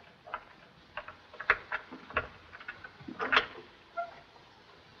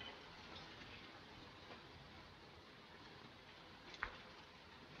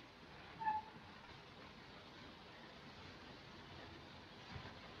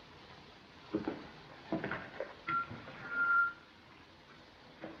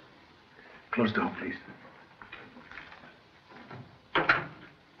 Close the door, please.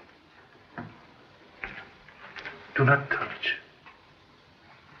 Do not touch.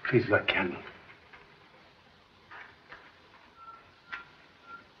 Please light candle.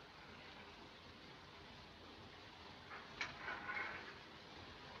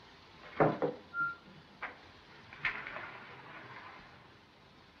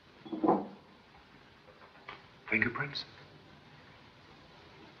 Fingerprints?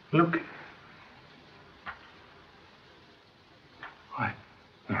 Look. Why,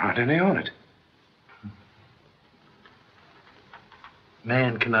 there aren't any on it.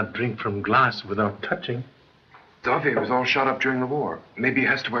 Man cannot drink from glass without touching. Xavier was all shot up during the war. Maybe he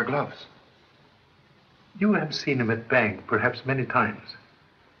has to wear gloves. You have seen him at bank, perhaps many times.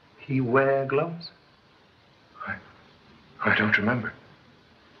 He wear gloves? I don't remember.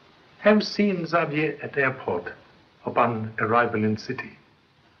 Have seen Xavier at airport upon arrival in city.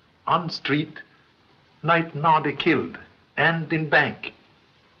 On street, night Nardi killed, and in bank.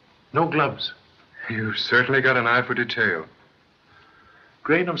 No gloves. You've certainly got an eye for detail.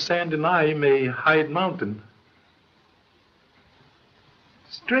 Grain of sand in eye may hide mountain.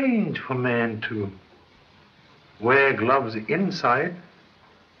 Strange for man to wear gloves inside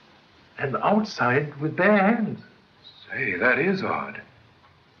and outside with bare hands. Say, that is odd.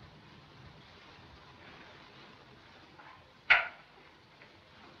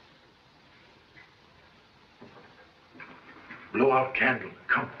 Blow out candle.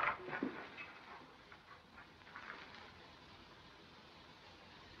 Come.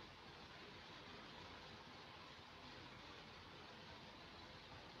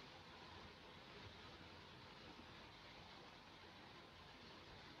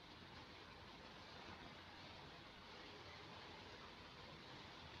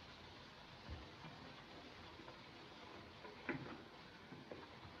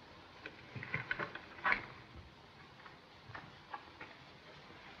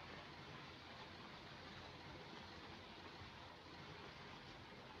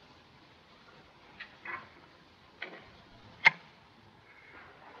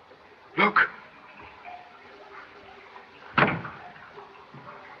 Look.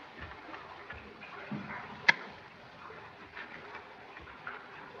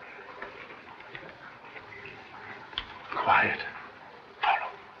 Quiet.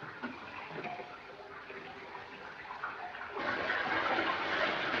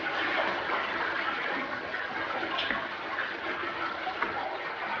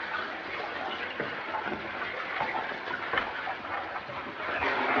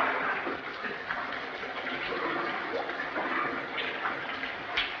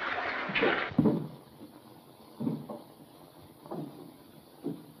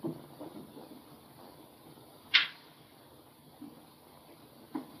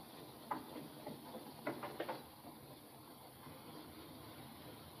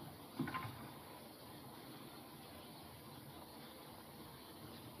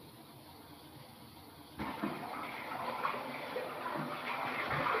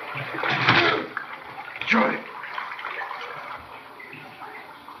 Joy.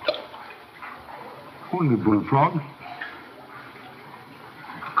 Only bullfrog.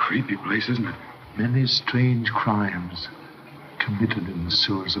 Creepy place, isn't it? Many strange crimes committed in the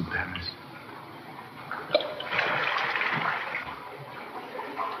sewers of Paris.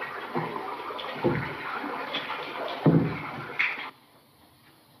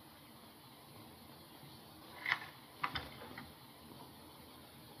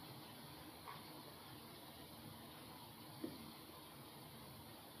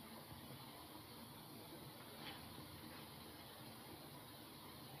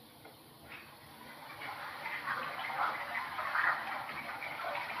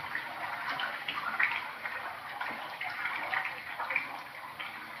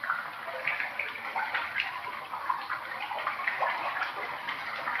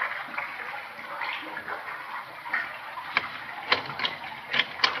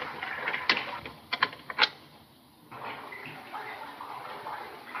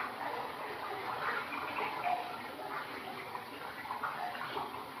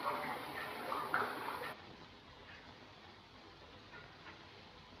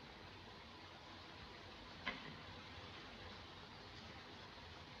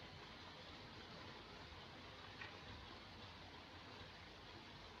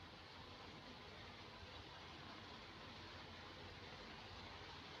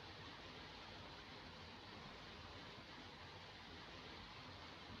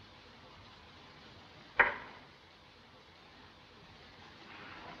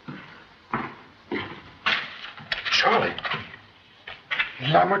 Charlie.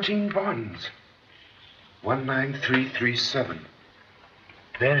 Lamartine bonds. 19337.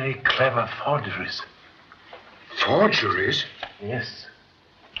 Very clever forgeries. Forgeries? Yes.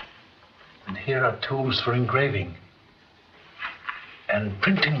 And here are tools for engraving. And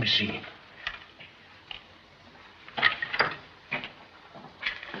printing machine.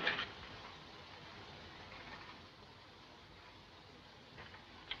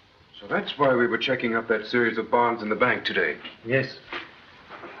 So that's why we were checking up that series of bonds in the bank today. Yes.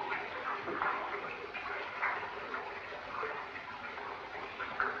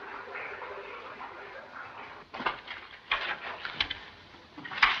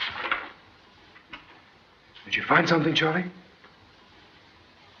 Did you find something, Charlie?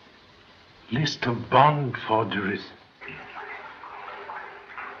 List of bond forgeries.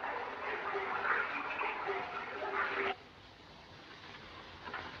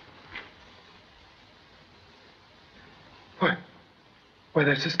 Why,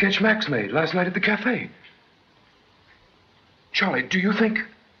 that's the sketch Max made last night at the cafe. Charlie, do you think...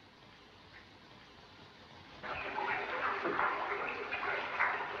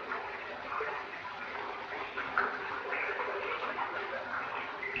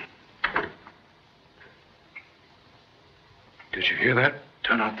 Did you hear that?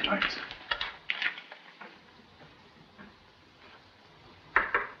 Turn out the lights.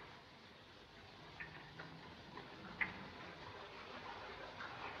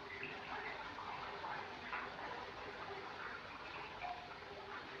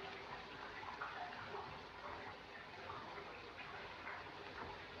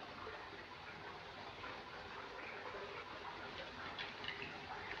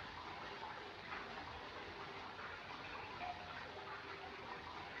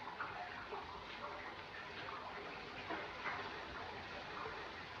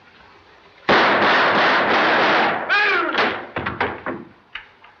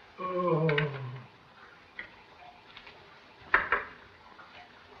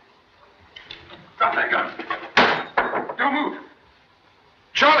 Drop that gun. Don't move.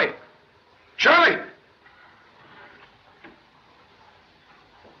 Charlie! Charlie!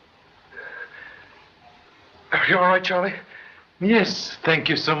 Are you all right, Charlie? Yes, thank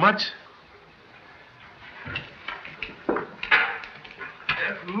you so much.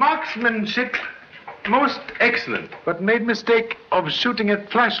 Marksmanship, most excellent, but made mistake of shooting at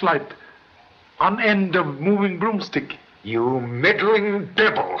flashlight on end of moving broomstick. You meddling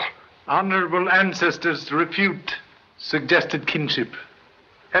devil! Honorable ancestors refute suggested kinship.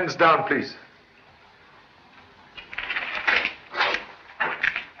 Hands down, please.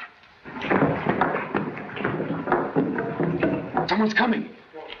 Someone's coming.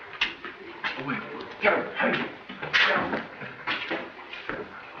 Get him. Hurry.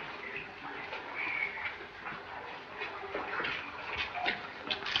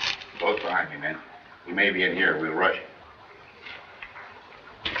 Close behind me, men. We may be in here. We'll rush.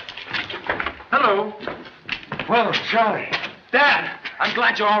 Hello. Well, Charlie. Dad, I'm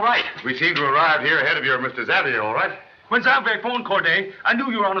glad you're all right. We seem to arrive here ahead of your Mr. Xavier, all right? When Xavier phoned Corday, I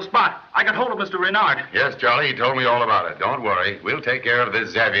knew you were on the spot. I got hold of Mr. Renard. Yes, Charlie, he told me all about it. Don't worry. We'll take care of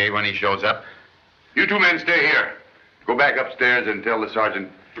this Xavier when he shows up. You two men stay here. Go back upstairs and tell the sergeant...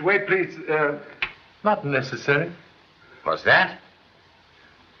 Wait, please. Not necessary. What's that?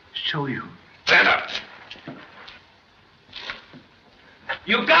 Show you. Stand up.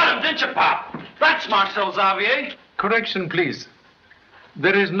 You got him, didn't you, Pop? That's Marcel Xavier. Correction, please.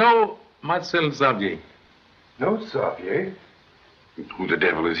 There is no Marcel Xavier. No Xavier? Who the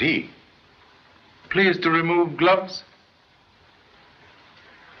devil is he? Please to remove gloves.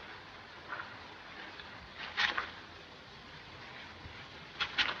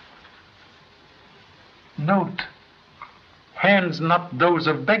 Note, hands not those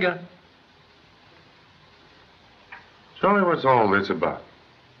of beggar. Charlie, what's all this about?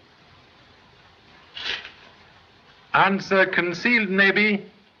 Answer concealed, maybe,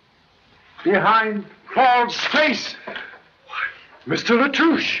 behind false face. Mr.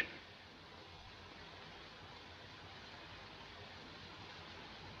 Latouche!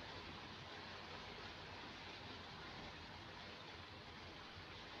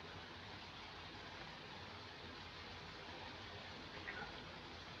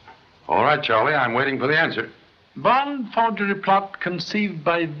 All right, Charlie, I'm waiting for the answer. Bond forgery plot conceived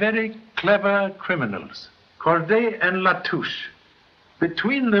by very clever criminals, Corday and Latouche.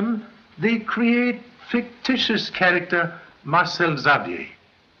 Between them, they create fictitious character Marcel Xavier.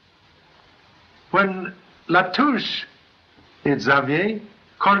 When Latouche is Xavier,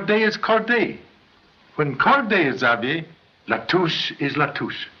 Corday is Corday. When Corday is Xavier, Latouche is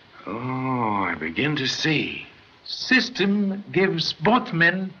Latouche. Oh, I begin to see. System gives both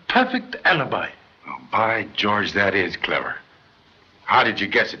men perfect alibi. Oh, by George, that is clever. How did you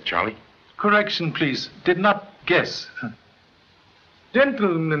guess it, Charlie? Correction, please. Did not guess.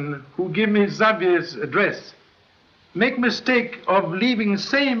 Gentlemen who give me Xavier's address make mistake of leaving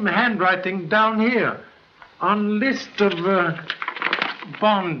same handwriting down here on list of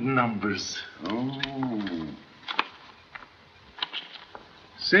bond numbers. Oh.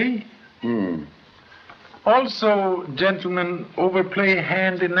 See? Hmm. Also, gentlemen, overplay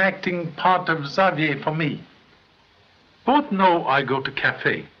hand in acting part of Xavier for me. Both know I go to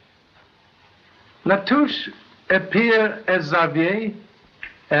cafe. Latouche appear as Xavier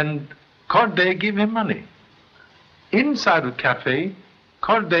and Corday give him money. Inside the cafe,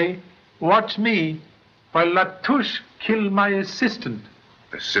 Corday watch me while Latouche kill my assistant.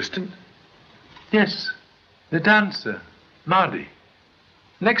 Assistant? Yes, the dancer, Marjorie.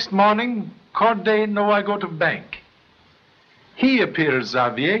 Next morning, Corday know I go to bank. He appears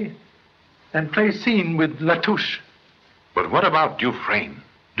Xavier and play scene with Latouche. But what about Dufresne?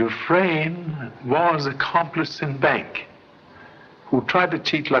 Dufresne was accomplice in bank who tried to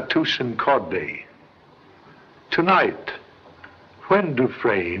cheat Latouche and Corday. Tonight, when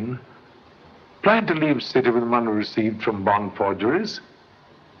Dufresne planned to leave city with money received from bond forgeries,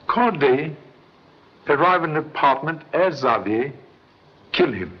 Corday arrive in the apartment as Xavier,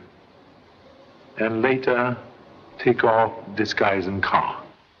 kill him, and later take off disguise in car.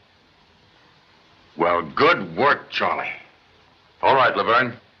 Well, good work, Charlie. All right,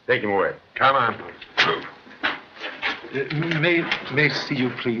 Laverne. Take him away. Come on. May see you,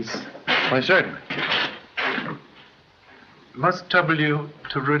 please. Why, certainly. Must trouble you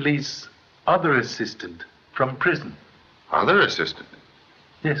to release other assistant from prison. Other assistant?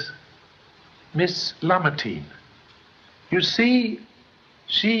 Yes. Miss Lamartine. You see,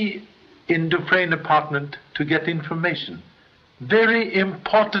 she in Dufresne apartment to get information. Very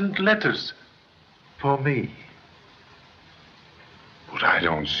important letters for me. But I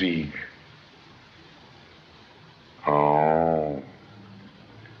don't see. Oh.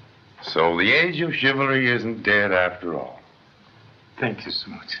 So the age of chivalry isn't dead after all. Thank you so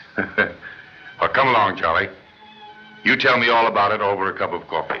much. Well, come along, Charlie. You tell me all about it over a cup of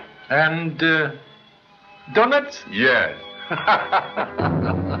coffee. And donuts? Yes.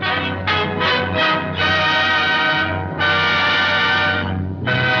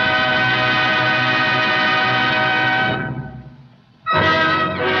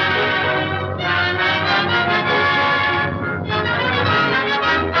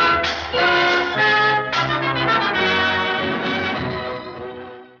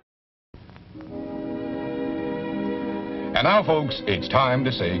 And now, folks, it's time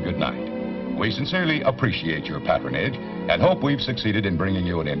to say goodnight. We sincerely appreciate your patronage and hope we've succeeded in bringing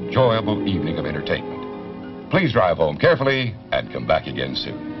you an enjoyable evening of entertainment. Please drive home carefully and come back again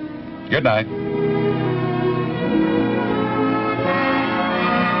soon. Good night.